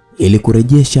ili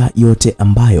kurejesha yote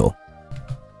ambayo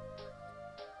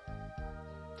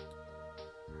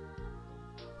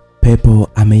pepo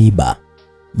ameiba,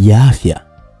 ya afya,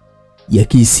 ya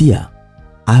kihisia,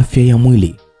 afya ya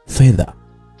mwili, fedha,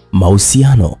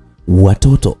 mahusiano,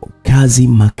 watoto, kazi,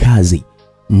 makazi,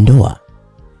 ndoa.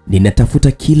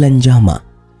 Ninatafuta kila njama,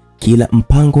 kila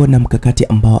mpango na mkakati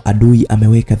ambao adui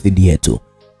ameweka dhidi yetu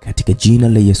katika jina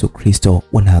la Yesu Kristo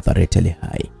wa Nazareti aliye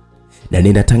hai. Na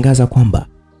ninatangaza kwamba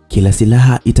kila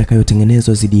silaha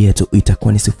itakayotengenezwa dhidi yetu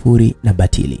itakuwa ni sifuri na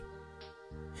batili.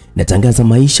 Natangaza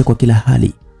maisha kwa kila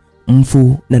hali,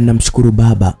 mfu, na ninamshukuru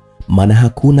Baba maana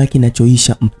hakuna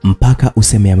kinachoisha mpaka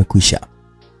useme amekwisha.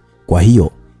 Kwa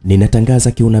hiyo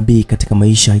ninatangaza kiunabii katika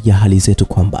maisha ya hali zetu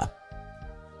kwamba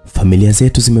familia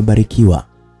zetu zimebarikiwa,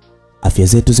 afya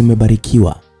zetu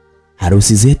zimebarikiwa,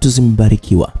 harusi zetu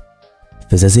zimebarikiwa,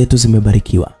 Fedha zetu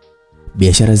zimebarikiwa.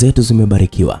 Biashara zetu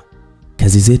zimebarikiwa.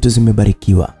 Kazi zetu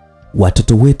zimebarikiwa.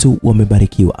 Watoto wetu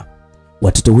wamebarikiwa.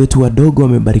 Watoto wetu wadogo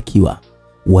wamebarikiwa.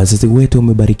 Wazazi wetu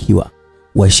wamebarikiwa.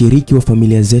 Washiriki wa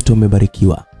familia zetu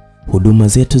wamebarikiwa. Huduma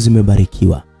zetu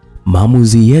zimebarikiwa.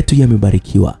 Maamuzi yetu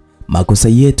yamebarikiwa. Makosa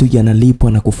yetu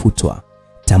yanalipwa na kufutwa.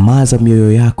 Tamaa za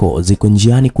mioyo yako ziko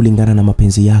njiani kulingana na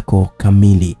mapenzi yako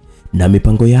kamili na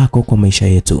mipango yako kwa maisha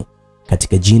yetu.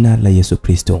 Katika jina la Yesu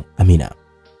Kristo. Amina.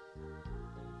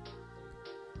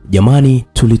 Jamani,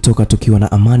 tulitoka tukiwa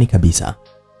na amani kabisa.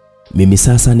 Mimi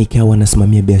sasa nikawa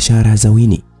nasimamia biashara za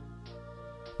Winnie.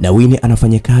 Na Winnie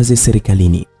anafanya kazi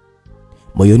serikalini.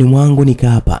 Moyoni mwangu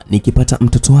nikaapa nikipata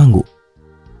mtoto wangu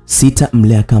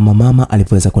sitamlea kama mama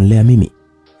alivyoweza kunilea mimi.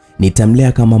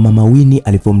 Nitamlea kama mama Winnie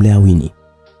alivyomlea Winnie.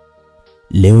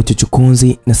 Leo Chuchu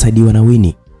Konzi nasaidiwa na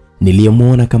Winnie,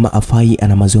 niliyemuona kama afai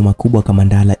ana maziwa makubwa kama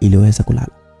ndala iliyoweza kulala.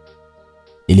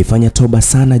 Nilifanya toba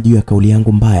sana juu ya kauli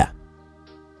yangu mbaya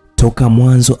toka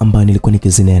mwanzo ambayo nilikuwa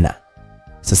nikizinena.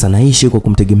 Sasa naishi kwa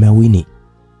kumtegemea Winnie.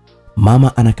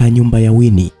 Mama anakaa nyumba ya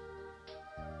Winnie.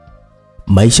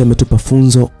 Maisha yametupa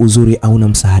funzo, uzuri hauna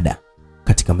msaada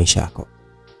katika maisha yako,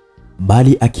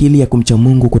 bali akili ya kumcha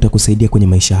Mungu kutakusaidia kwenye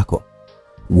maisha yako.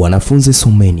 Wanafunzi,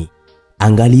 someni.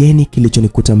 Angalieni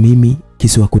kilichonikuta mimi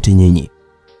kisiwakute nyinyi.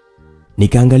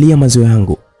 Nikaangalia maziwa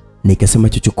yangu, nikasema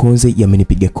Chuchu Konzi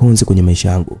yamenipiga konzi kwenye maisha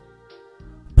yangu.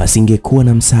 Pasingekuwa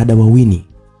na msaada wa Winnie,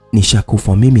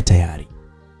 nishakufa mimi tayari.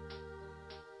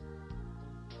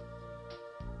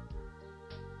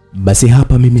 Basi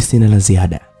hapa mimi sina la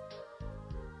ziada.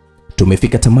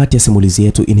 Tumefika tamati ya simulizi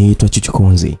yetu inayoitwa Chuchu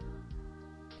Konzi.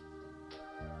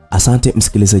 Asante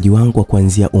msikilizaji wangu wa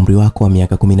kuanzia umri wako wa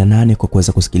miaka 18 kwa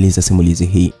kuweza kusikiliza simulizi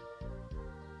hii.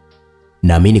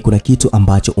 Naamini kuna kitu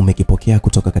ambacho umekipokea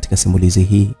kutoka katika simulizi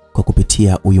hii kwa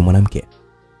kupitia huyu mwanamke.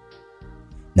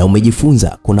 Na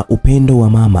umejifunza kuna upendo wa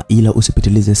mama ila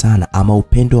usipitilize sana, ama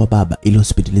upendo wa baba ila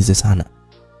usipitilize sana.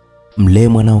 Mlee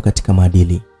mwanao katika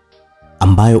maadili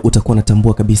ambayo utakuwa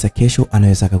unatambua kabisa kesho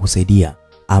anaweza kukusaidia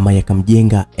ama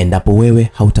yakamjenga endapo wewe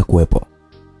hautakuwepo.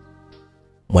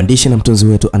 Mwandishi na mtunzi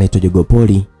wetu anaitwa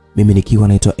Jogopoli, mimi nikiwa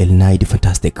naitwa Elnaid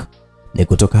Fantastic. Ni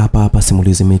kutoka hapa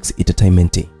Simulizi Mix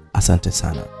Entertainment. Asante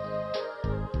sana.